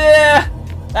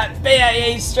 That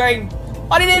BAE stream.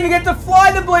 I didn't even get to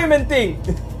fly the blooming thing.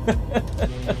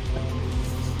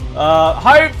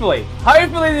 Hopefully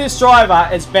this driver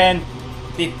has been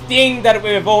the thing that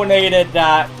we've all needed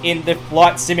in the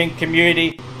flight simming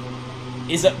community.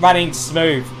 Is it running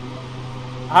smooth?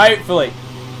 Hopefully.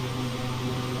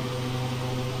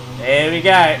 There we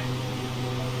go.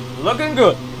 Looking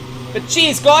good. But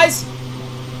cheers, guys.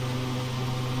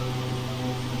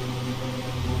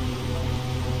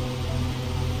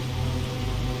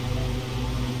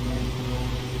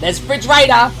 There's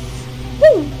refrigerator.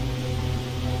 Woo.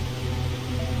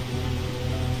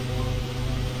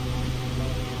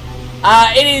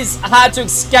 It is hard to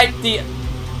escape the...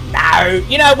 No.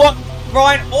 You know what,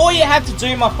 Ryan? All you have to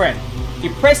do, my friend, you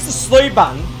press the slew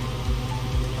button,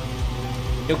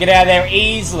 you'll get out of there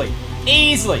easily.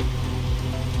 Easily.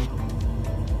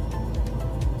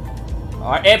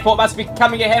 Alright, airport must be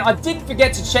coming ahead. I did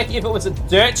forget to check if it was a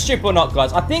dirt strip or not,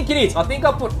 guys. I think it is. I think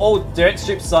I put all dirt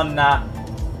strips on,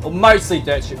 or mostly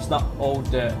dirt strips, not all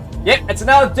dirt. Yep, it's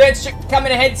another dirt strip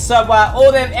coming ahead, so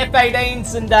all them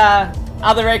F-18s and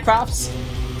other aircrafts.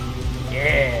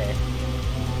 Yeah.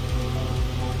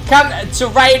 Come to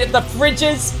raid the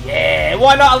fridges. Yeah,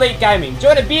 why not Elite Gaming? Do you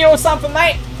want a beer or something,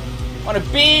 mate? Want a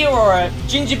beer or a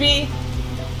ginger beer?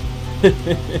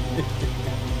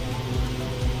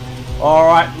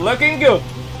 Alright, looking good.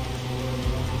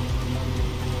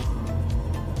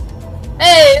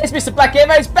 Hey, there's Mr. Black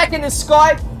Evo. He's back in the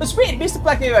sky. It's weird, Mr.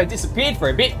 Black Evo disappeared for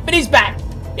a bit, but he's back.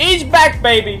 He's back,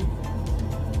 baby.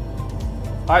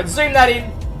 Alright, zoom that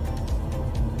in.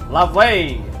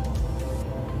 Lovely.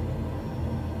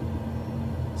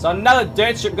 So another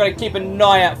dirt strip we've got to keep an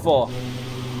eye out for.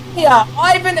 Yeah,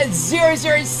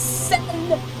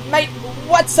 Ivan007. Mate,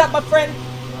 what's up, my friend?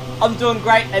 I'm doing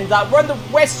great, and we're on the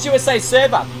West USA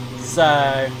server.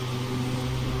 So,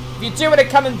 if you do want to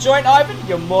come and join, Ivan,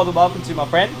 you're more than welcome to, my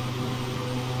friend.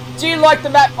 Do you like the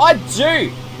map? I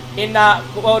do. In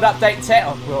World Update 10,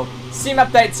 oh, well, Sim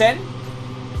Update 10.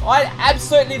 I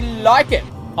absolutely like it.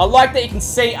 I like that you can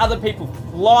see other people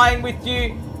flying with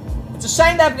you. It's a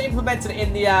shame they haven't implemented it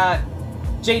in the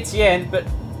GTN, but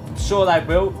I'm sure they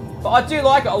will. But I do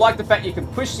like it. I like the fact you can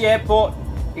push the airport.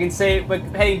 You can see we're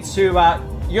heading to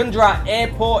Yundra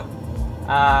Airport.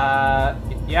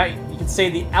 Yeah, you can see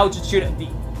the altitude of the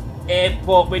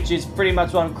airport, which is pretty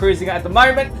much what I'm cruising at the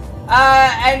moment.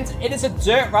 And it is a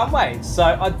dirt runway, so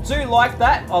I do like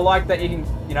that. I like that you can,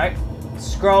 you know,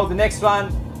 scroll the next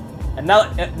one.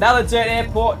 Another dirt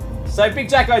airport. So Big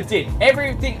Jacko did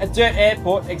everything a dirt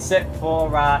airport except for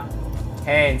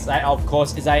Cairns. That, of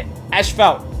course, is a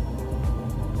asphalt.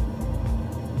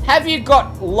 Have you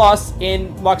got lost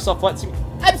in Microsoft Flight Sim?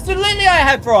 Absolutely, I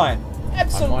have, Brian.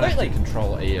 Absolutely. I might have to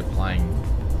control E a plane.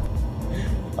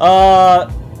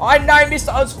 I know,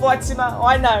 Mr. Oz Flight Simmer.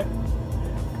 I know.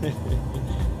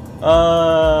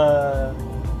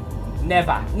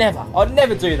 Never. I'd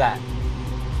never do that.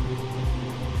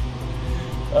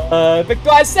 But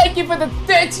guys, thank you for the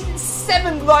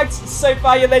 37 likes so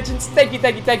far, you legends. Thank you.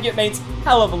 It means a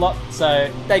hell of a lot. So,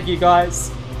 thank you,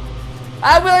 guys.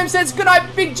 William says, good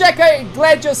night, Big Jacko.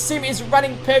 Glad your sim is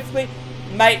running perfectly.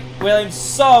 Mate, William,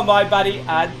 so am I, buddy.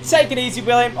 Take it easy,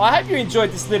 William. I hope you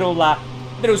enjoyed this little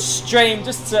stream,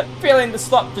 just to fill in the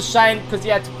slot for Shane, because he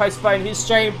had to postpone his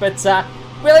stream. But,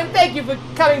 William, thank you for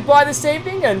coming by this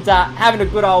evening and having a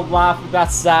good old laugh with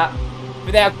us,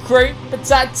 with our crew. But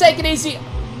take it easy,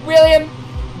 William.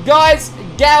 Guys,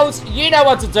 gals, you know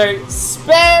what to do.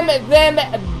 Spam them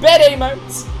bed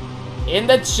emotes in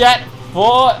the chat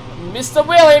for Mr.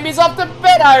 William. He's off to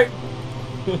Beto.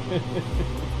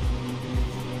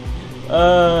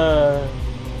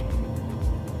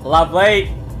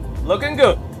 Lovely. Looking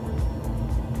good.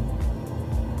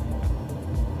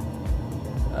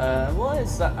 What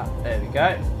is that? Oh, there we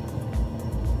go.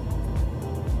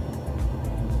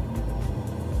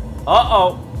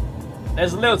 Uh-oh.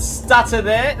 There's a little stutter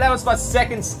there. That was my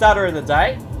second stutter of the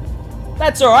day.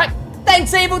 That's alright.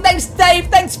 Thanks, Evil. Thanks, Dave.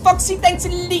 Thanks, Foxy. Thanks,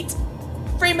 Elite.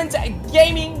 Freeman's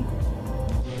Gaming.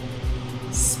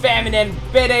 Spamming them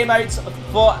bed emotes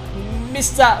for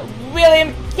Mr.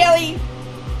 William Kelly.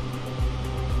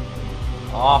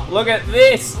 Oh, look at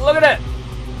this. Look at it.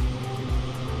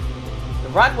 The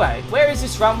runway. Where is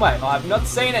this runway? Oh, I've not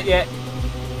seen it yet.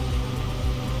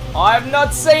 I've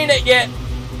not seen it yet.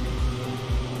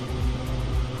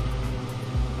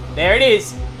 There it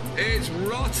is. It's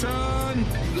rotten.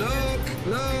 Look.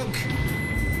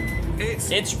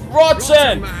 It's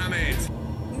rotten.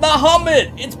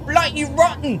 Mohammed. It's bloody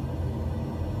rotten.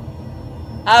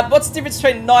 What's the difference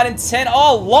between 9 and 10?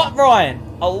 Oh, a lot, Ryan.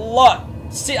 A lot.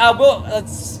 See, I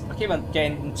keep on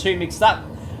getting two mixed up.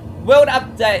 World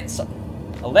updates.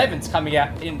 11's coming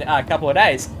out in a couple of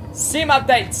days. Sim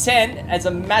Update 10 as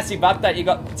a massive update. You've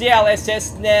got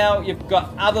DLSS now. You've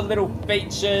got other little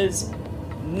features.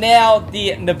 Now the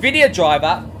NVIDIA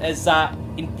driver has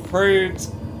improved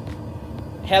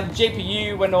how the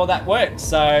GPU and all that works.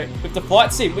 So with the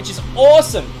flight sim, which is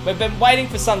awesome. We've been waiting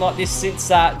for something like this since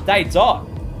day dot.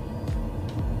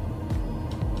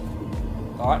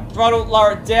 Alright, throttle,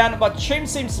 lower it down. My trim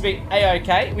seems to be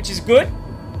A-OK, which is good.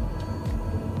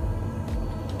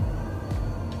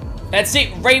 That's it,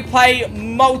 replay,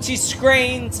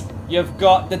 multi-screens. You've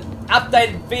got the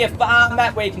updated VFR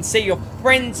map where you can see your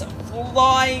friends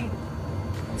flying.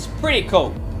 It's pretty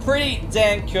cool, pretty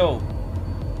damn cool.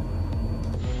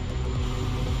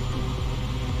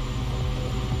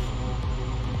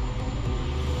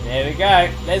 There we go,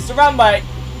 there's the runway.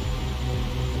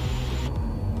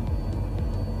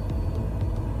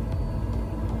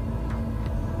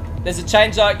 There's a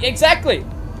change like, exactly.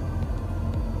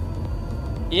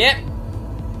 Yep.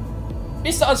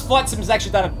 Mr. Oz Flight Sim has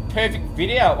actually done a perfect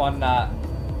video on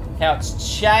how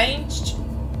it's changed.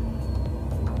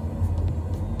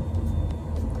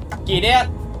 Get out.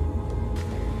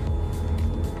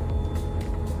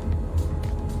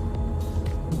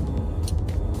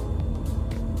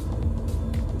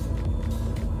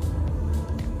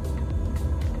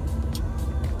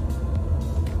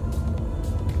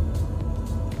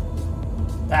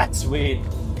 That's weird.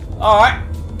 Alright.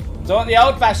 Do it the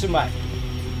old-fashioned way.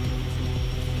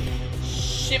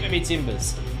 Shit with me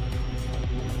timbers.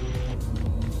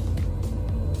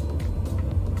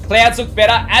 Clouds look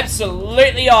better.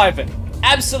 Absolutely, Ivan.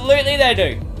 Absolutely they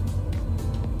do.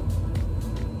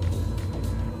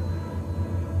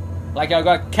 Like, I've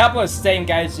got a couple of steam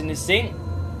gauges in this thing.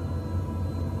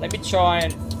 Let me try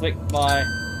and flick my...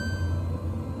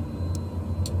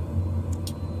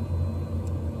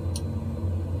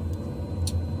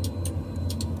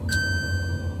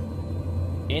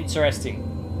 Interesting.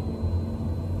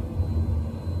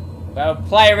 We'll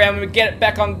play around when we get it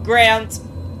back on ground.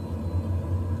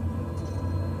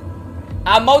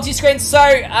 Multi-screen. So,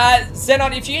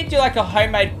 Xenon, if you do like a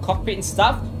homemade cockpit and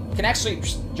stuff, you can actually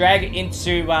drag it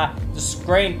into the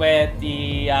screen where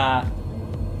the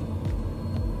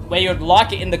where you would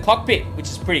like it in the cockpit, which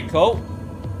is pretty cool.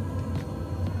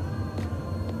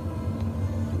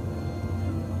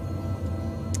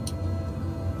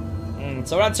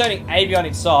 So when I'm turning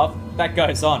avionics off, that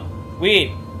goes on.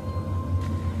 Weird.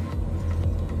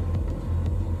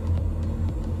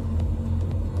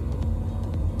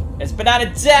 There's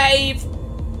Banana Dave.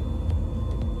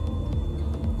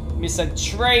 Missing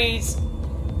trees.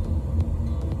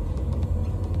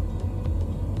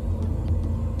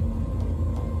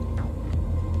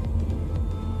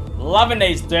 Loving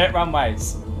these dirt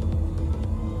runways.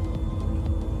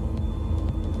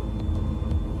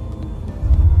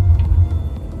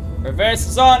 Reverse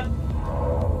is on.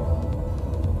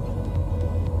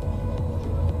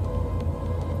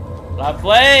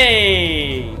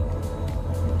 Lovely.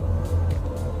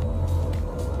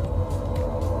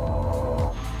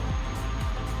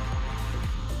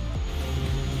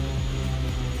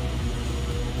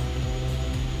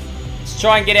 Let's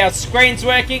try and get our screens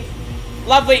working.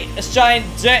 Lovely Australian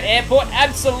Dirt Airport.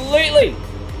 Absolutely.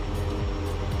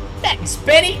 Thanks,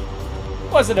 Benny.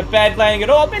 Wasn't a bad landing at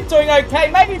all. I've been doing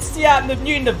okay. Maybe it's the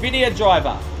new NVIDIA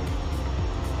driver.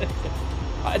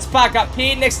 Right, let's park up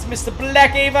here next to Mr.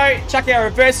 Black Evo. Chuck our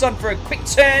reverse on for a quick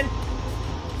turn.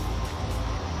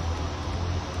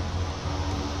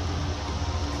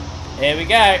 There we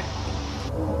go.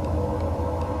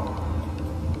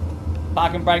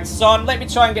 Parking brakes is on. Let me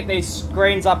try and get these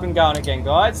screens up and going again,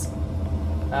 guys.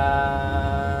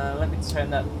 Let me turn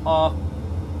that off.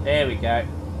 There we go.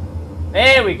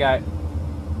 There we go.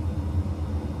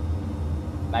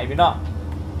 Maybe not.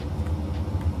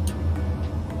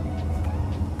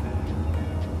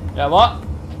 You know what?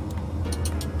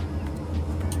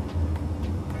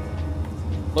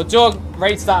 We'll do a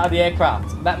restart of the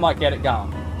aircraft. That might get it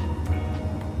going.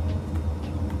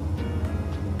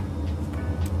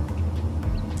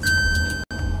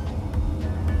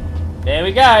 There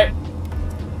we go.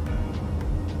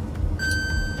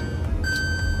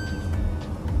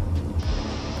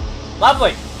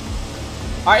 Lovely.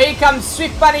 Alright, here comes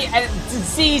Swift Bunny and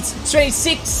Disease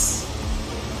 26.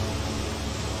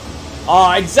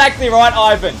 Oh, exactly right,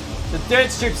 Ivan. The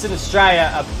dirt strips in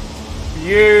Australia are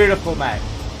beautiful, mate.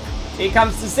 Here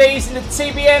comes Disease in the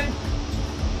TBM.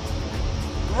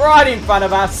 Right in front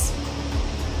of us.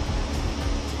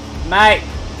 Mate,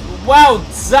 well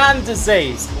done,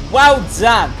 Disease. Well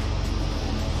done.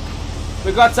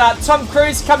 We've got Tom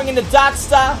Cruise coming in the Dark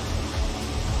Star.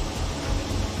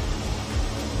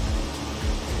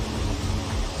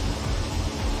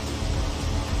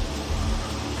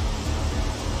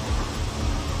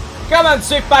 Come on,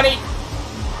 Swift Bunny.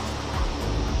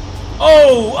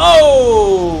 Oh,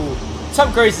 oh.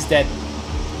 Tom Cruise is dead.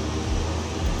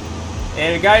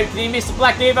 There we go. Can you miss the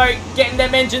Black Evo? Getting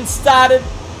them engines started.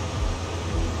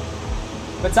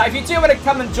 But if you do want to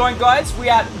come and join, guys, we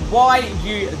are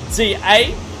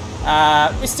YUDA.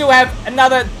 We still have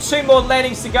another 2 more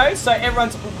landings to go, so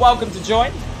everyone's welcome to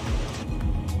join.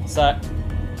 So,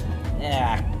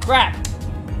 yeah, crap.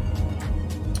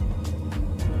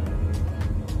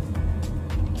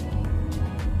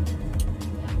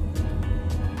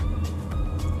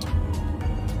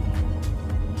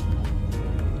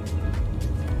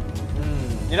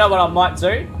 You know what I might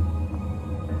do?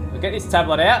 We'll get this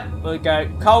tablet out. We'll go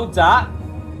cold dart.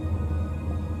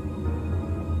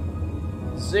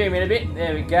 Zoom in a bit.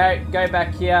 There we go. Go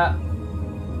back here.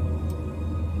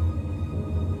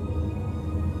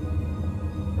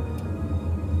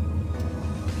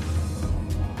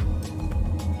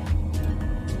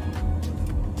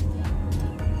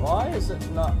 Why is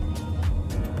it not?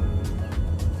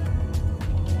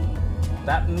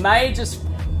 That may just...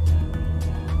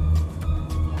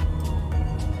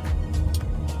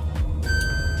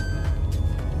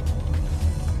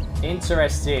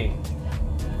 Interesting.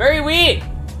 Very weird.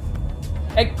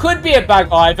 It could be a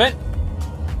bug, Ivan.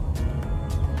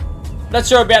 Not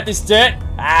sure about this dirt.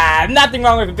 Nothing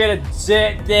wrong with a bit of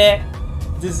dirt there.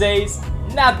 Disease.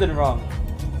 Nothing wrong.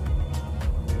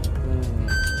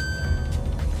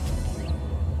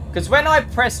 Because when I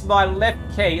press my left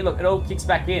key, look, it all kicks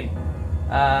back in.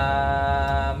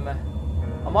 I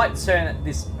might turn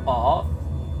this off.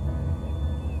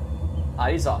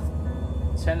 It is off.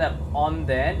 Turn that on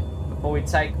then. Before we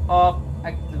take off,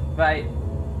 activate.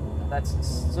 That's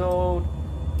installed.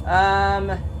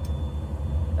 That's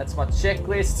my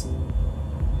checklist.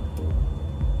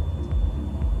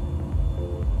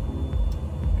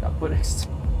 Can't put next.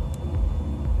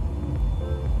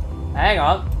 Hang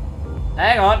on.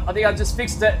 Hang on. I think I just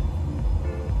fixed it.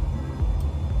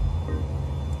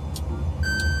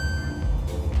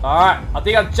 Alright. I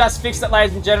think I've just fixed it,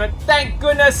 ladies and gentlemen. Thank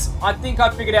goodness. I think I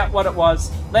figured out what it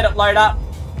was. Let it load up.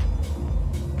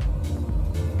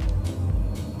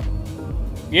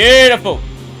 Beautiful.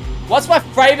 What's my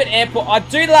favourite airport? I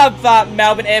do love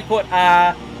Melbourne Airport,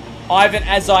 Ivan,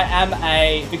 as I am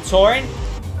a Victorian.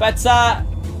 But, I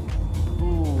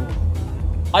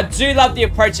do love the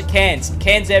approach at Cairns.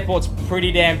 Cairns Airport's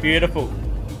pretty damn beautiful.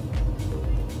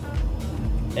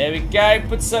 There we go.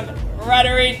 Put some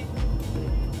rudder in.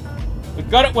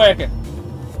 We've got it working.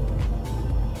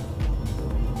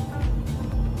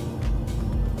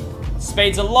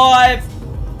 Speed's alive.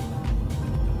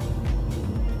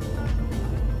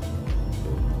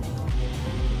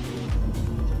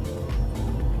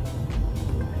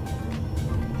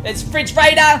 There's Fridge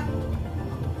Raider.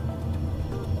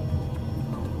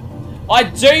 I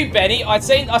do, Benny. I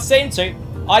seem to.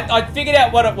 I figured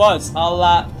out what it was. I'll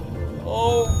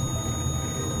oh.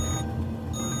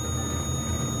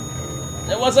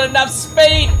 There wasn't enough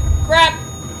speed. Crap.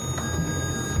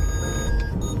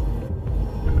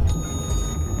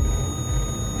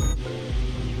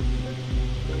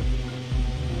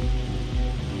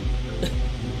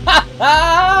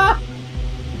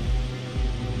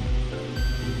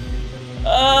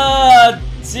 Oh,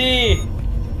 gee.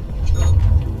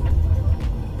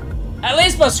 At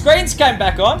least my screens came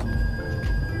back on.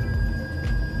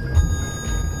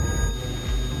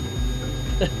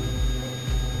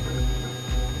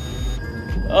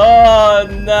 Oh,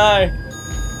 no.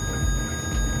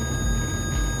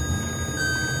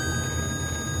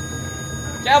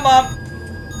 Come on.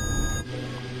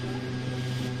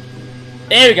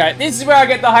 There we go. This is where I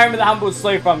get the home of the humble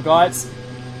slew from, guys.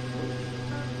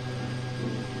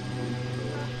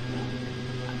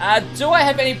 Do I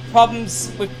have any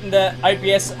problems with the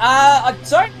OBS? I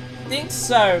don't think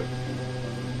so,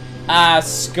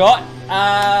 Scott.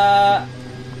 I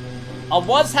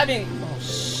was having... Oh,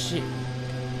 shit.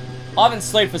 I haven't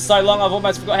slept for so long, I've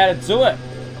almost forgot how to do it.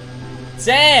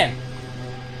 Damn.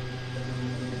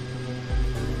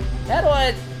 How do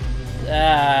I...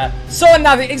 saw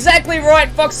nothing. Exactly right,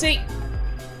 Foxy.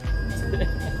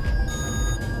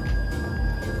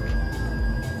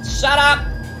 Shut up.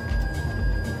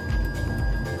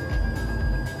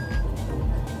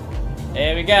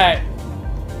 There we go.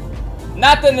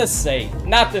 Nothing to see.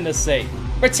 Nothing to see.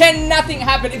 Pretend nothing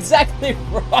happened. Exactly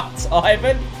right,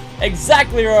 Ivan.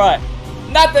 Exactly right.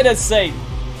 Nothing to see.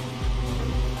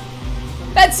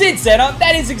 That's it, Zenon.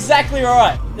 That is exactly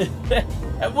right.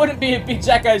 It wouldn't be a Big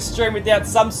Jacko stream without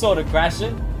some sort of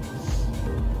crashing.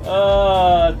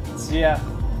 Oh, dear.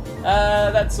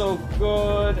 That's all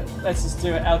good. Let's just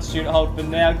do an altitude hold for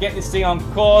now. Get this thing on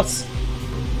course.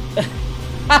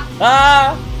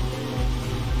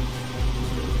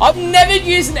 I've never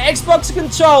used an Xbox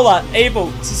controller,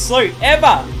 Evil, to salute,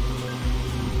 ever.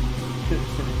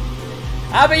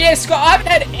 But yeah, Scott, I haven't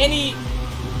had any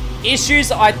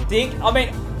issues, I think. I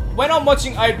mean, when I'm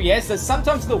watching OBS, there's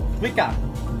sometimes a little flicker.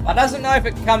 I doesn't know if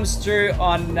it comes through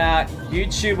on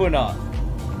YouTube or not.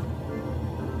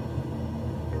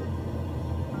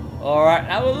 Alright,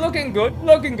 now we're looking good,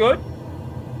 looking good.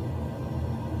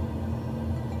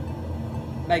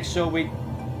 Make sure we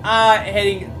are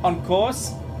heading on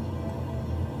course.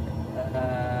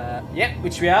 Yep,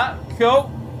 which we are. Cool.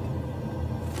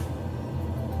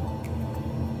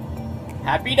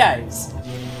 Happy days.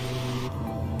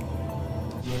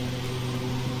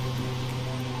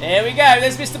 There we go.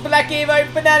 There's Mr. Black Evo,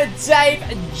 Banana Dave,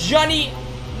 Johnny,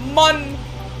 Mon,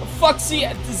 Foxy,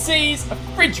 Disease,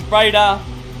 Fridge Raider.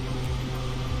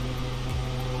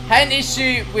 Had an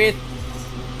issue with...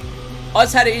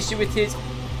 Oz had an issue with his...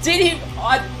 Did he...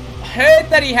 I heard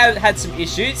that he had some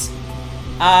issues.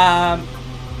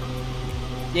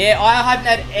 Yeah, I haven't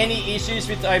had any issues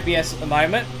with OBS at the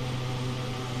moment.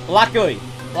 Luckily.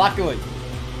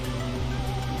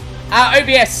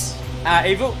 OBS.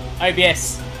 Evil.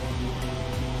 OBS.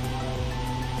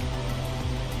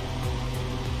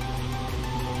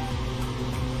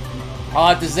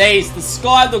 Oh, Disease. The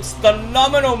sky looks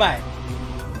phenomenal, mate.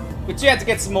 But you have to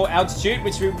get some more altitude,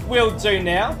 which we will do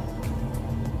now.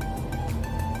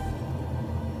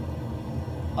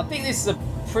 I think this is a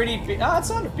pretty big... Oh, it's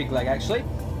not a big leg, actually.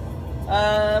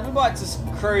 We might just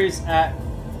cruise at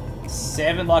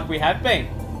 7 like we have been.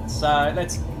 So,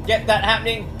 let's get that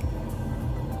happening.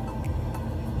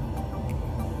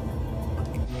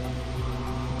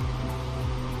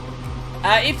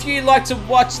 If you like to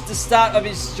watch the start of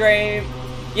his stream...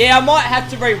 Yeah, I might have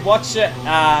to re-watch it,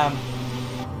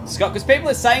 Scott, because people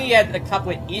are saying he had a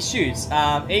couple of issues,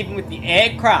 even with the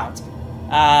aircraft.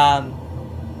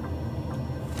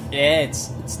 Yeah,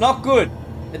 it's not good.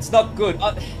 It's not good.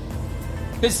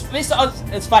 Because Mr. Oz,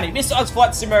 it's funny, Mr. Oz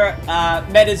Flight Simmer,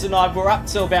 Metas and I were up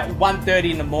till about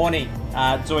 1:30 in the morning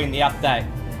doing the update.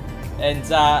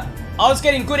 And I was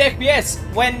getting good FPS.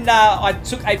 When I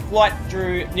took a flight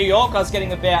through New York, I was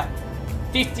getting about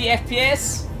 50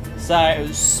 FPS. So it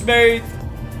was smooth.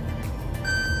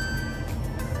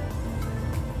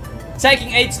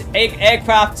 Taking each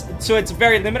aircraft to its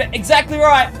very limit. Exactly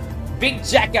right. Big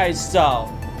Jacko style.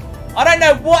 I don't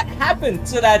know what happened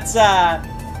to that,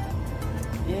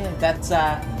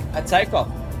 a takeoff.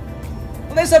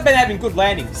 Unless I've been having good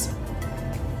landings.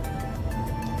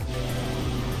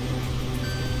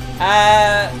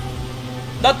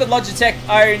 Not that Logitech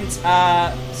owns,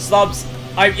 slobs.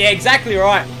 Oh, yeah, exactly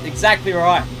right. Exactly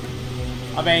right.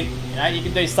 I mean, you know, you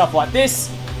can do stuff like this.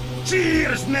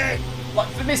 Cheers, mate! Like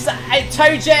for Mr.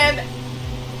 Toe Jam.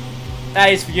 That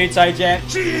is for you, Toe Jam.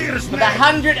 Cheers, for mate! the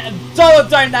 $100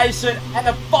 donation and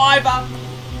a $5.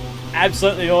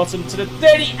 Absolutely awesome. To the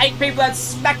 38 people that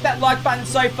smacked that like button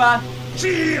so far.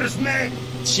 Cheers, mate!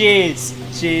 Cheers.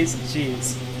 Cheers.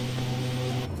 Cheers.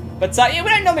 But yeah, we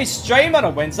don't normally stream on a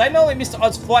Wednesday. Normally Mr.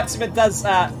 Oz Flight Simmer does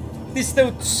this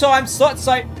little time slot.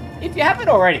 So if you haven't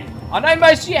already, I know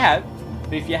most of you have,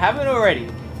 but if you haven't already,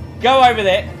 go over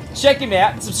there, check him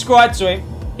out, subscribe to him.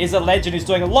 He's a legend who's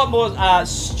doing a lot more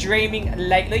streaming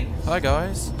lately. Hi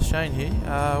guys, Shane here.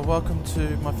 Welcome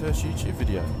to my first YouTube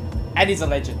video. And he's a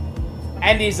legend.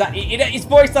 And his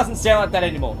voice doesn't sound like that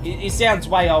anymore. He sounds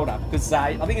way older because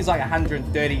I think he's like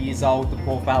 130 years old, the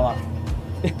poor fella.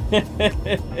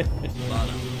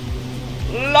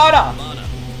 Lotta.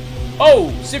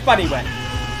 Oh, super funny went.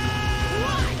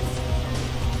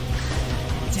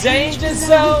 Danger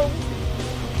zone.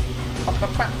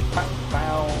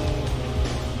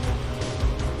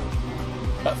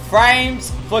 But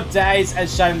frames for days,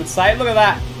 as Shane would say. Look at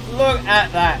that. Look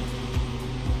at that.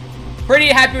 Pretty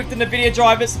happy with the NVIDIA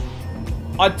drivers.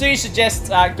 I do suggest,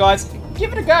 guys,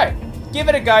 give it a go. Give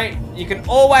it a go. You can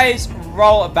always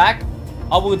roll it back.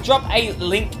 I will drop a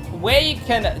link where you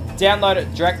can download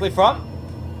it directly from.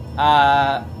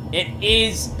 It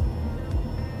is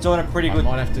doing a pretty good...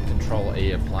 I might have to control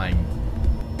E of playing.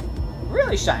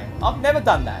 Really, Shane? I've never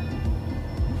done that.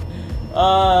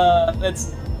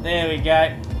 There we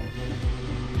go.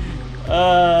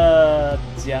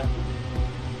 Yeah.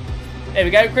 There we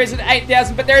go, cruising at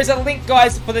 8,000. But there is a link,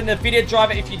 guys, for the NVIDIA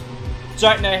driver if you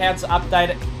don't know how to update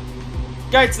it.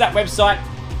 Go to that website,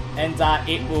 and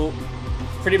it will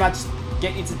pretty much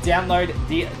get you to download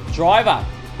the driver.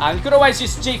 You could always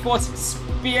use GeForce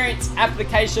Experience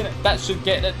application. That should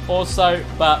get it also,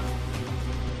 but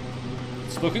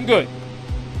it's looking good.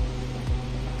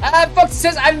 Fox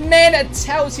says, a man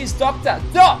tells his doctor,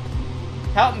 Doc,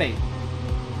 help me.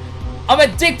 I'm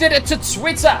addicted to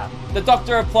Twitter. The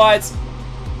doctor replies,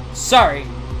 sorry,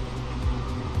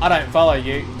 I don't follow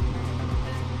you.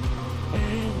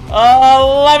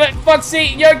 Oh, love it,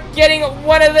 Foxy. You're getting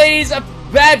one of these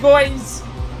bad boys.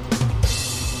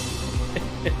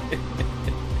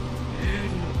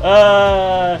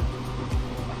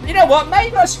 You know what?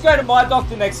 Maybe I should go to my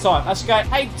doctor next time. I should go,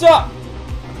 hey, Doc,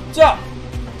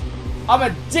 I'm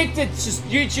addicted to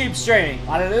YouTube streaming.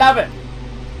 I love it.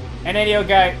 And then he'll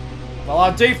go, well,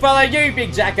 I do follow you,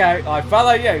 Big Jacko. I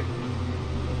follow you.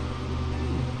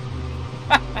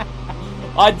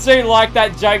 I do like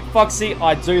that joke, Foxy.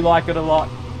 I do like it a lot.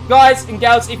 Guys and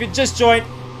gals, if you just joined,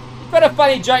 you've got a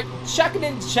funny joke, chuck it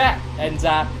in the chat and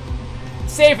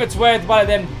see if it's worth one of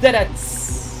them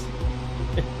idiots.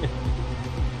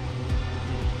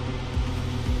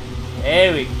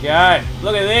 There we go.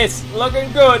 Look at this.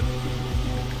 Looking good.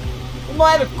 We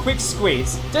might have a quick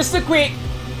squeeze. Just a quick.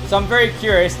 So I'm very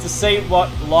curious to see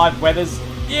what live weather's...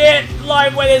 Yeah,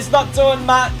 live weather's not doing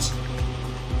much.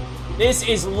 This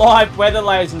is live weather,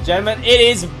 ladies and gentlemen. It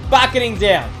is bucketing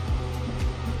down.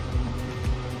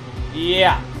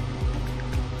 Yeah.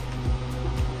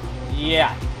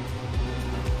 Yeah.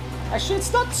 Actually,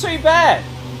 it's not too bad.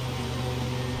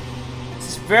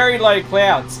 It's very low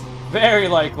clouds. Very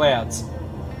low clouds.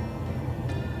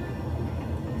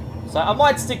 So I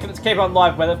might keep on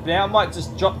live weather for now. I might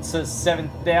just drop to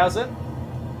 7,000.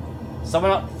 So we're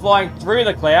not flying through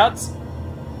the clouds.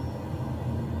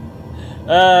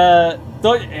 It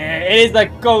is a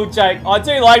cool joke. I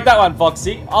do like that one,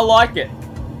 Foxy. I like it.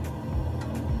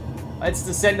 Let's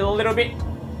descend it a little bit.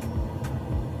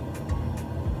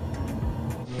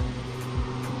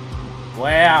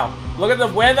 Wow. Look at the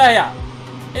weather here.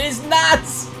 It is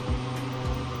nuts.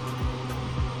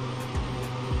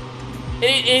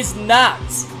 It is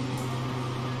nuts.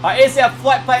 Alright, here's our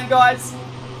flight plan, guys.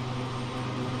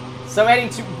 So heading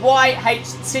to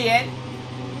YHTN.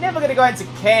 Never going to go into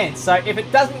Cairns. So if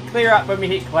it doesn't clear up when we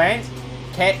hit Cairns,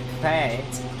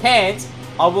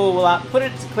 I will put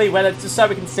it to clear weather just so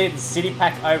we can see the city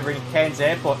pack over in Cairns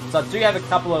Airport. So I do have a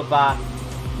couple of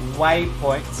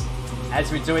waypoints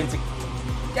as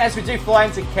we do fly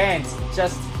into Cairns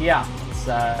just here.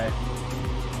 So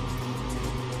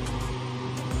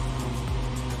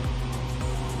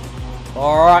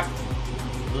alright,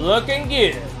 looking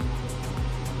good.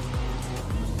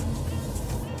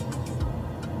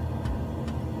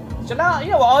 So now,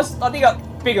 you know what, I think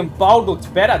big and bold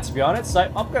looked better, to be honest, so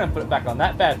I'm going to put it back on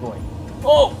that bad boy.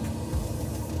 Oh!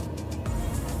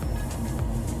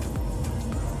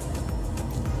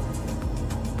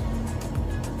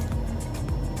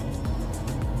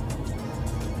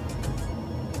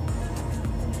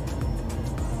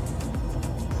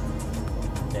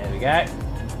 There we go.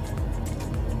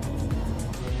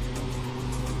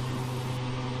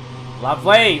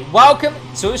 Lovely. Welcome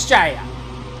to Australia.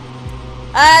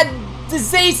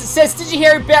 Disease says, did you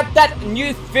hear about that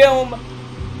new film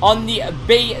on the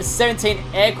B-17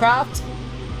 aircraft?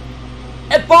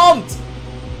 It bombed!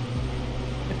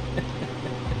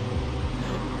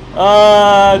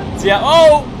 Dear.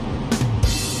 Oh!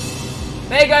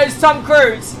 There goes Tom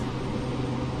Cruise.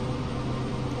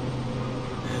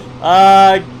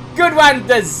 Good one,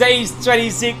 Disease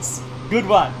 26. Good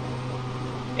one.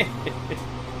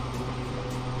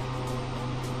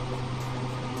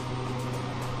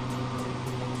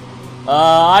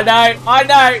 I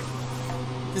know.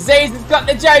 Disease has got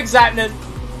the jokes happening.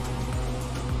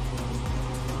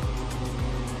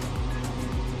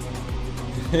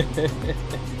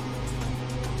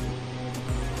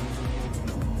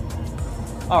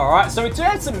 Alright, so we do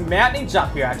have some mountain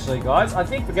jump here actually, guys. I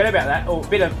think forget about that. Oh, a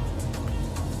bit of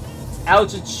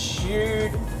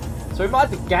altitude. So we might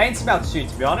have to gain some altitude,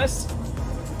 to be honest.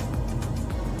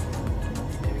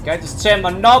 There we go, just turn my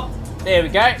knob. There we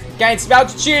go, gain some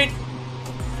altitude.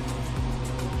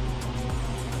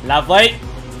 Lovely.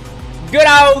 Good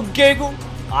old Google.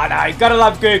 I know, you gotta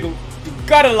love Google. You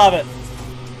gotta love it.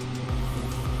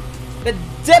 The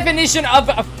definition of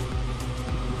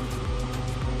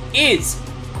is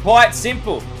quite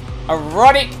simple.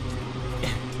 Erotic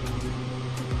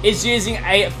is using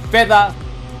a feather,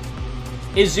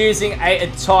 is using a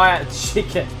entire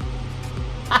chicken.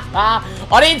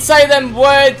 I didn't say them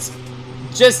words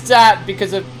just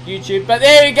because of YouTube, but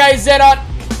there you go, Zedot.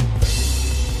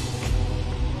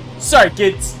 Sorry,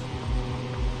 kids.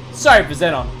 Sorry for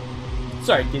Zenon.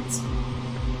 Sorry, kids.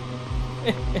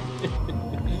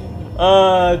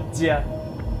 Oh, dear.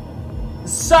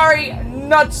 Sorry,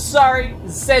 not sorry,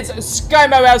 says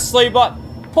ScoMo, our Sleewbot.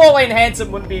 Pauline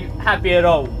Hanson wouldn't be happy at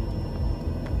all.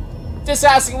 Just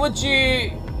asking, would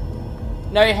you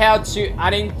know how to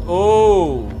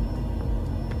Oh.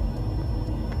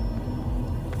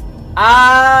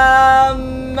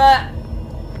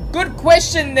 Good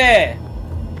question there.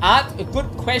 Art, a good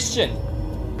question.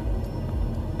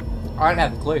 I don't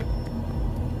have a clue.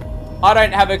 I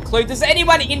don't have a clue. Does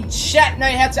anyone in chat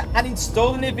know how to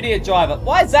uninstall the NVIDIA driver?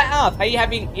 Why is that, Art? Are you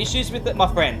having issues with it, my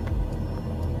friend?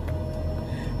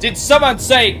 Did someone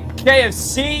say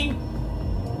KFC?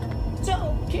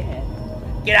 Don't care.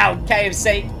 Get out,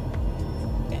 KFC.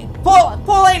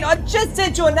 Pauline, I just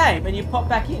said your name and you popped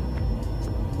back in.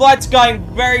 Flight's going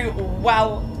very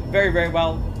well. Very, very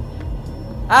well.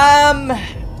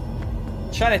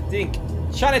 Trying to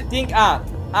think, Art.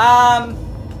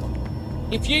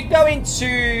 If you go into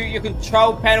your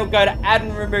control panel, go to add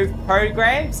and remove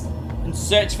programs and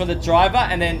search for the driver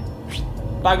and then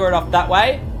bugger it off that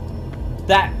way,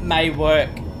 that may work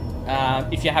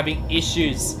if you're having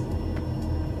issues.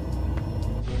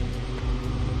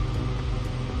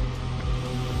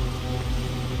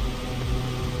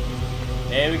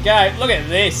 There we go. Look at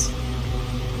this.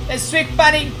 There's Swift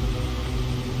Bunny.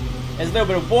 There's a little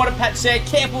bit of water patch there.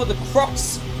 Careful with the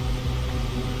crocs.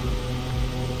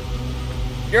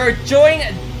 You're enjoying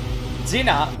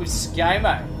dinner with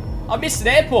ScoMo. I missed an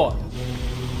airport.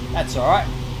 That's alright.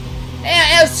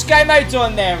 How's ScoMo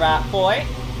doing there, boy?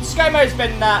 ScoMo's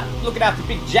been looking after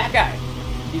Big Jacko.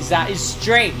 His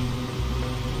stream.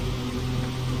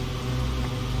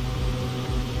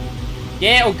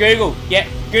 Yeah, or Google. Yeah,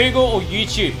 Google or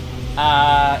YouTube.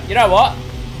 You know what?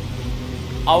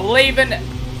 I'll even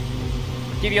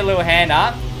give you a little hand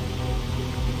up.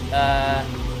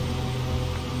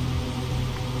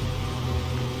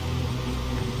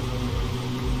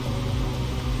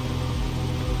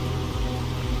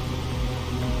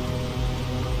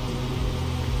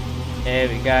 There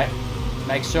we go.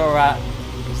 Make sure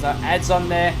there's no ads on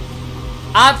there.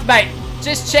 Mate,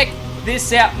 just check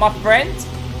this out, my friend.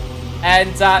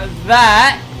 And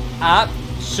that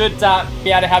should be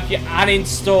able to help you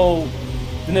uninstall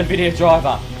the NVIDIA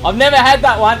driver. I've never had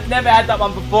that one. Never had that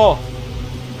one before.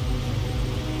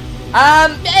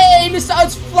 Hey, Mr.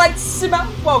 Oz Flight Simmer.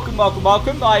 Welcome, welcome,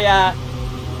 welcome. I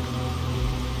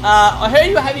heard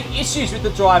you were having issues with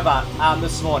the driver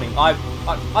this morning. I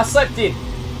slept in.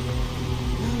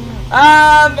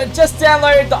 Just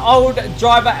download the old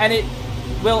driver and it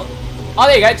will... Oh,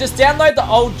 there you go. Just download the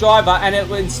old driver and it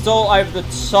will install over the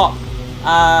top.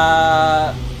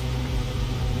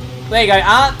 There you go.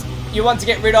 Art, you want to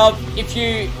get rid of if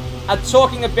you are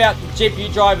talking about the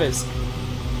GPU drivers.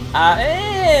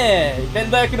 Been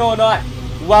lurking all night.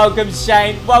 Welcome,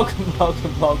 Shane. Welcome,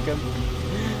 welcome, welcome.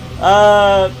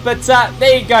 But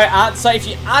there you go, Art. So if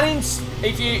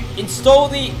you install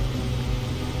the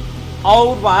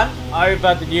old one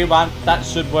over the new one, that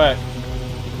should work.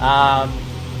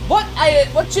 What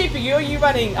GPU are you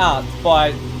running, Art?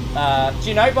 By do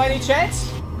you know by any chance?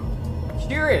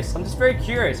 Curious. I'm just very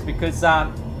curious because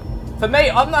for me,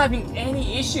 I'm not having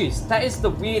any issues. That is the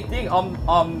weird thing.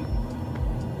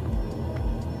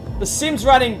 The sim's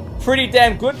running pretty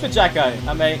damn good for Jacko.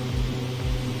 I mean,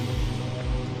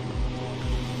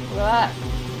 look at that.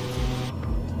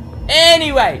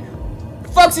 Anyway.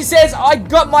 Foxy says, I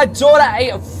got my daughter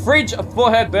a fridge for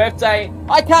her birthday.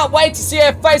 I can't wait to see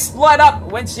her face light up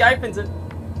when she opens it.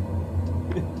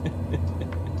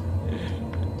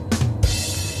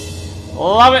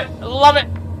 Love it, love it,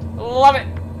 love it.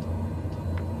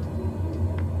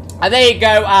 And there you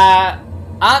go,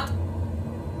 Aunt.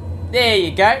 There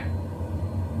you go.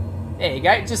 There you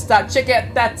go. Just check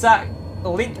out that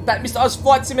link that Mr. Oz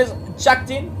Flight Simmer's chucked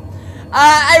in.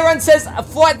 Aaron says,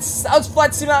 Oz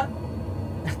Flight Simmer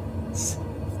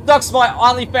stocks my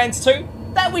OnlyFans too.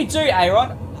 That we do,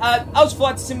 Aaron. Oz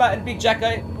Flight Simmer and Big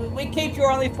Jacko, we keep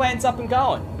your OnlyFans up and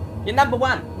going. You're number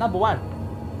one, number one.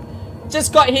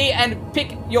 Just got here and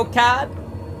pick your card.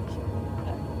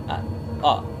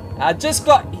 Just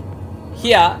got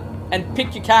here and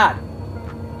pick your card.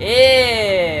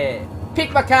 Yeah,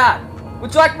 pick my card.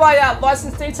 Would you like my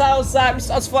license details,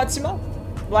 Mr. Oz Flight Simmer?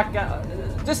 Like,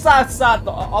 just start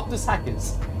the Optus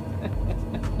hackers.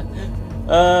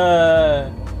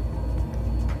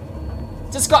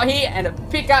 Just got here and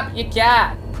pick up your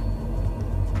card.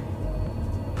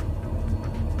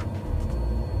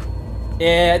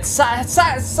 Yeah, it sounds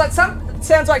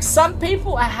like some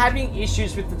people are having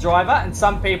issues with the driver and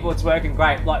some people it's working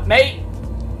great. Like me,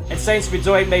 it seems to be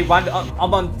doing me wonder.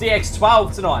 I'm on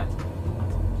DX12 tonight.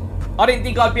 I didn't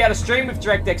think I'd be able to stream with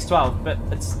DirectX 12, but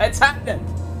it's happening.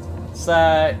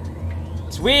 So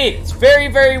it's weird. It's very,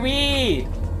 very weird.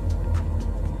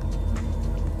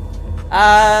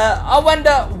 I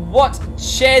wonder what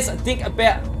shares think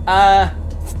about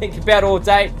all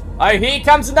day. Oh, here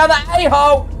comes another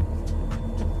a-hole.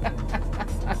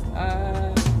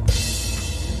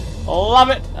 Love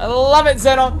it. I love it,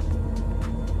 Xenon.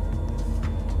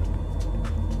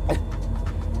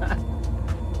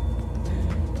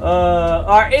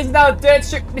 Alright, here's another dirt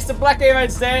strip. Mr. Black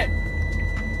Hero's there.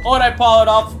 Autopilot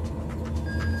off.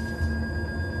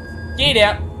 Get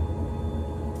out.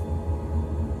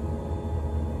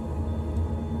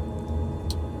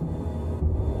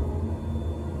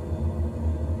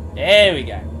 There we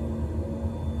go.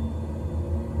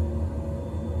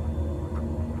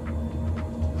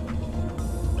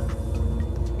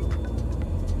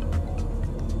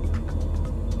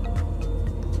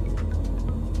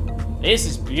 This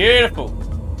is beautiful.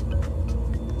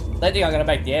 Don't think I'm gonna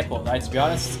make the airport though, to be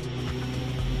honest.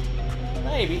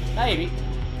 Maybe, maybe.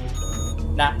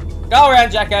 Nah. Go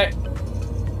around, Jacko.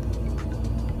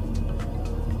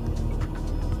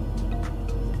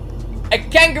 A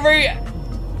kangaroo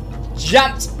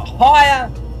jumped higher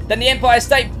than the Empire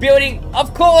State Building.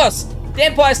 Of course, the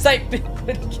Empire State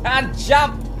Building can't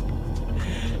jump.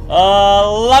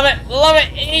 Oh, love it, love it.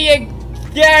 Here you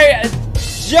go,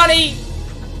 Johnny.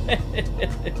 I'm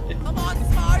on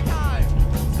smoko!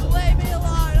 So leave me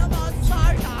alone, I'm on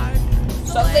smoko!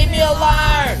 So leave me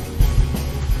alone!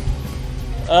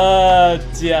 Oh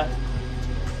dear.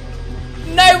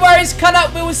 No worries, Connor.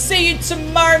 We will see you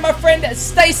tomorrow, my friend.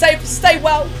 Stay safe, stay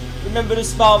well. Remember to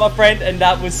smile, my friend, and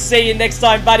we'll see you next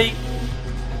time, buddy.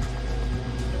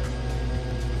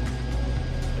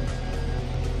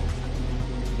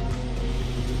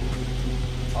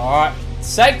 Alright,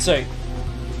 take two.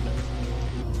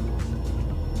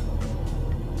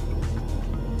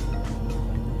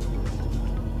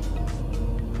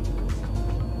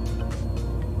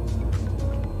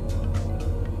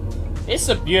 It's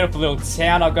a beautiful little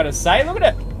town, I've got to say. Look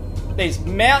at it. These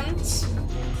mountains.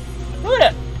 Look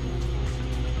at it.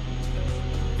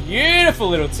 Beautiful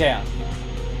little town.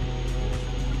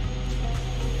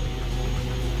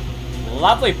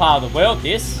 Lovely part of the world,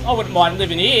 this. I wouldn't mind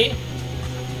living here.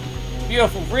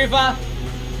 Beautiful river.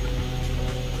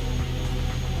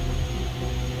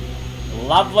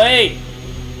 Lovely.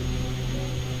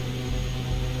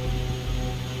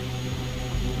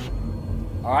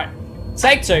 Alright.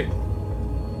 Take two.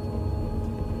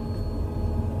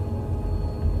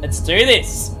 Let's do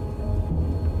this.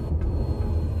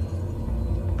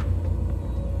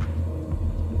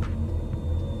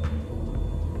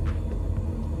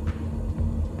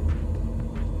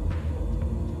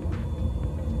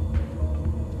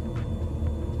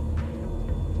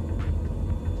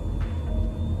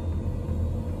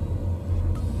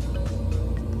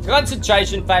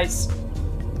 Concentration phase.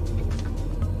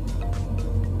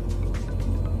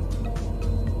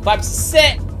 Flaps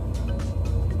set.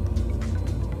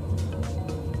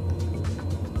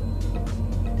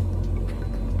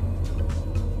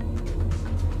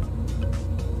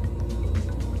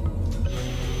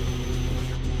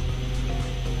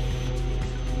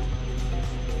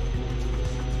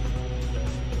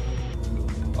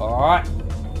 Alright.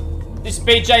 This is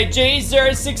BJG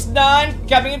 069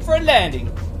 coming in for a landing.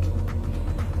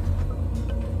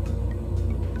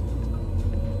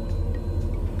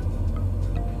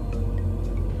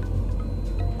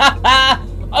 Haha!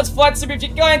 Let's fight some. If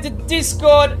you're going to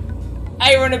Discord,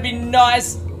 Aaron would be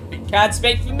nice, but you can't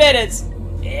speak for Metas.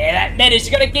 Yeah, that Metas,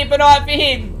 you gotta keep an eye out for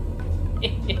him.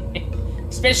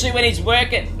 Especially when he's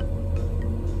working.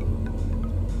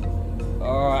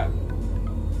 Alright.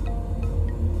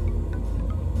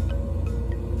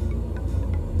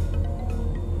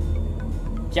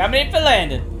 Coming in for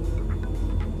landing.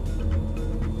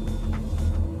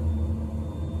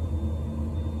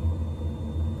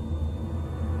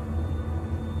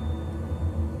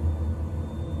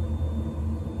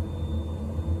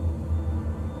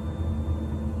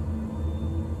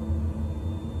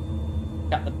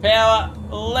 Cut the power,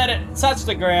 let it touch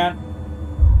the ground.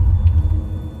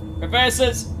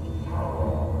 Reverses.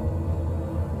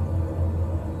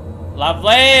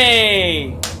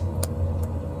 Lovely!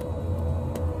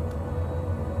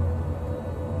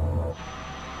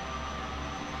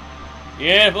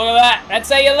 Beautiful, look at that.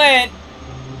 That's how you land.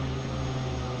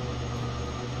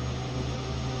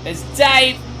 There's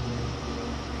Dave.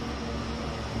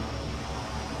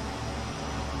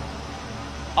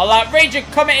 I'll read your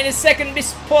comment in a second,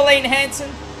 Miss Pauline Hanson.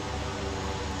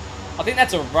 I think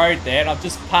that's a road there, and I've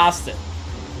just passed it.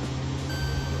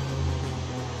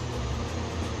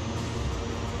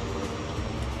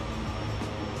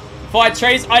 Fire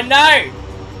trees, I know!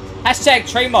 Hashtag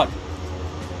tree mod.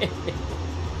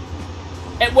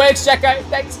 It works, Jacko,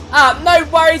 thanks. No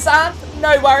worries, Aunt,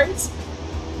 no worries.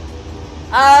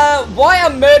 Why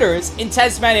are murderers in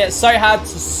Tasmania so hard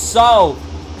to solve?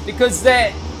 Because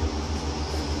there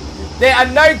are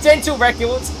no dental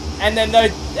records, And then no,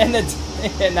 and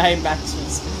the name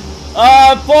matches.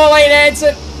 Oh, Pauline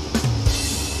Hanson.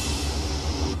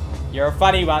 You're a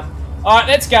funny one. All right,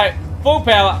 let's go. Full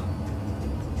power.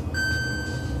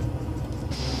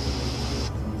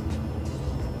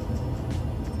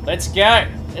 Let's go.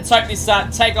 Let's hope this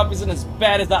takeoff isn't as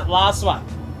bad as that last one.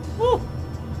 Woo.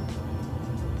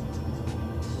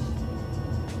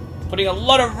 Putting a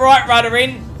lot of right rudder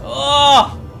in.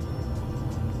 Oh.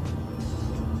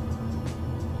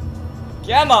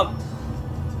 Come on.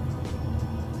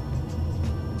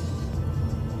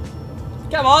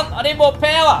 Come on, I need more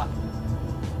power.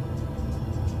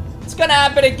 It's gonna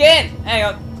happen again. Hang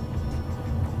on.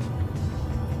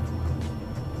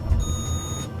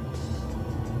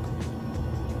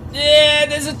 Yeah,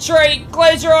 there's a tree.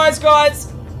 Close your eyes,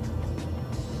 guys.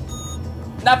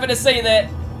 Nothing to see there.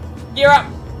 Gear up.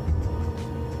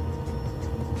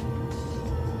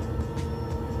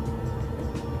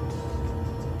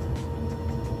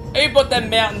 Who put them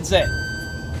mountains there?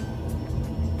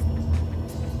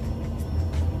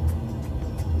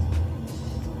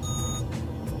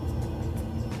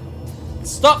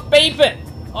 Stop beeping!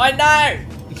 I know!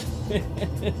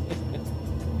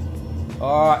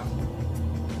 Alright.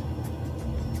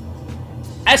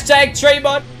 Hashtag tree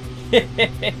mod.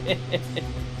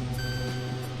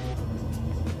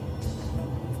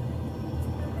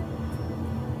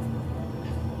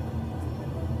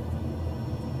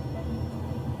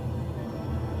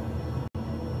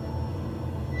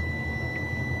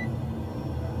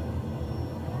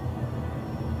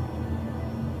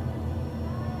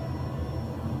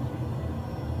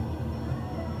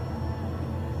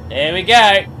 There we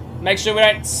go. Make sure we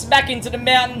don't smack into the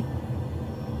mountain.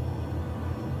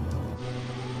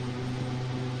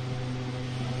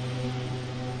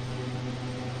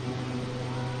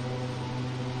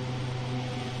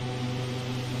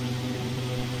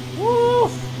 Woo!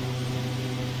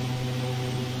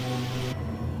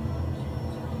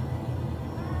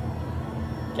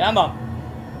 Come on.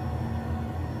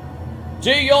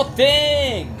 Do your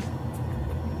thing.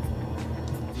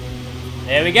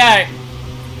 There we go.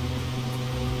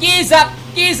 Gears up!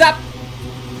 Gears up!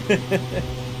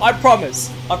 I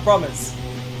promise. I promise.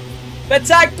 But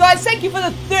guys, thank you for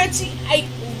the 38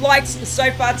 likes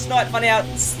so far tonight on our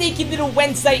sneaky little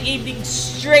Wednesday evening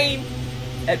stream.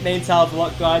 It means a hell of a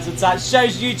lot, guys. It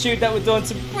shows YouTube that we're doing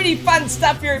some pretty fun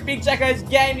stuff here at Big JACKO'S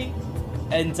Gaming.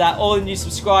 And all the new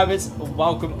subscribers,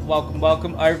 welcome, welcome,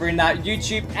 welcome over in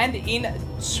YouTube and in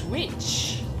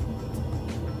Twitch.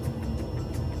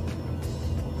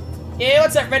 Yeah,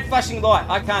 what's that red flashing light?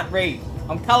 I can't read.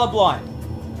 I'm colorblind.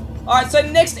 Alright, so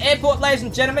next airport, ladies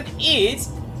and gentlemen,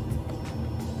 is...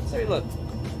 Let's have a look.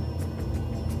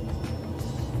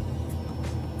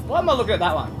 Why am I looking at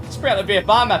that one? It's about the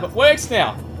VFR map. It works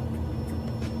now.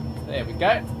 There we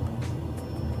go.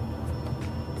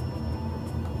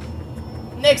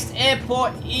 Next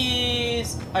airport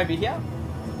is over here.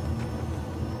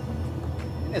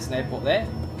 There's an airport there.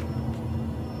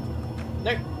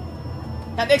 Nope.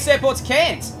 Our next airport's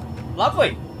Cairns.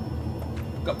 Lovely.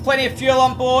 Got plenty of fuel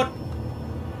on board.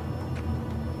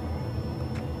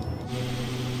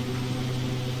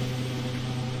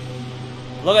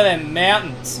 Look at them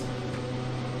mountains.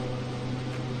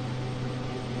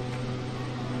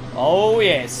 Oh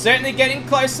yeah, certainly getting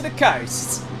close to the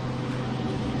coast.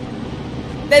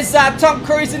 There's Tom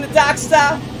Cruise in the Dark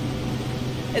Star.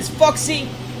 There's Foxy.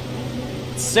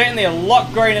 It's certainly a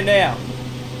lot greener now.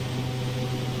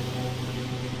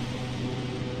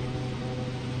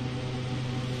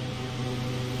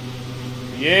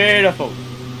 Beautiful.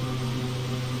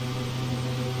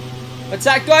 But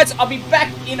guys, I'll be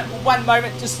back in one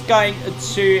moment. Just going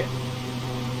to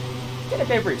get a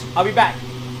bear bridge. I'll be back.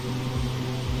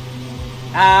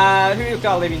 Who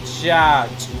got to live in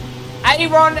charge?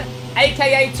 Aaron,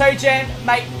 aka Tojan,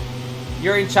 mate.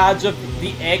 You're in charge of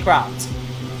the aircraft.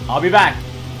 I'll be back.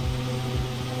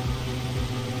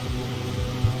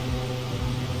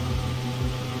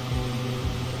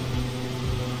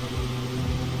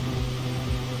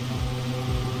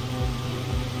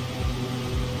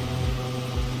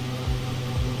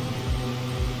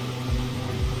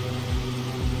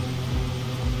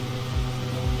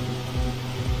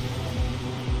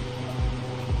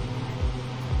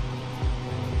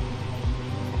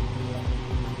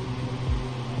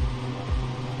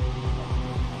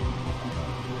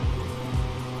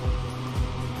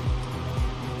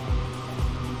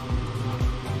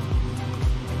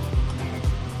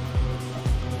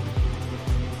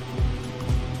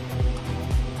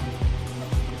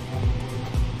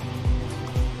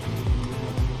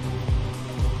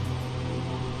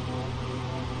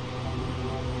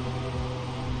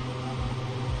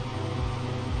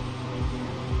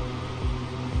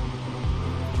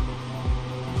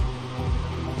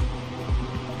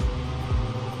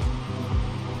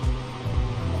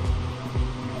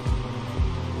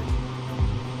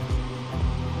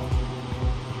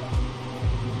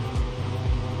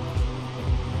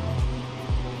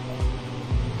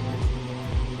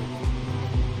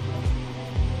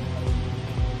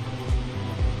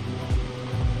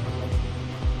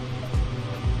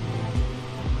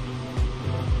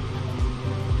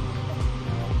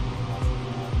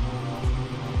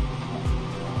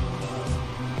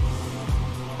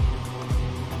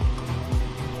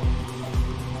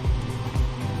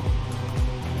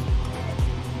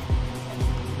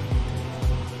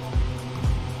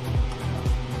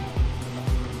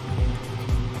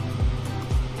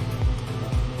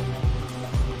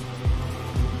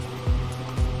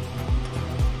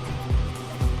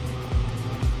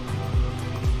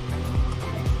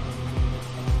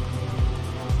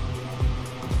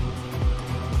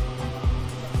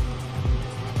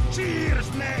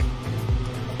 Cheers, mate.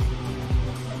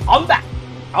 I'm back.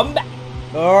 I'm back.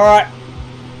 Alright.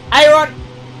 Aaron,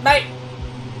 mate.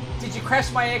 Did you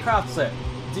crash my aircraft, sir?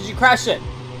 Did you crash it?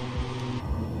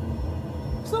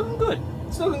 It's looking good.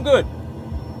 It's looking good.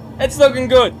 It's looking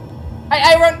good. Hey,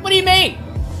 Aaron, what do you mean?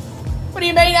 What do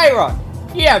you mean, Aaron?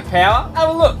 You have power. Have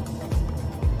a look.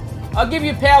 I'll give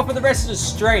you power for the rest of the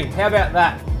stream. How about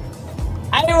that?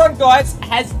 Aaron, guys,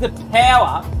 has the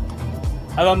power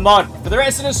of a mod for the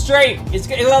rest of the stream. He's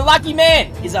a lucky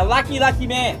man. He's a lucky, lucky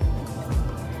man.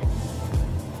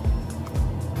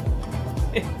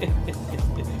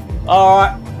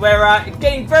 Alright, we're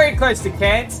getting very close to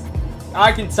Cairns.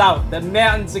 I can tell. The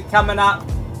mountains are coming up.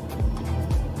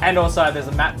 And also there's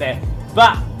a map there.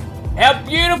 But, how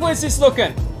beautiful is this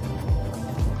looking?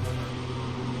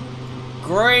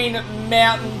 Green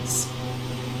mountains.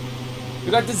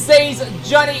 We've got Disease,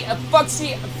 Johnny,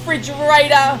 Foxy,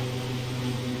 Refrigerator,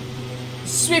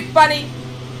 Swift Bunny.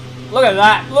 Look at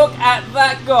that. Look at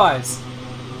that, guys.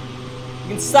 You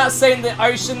can start seeing the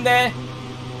ocean there.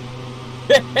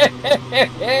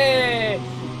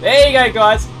 There you go,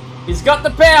 guys. He's got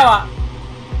the power.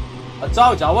 I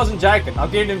told you, I wasn't joking. I'll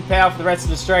give him power for the rest of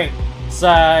the stream. So...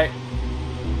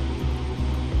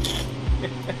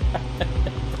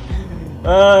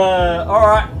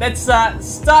 alright, let's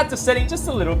start descending just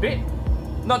a little bit.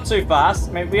 Not too fast.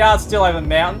 I mean, we are still over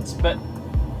mountains, but...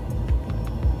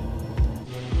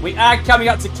 we are coming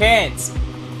up to Cairns.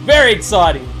 Very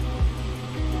exciting.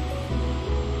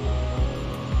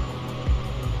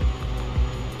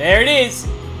 There it is.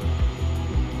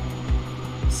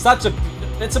 Such a...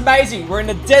 it's amazing. We're in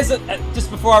the desert just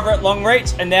before over at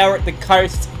Longreach, and now we're at the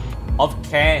coast of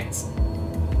Cairns.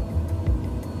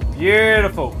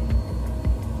 Beautiful.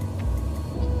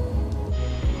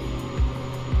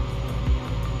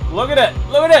 Look at it.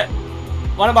 Look at it.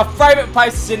 One of my favourite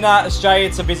places in Australia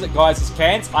to visit, guys, is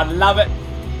Cairns. I love it.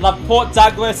 Love Port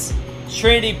Douglas,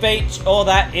 Trinity Beach, all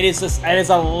that. It is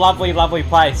a lovely, lovely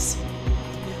place.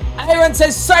 Aaron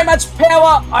says so much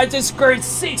power, I just grew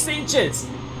 6 inches.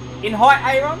 In height,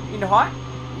 Aaron? In height?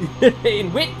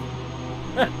 In width?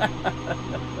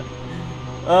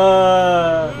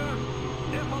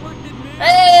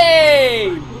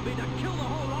 Hey!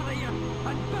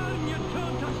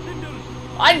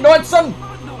 I know some.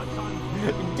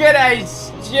 G'day,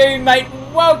 Stu, mate.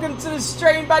 Welcome to the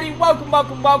stream, buddy. Welcome,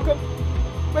 welcome, welcome.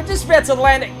 We're just about to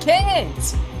land at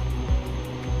Cairns.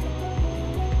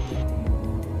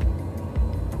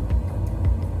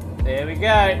 There we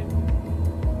go.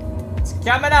 It's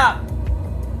coming up.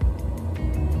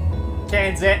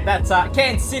 Cairns, that's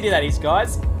Cairns City, that is,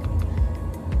 guys.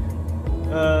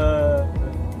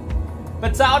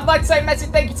 But I'd like to say a massive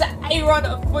thank you to Aaron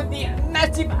for the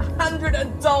massive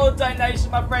 $100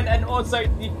 donation, my friend, and also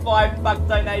the $5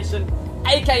 donation,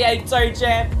 aka Toe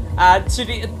Jam, to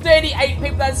the 38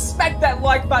 people that smacked that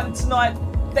like button tonight.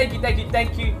 Thank you, thank you,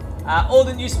 thank you. All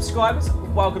the new subscribers,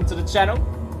 welcome to the channel.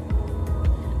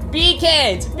 Beer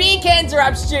cans are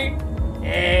up, Stu.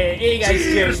 Yeah, here you go,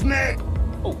 Cheers, Stu. mate.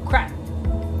 Oh crap!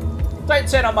 Don't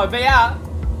turn on my VR.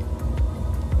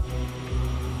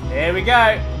 There we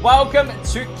go. Welcome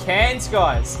to Cairns,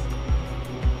 guys.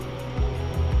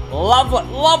 Love it.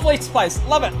 Lovely place.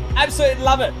 Love it. Absolutely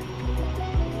love it.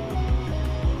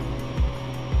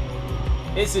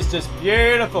 This is just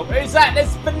beautiful. Who's that?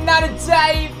 That's Banana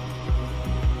Dave.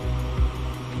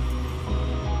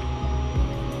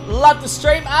 Love the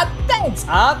stream. Thanks,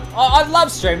 I love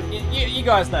streaming. You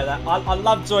guys know that. I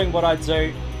love doing what I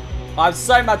do. I have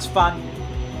so much fun.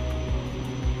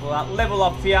 We'll level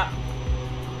off here.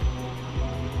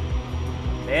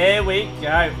 There we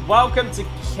go. Welcome to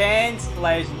Cairns,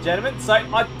 ladies and gentlemen. So,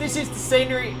 this is the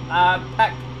scenery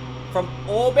pack from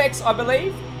Orbex, I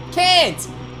believe. Cairns!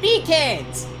 Beer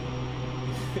cans!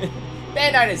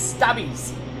 They're known as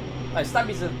stubbies. No,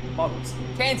 stubbies are bottles.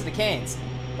 Cans are the cans.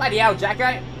 Bloody hell,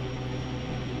 Jacko.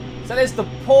 So there's the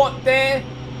port there.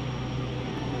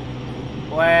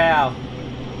 Wow.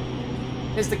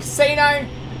 There's the casino.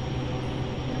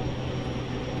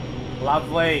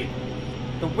 Lovely.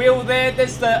 The wheel there.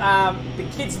 There's the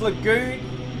kids' lagoon.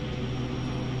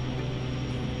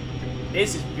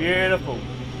 This is beautiful.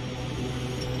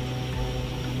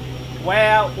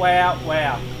 Wow, wow,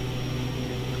 wow.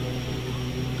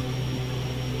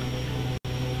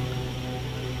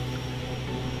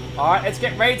 Alright, let's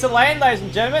get ready to land, ladies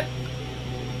and gentlemen.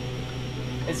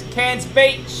 It's Cairns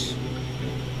Beach.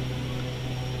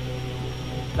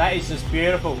 That is just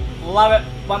beautiful. Love it.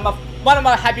 One of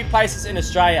my happy places in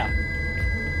Australia.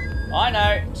 I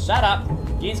know. Shut up.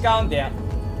 Gear's going down.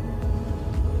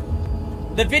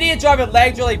 The video driver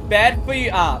lagged really bad for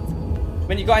you, Art.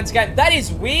 when you go into game. That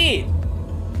is weird.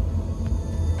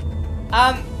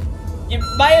 You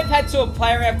may have had to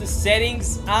play around with the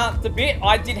settings a bit.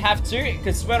 I did have to,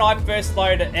 because when I first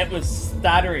loaded it, it was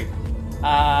stuttering.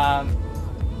 And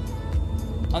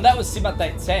that was Sim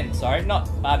Update 10, sorry, not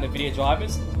NVIDIA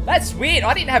drivers. That's weird.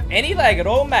 I didn't have any lag at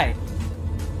all, mate.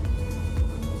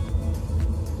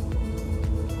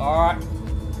 Alright.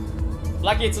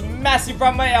 Lucky it's a massive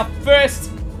runway, our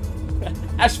first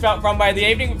asphalt runway of the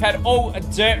evening. We've had all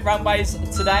dirt runways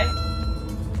today.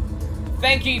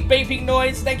 Thank you, beeping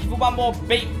noise. Thank you for one more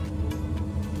beep.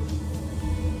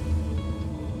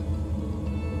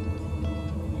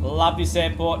 Love this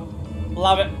airport.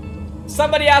 Love it.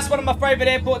 Somebody asked one of my favourite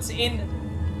airports in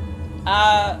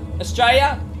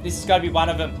Australia. This is going to be one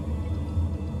of them.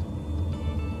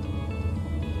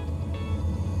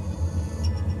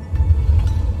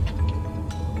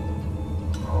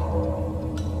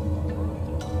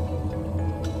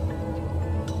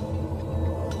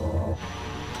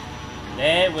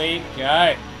 There we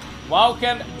go.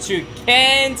 Welcome to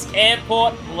Cairns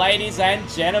Airport, ladies and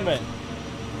gentlemen.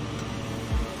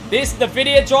 This, the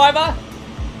video driver,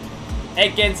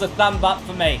 it gets a thumb up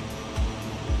for me.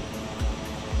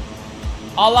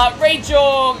 I'll read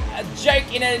your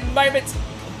joke in a moment,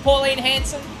 Pauline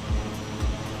Hanson.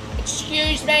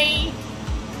 Excuse me,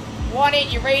 why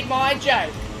don't you read my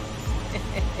joke?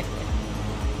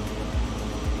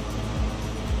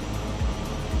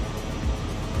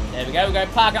 There we go, we're going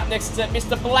to park up next to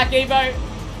Mr. Black Evo.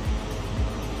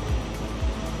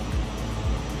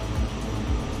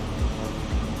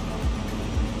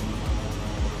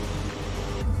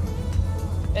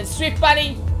 And Swift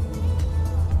Bunny.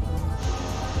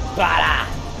 Budda.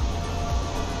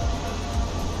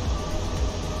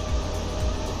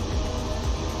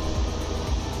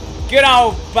 Good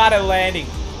old Budda landing.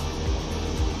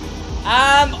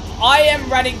 I am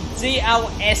running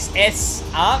DLSS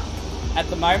up at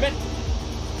the moment,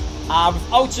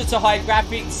 with ultra to high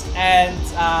graphics and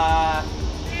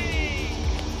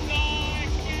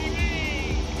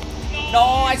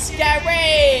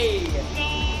nicegarry.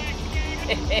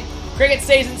 Cricket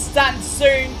season starting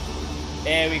soon.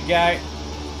 There we go.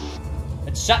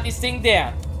 Let's shut this thing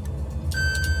down.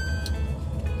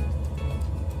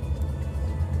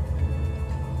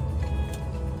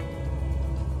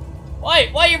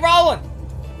 Wait, why are you rolling?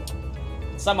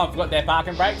 Someone forgot their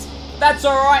parking brakes. That's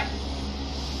alright.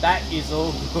 That is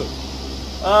all good.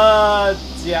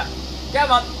 Yeah.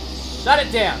 Come on. Shut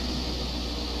it down.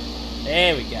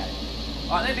 There we go.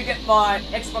 Alright, let me get my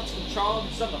Xbox controller.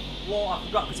 It's on the floor. I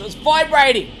forgot because it was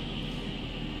vibrating.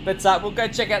 But we'll go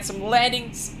check out some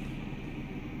landings.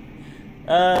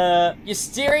 Your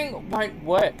steering won't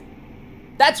work.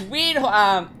 That's weird.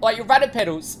 Like your rudder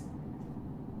pedals.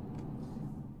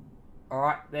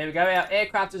 Alright, there we go. Our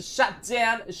aircraft is shut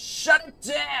down. Shut it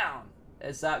down!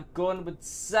 As Gordon would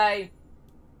say.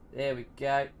 There we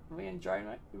go. Are we in drone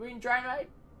mode? Are we in drone mode?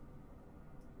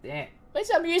 Damn.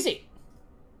 Where's our music?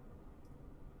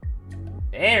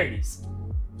 There it is.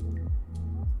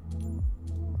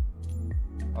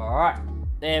 Alright.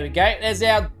 There we go. There's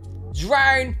our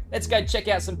drone. Let's go check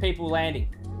out some people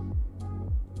landing.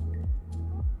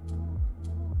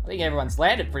 I think everyone's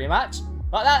landed pretty much.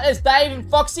 Like that, there's Dave and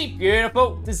Foxy.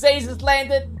 Beautiful. Disease has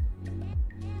landed.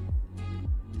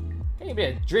 Getting a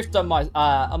bit of drift on my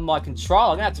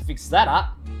control. I'm gonna have to fix that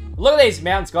up. Look at these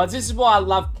mountains, guys. This is why I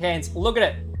love Cairns. Look at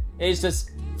it. It's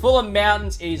just full of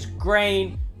mountains. It is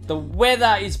green. The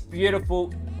weather is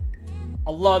beautiful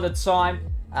a lot of the time.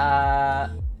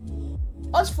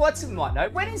 Oz Flights might know.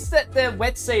 When is the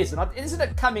wet season? Isn't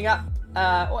it coming up?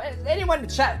 Or anyone in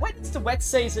the chat, when is the wet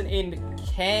season in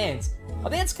Cairns? I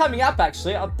think it's coming up,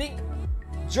 actually. I think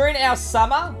during our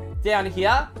summer down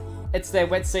here, it's their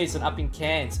wet season up in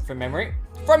Cairns, from memory.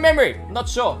 From memory, not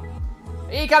sure.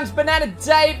 Here comes Banana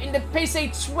Dave into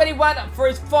PC21 for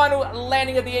his final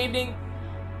landing of the evening.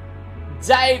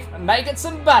 Dave, making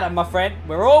some butter, my friend.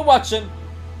 We're all watching.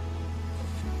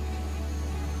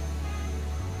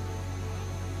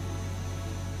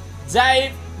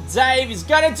 Dave, he's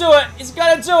gonna do it. He's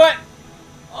gonna do it.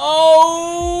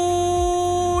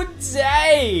 Oh,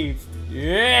 Dave.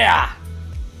 Yeah.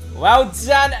 Well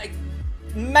done,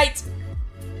 mate.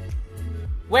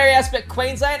 Warehouse but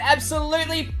Queensland.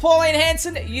 Absolutely. Pauline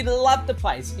Hanson, you love the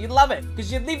place. You love it because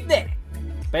you live there.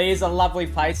 But it is a lovely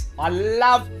place. I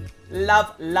love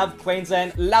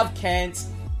Queensland. Love Cairns.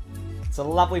 It's a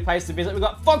lovely place to visit. We've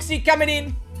got Foxy coming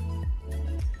in.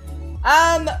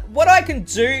 What I can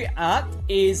do,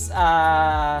 is, take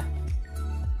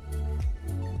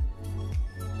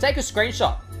a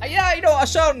screenshot. Yeah, you know what? I'll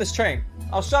show it on the stream.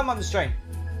 I'll show them on the stream.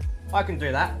 I can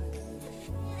do that.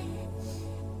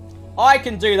 I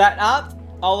can do that.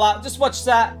 I'll just watch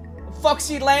that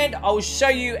Foxy land. I will show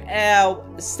you our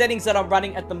settings that I'm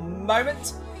running at the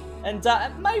moment, and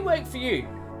it may work for you.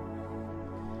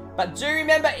 But do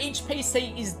remember, each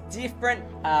PC is different.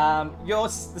 The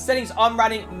settings I'm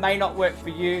running may not work for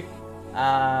you.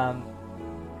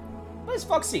 Where's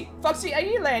Foxy? Foxy, are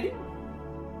you landing?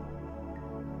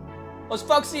 Or is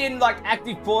Foxy in like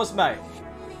active pause mode?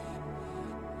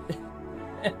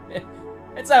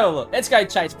 Let's have a look. Let's go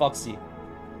chase Foxy.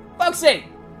 Foxy,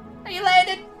 are you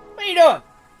landing? What are you doing?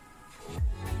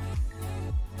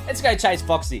 Let's go chase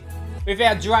Foxy with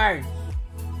our drone.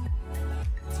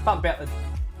 Let's pump out the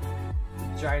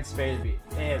drone speed a bit.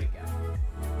 There we go.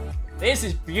 This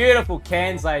is beautiful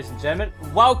Cairns, ladies and gentlemen.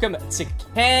 Welcome to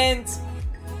Cairns.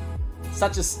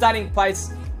 Such a stunning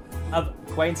place of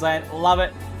Queensland. Love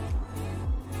it.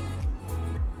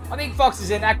 I think Fox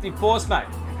is in active pause mode.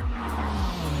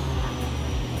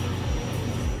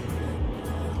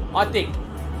 I think.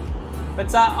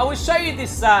 But I will show you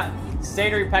this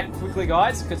scenery pack quickly,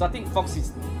 guys, because I think Fox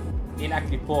is in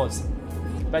active pause.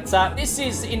 But this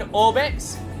is in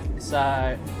Orbex.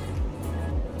 So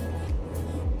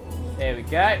there we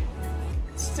go.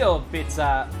 Still a bit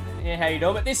yeah, how you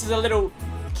doing? But this is a little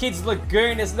kids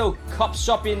lagoon. There's a little cop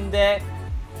shop in there.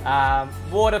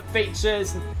 Water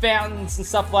features and fountains and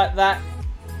stuff like that.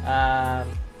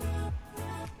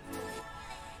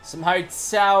 Some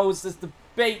hotels. There's the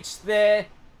beach there.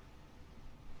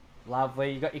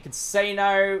 Lovely. You got your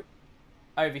casino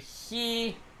over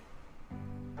here,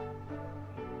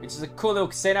 which is a cool little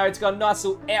casino. It's got a nice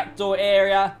little outdoor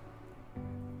area.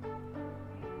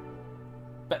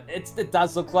 But it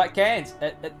does look like Cairns.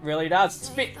 It really does. It's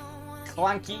a bit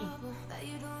clunky.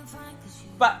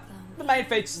 But the main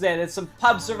features there. There's some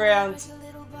pubs around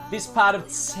this part of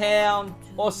town.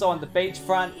 Also on the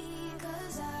beachfront.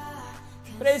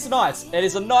 But it is nice. It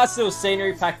is a nice little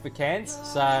scenery pack for Cairns.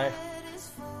 So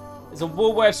there's a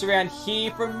Woolworths around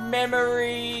here from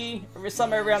memory.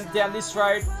 Somewhere around down this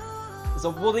road. There's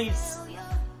a Woolies.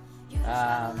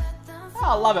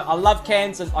 I love it. I love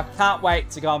Cairns, and I can't wait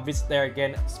to go and visit there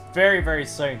again. It's very, very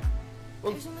soon.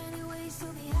 It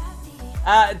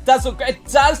does look. It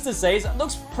does disease. It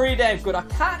looks pretty damn good. I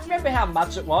can't remember how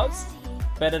much it was,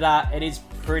 but it is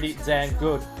pretty damn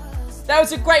good. That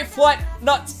was a great flight.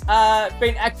 Not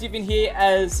being active in here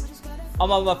as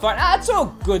I'm on my phone. It's all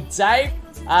good, Dave.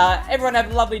 Everyone have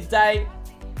a lovely day.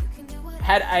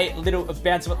 Had a little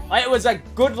bounce. It was a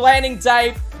good landing,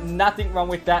 Dave. Nothing wrong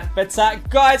with that. But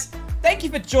guys, thank you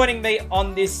for joining me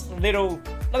on this little.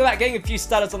 Look at that, getting a few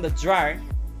stutters on the drone.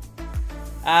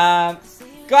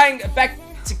 Going back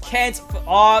to Cairns.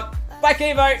 Back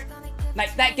Evo. Mate,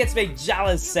 that gets me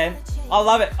jealous, Sam. I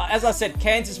love it. As I said,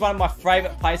 Cairns is one of my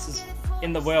favourite places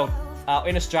in the world.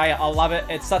 In Australia, I love it.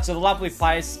 It's such a lovely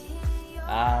place.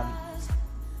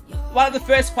 One of the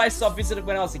first places I visited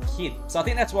when I was a kid. So I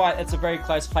think that's why it's a very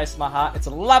close place to my heart. It's a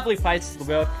lovely place in the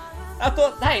world. I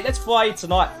thought, hey, let's fly you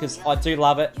tonight because I do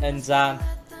love it. And I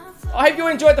hope you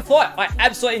enjoyed the flight. I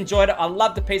absolutely enjoyed it. I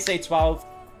love the PC12.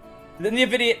 The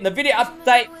NVIDIA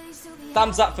update,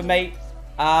 thumbs up for me.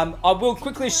 I will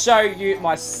quickly show you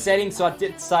my settings. So I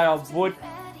did say I would.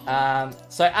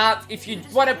 If you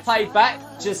want to play back,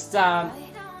 just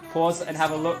pause it and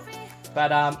have a look.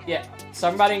 But yeah, so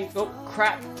I'm running. Oh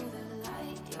crap!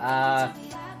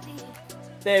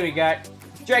 There we go.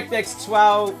 DirectX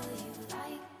 12.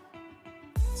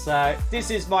 So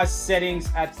this is my settings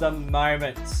at the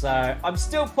moment. So I'm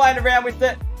still playing around with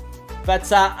it, but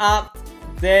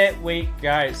there we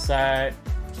go. So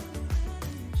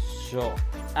sure.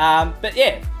 But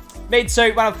yeah, me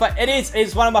too. It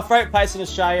is one of my favourite places in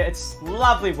Australia. It's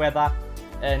lovely weather,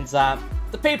 and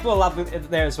the people are lovely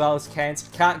there as well as Cairns.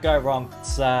 Can't go wrong.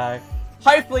 So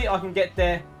hopefully I can get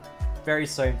there very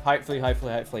soon. Hopefully.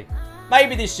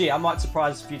 Maybe this year I might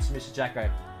surprise future Mr. Jacko.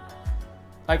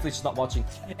 Hopefully she's not watching.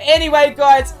 Anyway,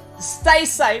 guys, stay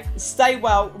safe, stay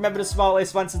well. Remember to smile at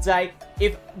least once a day.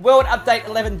 If World Update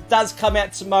 11 does come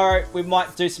out tomorrow, we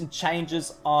might do some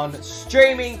changes on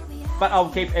streaming, but I'll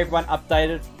keep everyone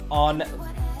updated on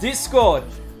Discord.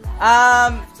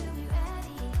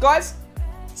 Guys,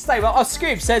 stay well. Oh,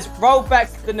 Scoop says, roll back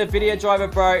the NVIDIA driver,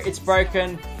 bro. It's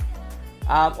broken.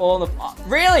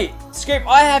 Really, Scoop,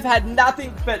 I have had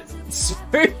nothing but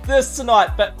smoothness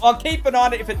tonight, but I'll keep an eye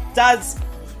on it. If it does,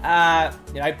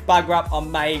 bugger up, I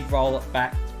may roll it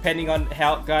back, depending on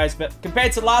how it goes. But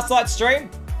compared to last night's stream,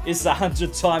 it's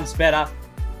 100 times better.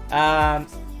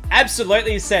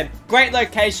 Absolutely, Sam. Great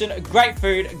location, great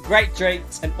food, great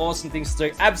drinks, and awesome things to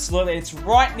do. Absolutely, it's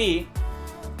right near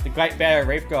the Great Barrier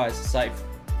Reef, guys. So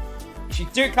if you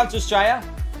do come to Australia,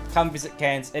 come visit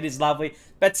Cairns. It is lovely.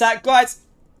 But guys,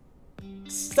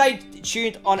 stay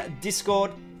tuned on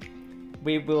Discord.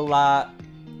 We will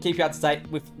keep you up to date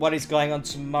with what is going on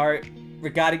tomorrow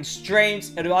regarding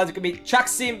streams. It'll either be truck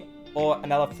sim or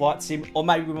another flight sim, or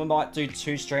maybe we might do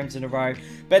 2 streams in a row.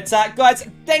 But guys,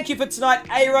 thank you for tonight.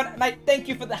 Aaron, mate, thank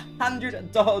you for the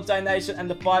 $100 donation and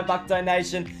the $5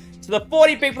 donation. To the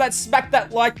 40 people that smacked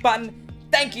that like button,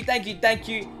 thank you, thank you, thank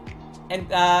you. And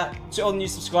to all the new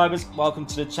subscribers, welcome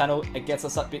to the channel. It gets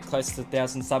us up a bit closer to the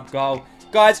 1,000 sub goal.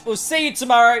 Guys, we'll see you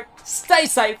tomorrow. Stay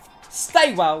safe,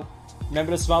 stay well.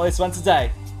 Remember to smile at least once a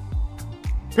day.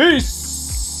 Peace!